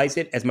utilize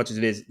it as much as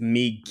it is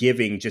me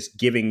giving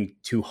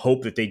to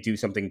hope that they do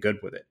something good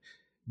with it.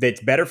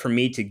 That's better for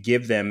me to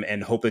give them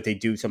and hope that they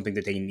do something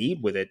that they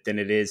need with it than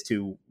it is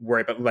to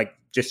worry about like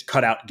just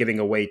cut out giving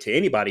away to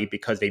anybody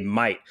because they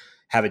might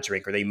have a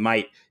drink or they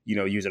might,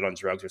 use it on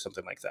drugs or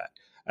something like that.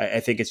 I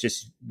think it's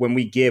just when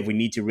we give, we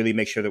need to really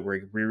make sure that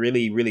we're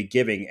really, really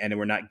giving and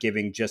we're not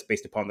giving just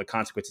based upon the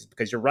consequences,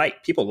 because you're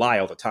right. People lie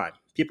all the time.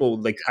 People,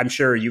 like, I'm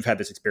sure you've had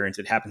this experience.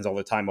 It happens all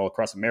the time all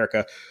across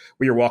America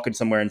where you're walking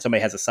somewhere and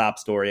somebody has a sob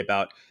story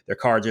about their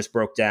car just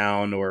broke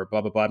down or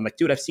blah, blah, blah. I'm like,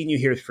 dude, I've seen you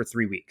here for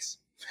 3 weeks.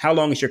 How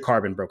long has your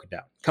car been broken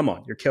down? Come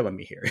on, you're killing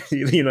me here.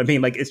 You know what I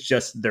mean? Like, it's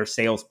just their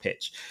sales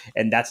pitch.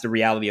 And that's the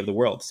reality of the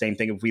world. Same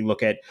thing if we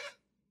look at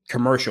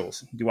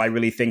commercials. Do I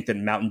really think that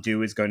Mountain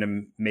Dew is going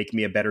to make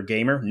me a better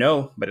gamer?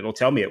 No, but it'll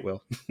tell me it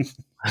will.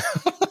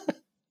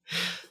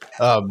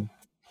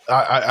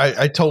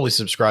 I totally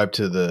subscribe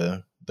to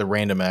the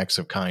random acts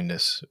of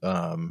kindness.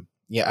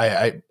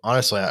 I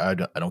honestly, I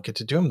don't get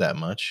to do them that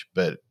much,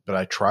 but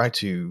I try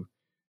to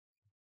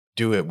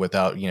do it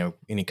without,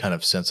 any kind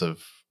of sense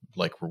of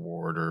like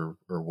reward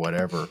or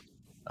whatever.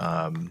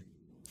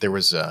 There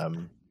was,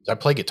 I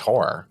play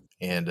guitar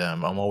and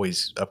I'm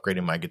always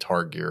upgrading my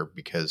guitar gear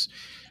because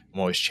I'm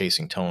always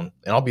chasing tone.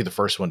 And I'll be the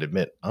first one to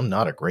admit I'm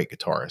not a great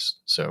guitarist,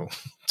 so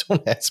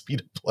don't ask me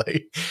to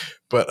play.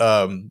 But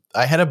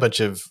I had a bunch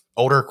of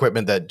older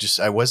equipment that just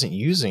I wasn't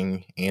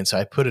using, and so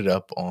I put it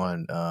up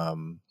on I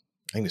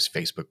think it was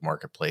Facebook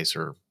Marketplace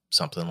or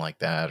something like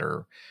that,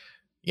 or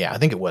yeah, I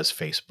think it was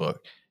Facebook.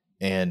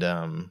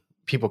 And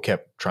people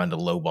kept trying to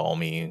lowball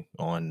me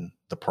on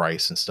the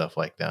price and stuff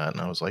like that.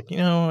 And I was like,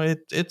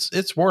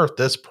 it's worth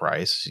this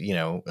price,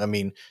 I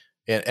mean,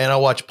 and I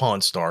watch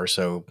Pawn Star,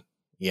 so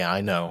yeah,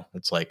 I know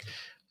it's like,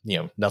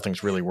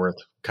 nothing's really worth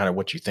kind of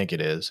what you think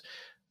it is.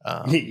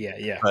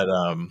 Yeah. But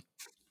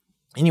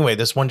anyway,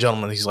 this one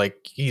gentleman, he's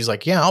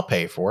like, yeah, I'll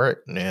pay for it.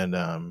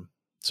 And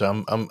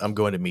so I'm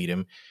going to meet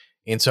him.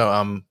 And so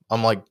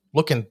I'm like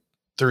looking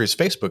through his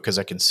Facebook because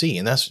I can see,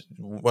 and that's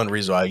one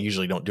reason why I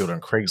usually don't do it on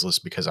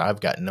Craigslist, because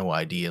I've got no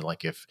idea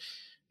like if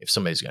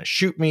somebody's going to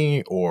shoot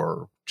me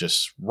or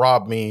just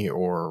rob me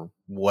or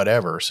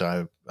whatever.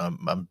 So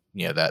I'm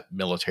that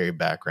military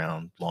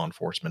background, law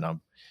enforcement. I've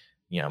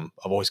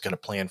always got a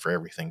plan for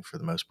everything for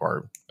the most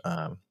part.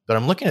 But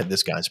I'm looking at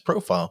this guy's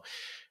profile,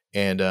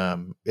 and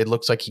it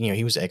looks like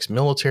he was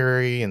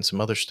ex-military and some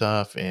other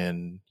stuff,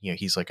 and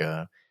he's like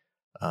a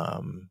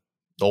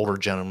older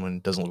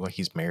gentleman, doesn't look like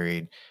he's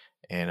married.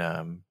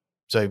 And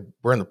so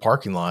we're in the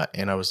parking lot,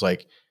 and I was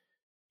like,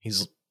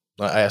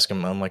 I asked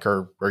him, I'm like,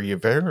 are you a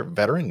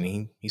veteran?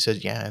 And he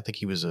said, yeah, I think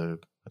he was a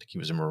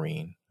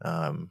Marine.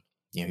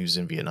 He was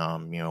in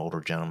Vietnam,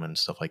 older gentleman,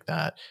 stuff like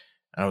that.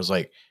 And I was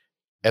like,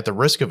 at the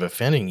risk of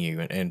offending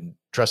you, and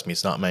trust me,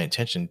 it's not my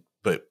intention,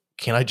 but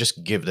can I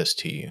just give this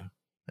to you?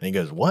 And he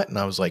goes, what? And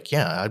I was like,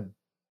 yeah,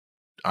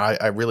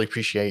 I really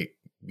appreciate,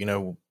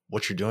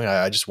 what you're doing.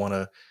 I just want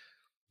to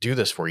do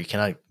this for you.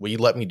 Will you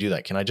let me do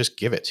that? Can I just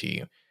give it to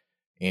you?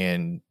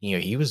 And,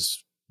 he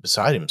was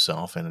beside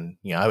himself, and,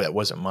 it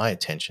wasn't my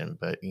intention,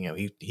 but,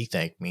 he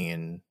thanked me.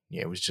 And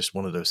it was just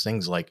one of those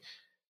things like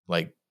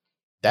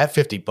that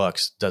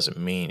 $50 doesn't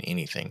mean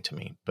anything to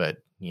me, but,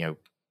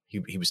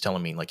 he was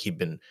telling me like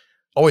he'd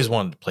always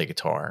wanted to play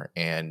guitar,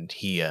 and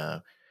he,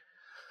 I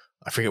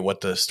forget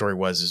what the story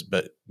was,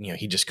 but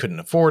he just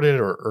couldn't afford it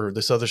or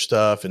this other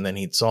stuff. And then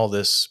he saw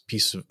this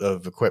piece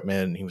of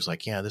equipment, and he was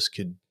like, yeah, this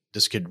could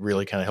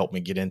really kind of help me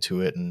get into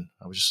it. And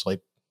I was just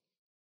like,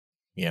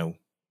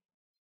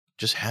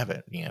 just have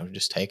it,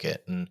 just take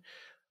it. And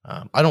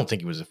I don't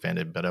think he was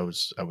offended, but I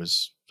was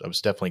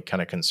definitely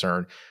kind of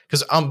concerned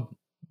because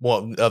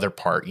the other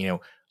part,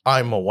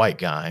 I'm a white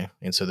guy.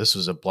 And so this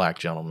was a black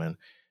gentleman,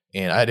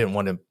 and I didn't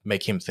want to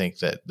make him think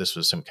that this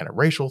was some kind of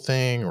racial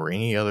thing or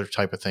any other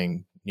type of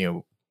thing,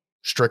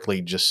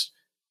 strictly just,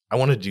 I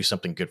want to do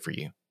something good for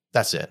you.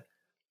 That's it.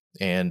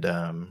 And,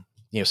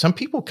 some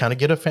people kind of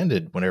get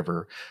offended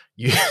whenever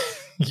you,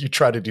 you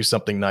try to do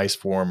something nice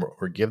for them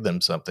or give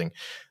them something.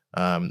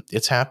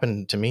 It's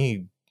happened to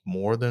me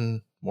more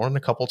than a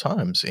couple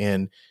times.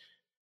 And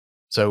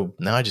so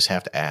now I just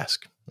have to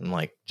ask. I'm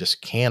like,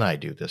 just, can I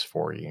do this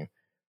for you?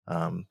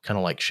 Kind of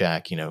like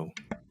Shaq,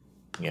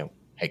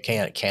 hey,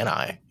 can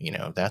I,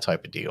 that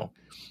type of deal.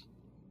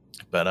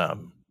 But,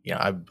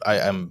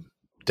 I'm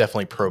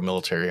definitely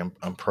pro-military.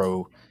 I'm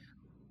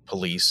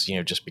pro-police,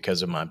 just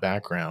because of my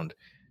background.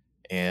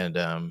 And,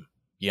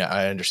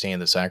 I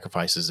understand the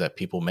sacrifices that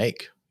people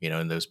make,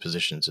 in those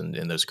positions and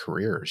in those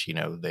careers.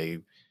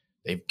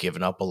 They've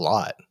given up a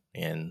lot,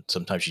 and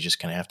sometimes you just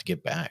kind of have to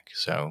give back.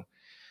 So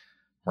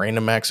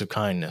random acts of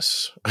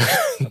kindness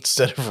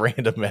instead of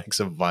random acts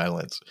of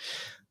violence.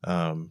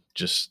 I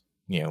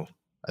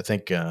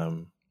think,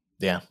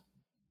 yeah,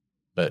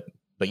 but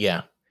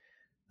yeah,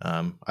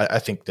 I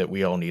think that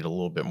we all need a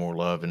little bit more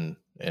love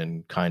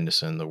and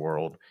kindness in the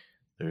world.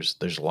 There's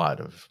a lot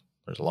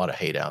of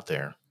hate out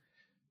there,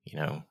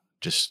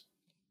 just,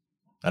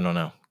 I don't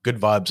know, good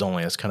vibes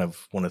only. That's kind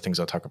of one of the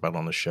things I talk about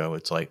on the show.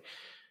 It's like,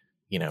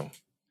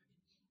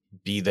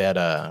 be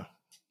that,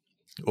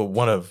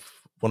 one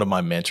of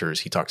my mentors,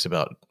 he talks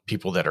about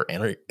people that are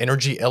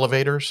energy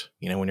elevators,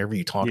 whenever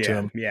you talk to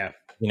them,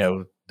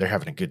 they're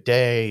having a good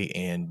day,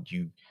 and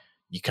you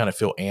kind of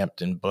feel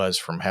amped and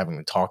buzzed from having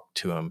to talk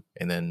to him.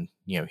 And then,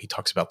 he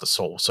talks about the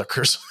soul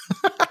suckers,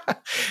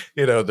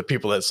 the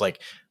people that's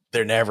like,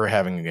 they're never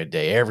having a good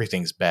day.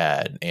 Everything's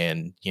bad.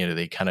 And,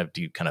 they kind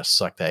of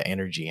suck that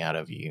energy out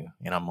of you.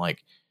 And I'm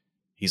like,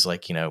 he's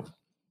like,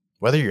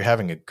 whether you're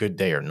having a good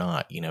day or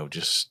not,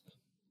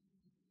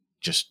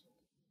 just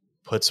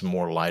put some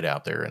more light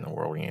out there in the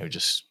world,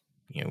 just,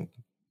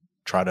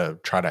 try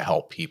to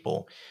help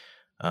people.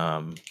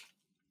 And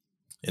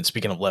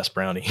speaking of Les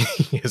Brown,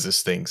 he has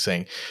this thing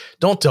saying,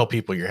 don't tell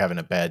people you're having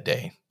a bad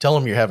day. Tell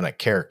them you're having a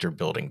character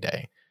building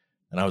day.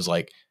 And I was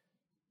like,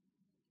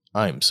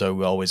 I'm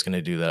so always going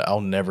to do that.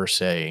 I'll never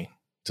say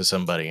to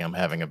somebody I'm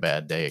having a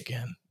bad day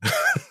again.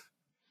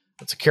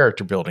 It's a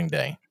character building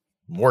day.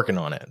 I'm working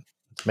on it.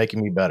 It's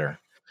making me better.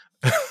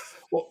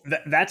 Well,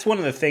 that's one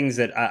of the things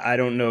that I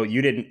don't know.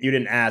 You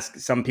didn't ask.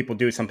 Some people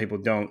do, some people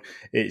don't.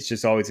 It's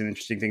just always an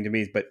interesting thing to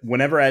me. But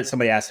whenever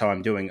somebody asks how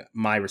I'm doing,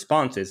 my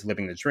response is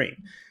living the dream.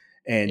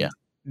 And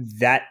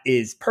that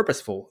is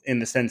purposeful in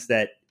the sense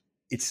that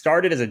it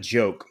started as a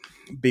joke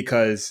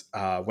because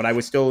when I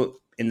was still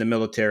in the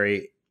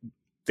military,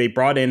 they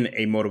brought in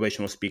a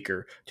motivational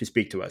speaker to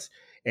speak to us.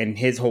 And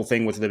his whole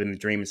thing was living the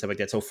dream and stuff like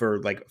that. So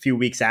for like a few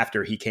weeks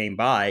after he came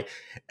by,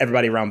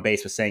 everybody around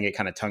base was saying it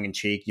kind of tongue in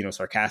cheek,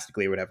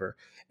 sarcastically or whatever.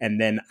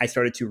 And then I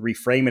started to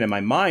reframe it in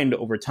my mind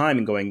over time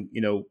and going,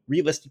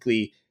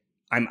 realistically,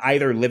 I'm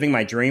either living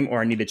my dream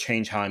or I need to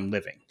change how I'm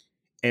living.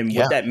 And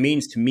what that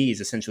means to me is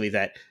essentially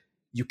that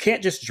you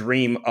can't just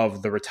dream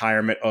of the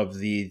retirement of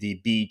the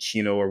beach,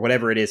 or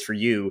whatever it is for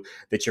you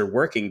that you're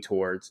working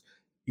towards.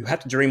 You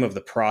have to dream of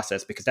the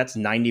process, because that's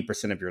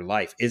 90% of your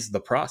life is the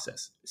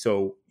process.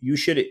 So you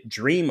should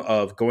dream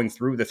of going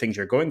through the things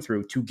you're going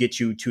through to get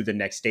you to the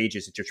next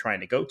stages that you're trying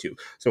to go to.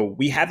 So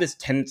we have this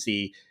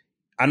tendency,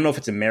 I don't know if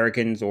it's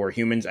Americans or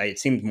humans, it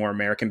seems more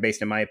American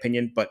based in my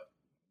opinion, but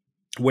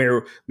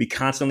where we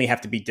constantly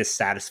have to be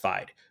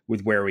dissatisfied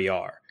with where we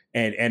are.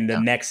 And the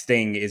next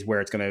thing is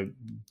where it's going to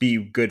be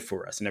good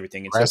for us and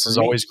everything. And grass is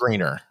always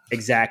greener.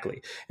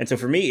 Exactly. And so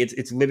for me,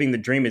 it's living the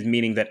dream, is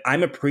meaning that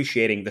I'm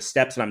appreciating the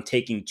steps that I'm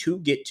taking to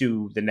get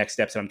to the next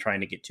steps that I'm trying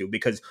to get to,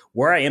 because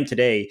where I am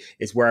today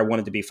is where I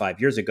wanted to be 5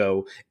 years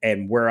ago.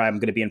 And where I'm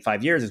going to be in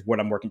 5 years is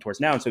what I'm working towards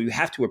now. And so you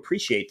have to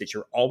appreciate that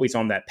you're always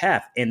on that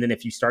path. And then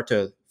if you start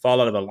to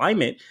fall out of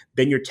alignment,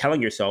 then you're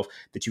telling yourself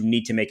that you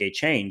need to make a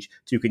change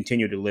to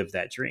continue to live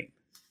that dream.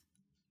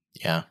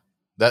 Yeah.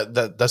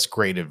 That's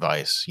great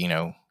advice.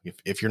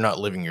 If you're not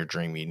living your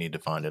dream, you need to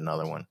find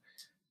another one.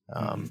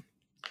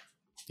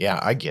 Yeah,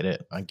 I get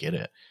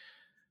it.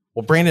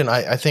 Well, Brandon,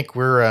 I think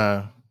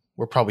we're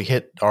probably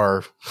hit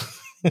our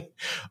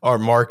our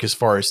mark as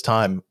far as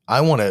time.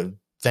 I want to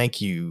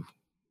thank you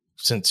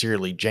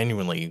sincerely,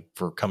 genuinely,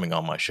 for coming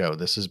on my show.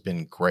 This has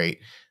been great.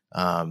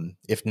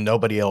 If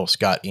nobody else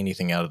got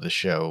anything out of the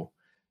show,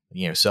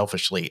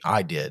 selfishly,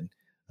 I did.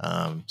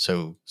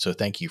 So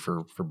thank you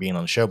for being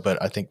on the show,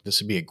 but I think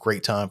this would be a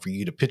great time for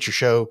you to pitch your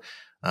show.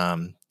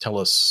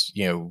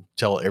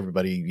 Tell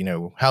everybody,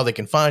 how they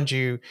can find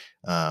you,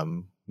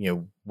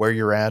 where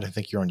you're at. I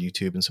think you're on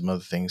YouTube and some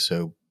other things.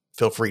 So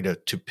feel free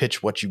to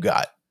pitch what you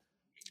got.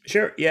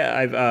 Sure.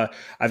 Yeah.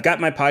 I've got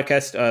my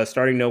podcast,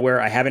 Starting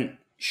Nowhere. I haven't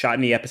shot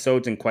any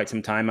episodes in quite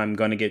some time. I'm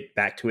going to get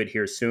back to it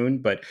here soon,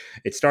 but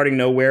it's Starting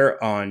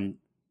Nowhere on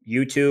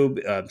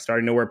YouTube.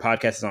 Starting Nowhere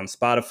podcast is on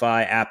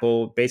Spotify,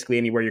 Apple, basically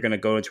anywhere you're going to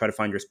go and try to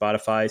find your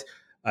Spotify's.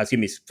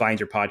 Find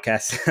your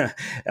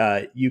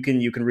podcast. You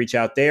can reach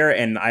out there,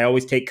 and I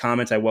always take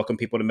comments. I welcome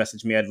people to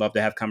message me. I'd love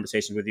to have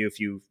conversations with you. If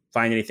you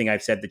find anything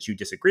I've said that you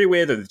disagree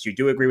with, or that you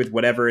do agree with,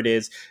 whatever it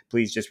is,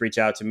 please just reach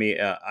out to me.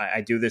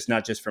 I do this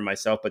not just for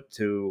myself, but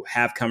to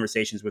have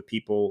conversations with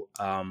people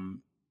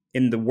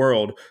in the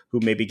world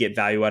who maybe get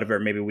value out of it, or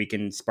maybe we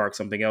can spark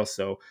something else.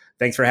 So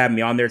thanks for having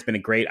me on there. It's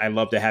been great. I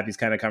love to have these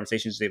kind of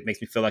conversations. It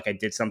makes me feel like I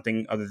did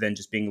something other than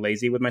just being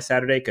lazy with my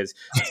Saturday, because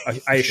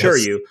I assure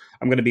you,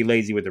 I'm going to be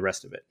lazy with the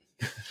rest of it.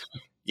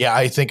 Yeah,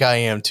 I think I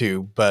am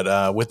too.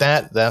 But with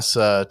that's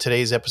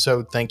today's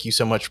episode. Thank you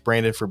so much,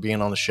 Brandon, for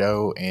being on the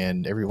show,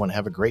 and everyone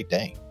have a great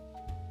day.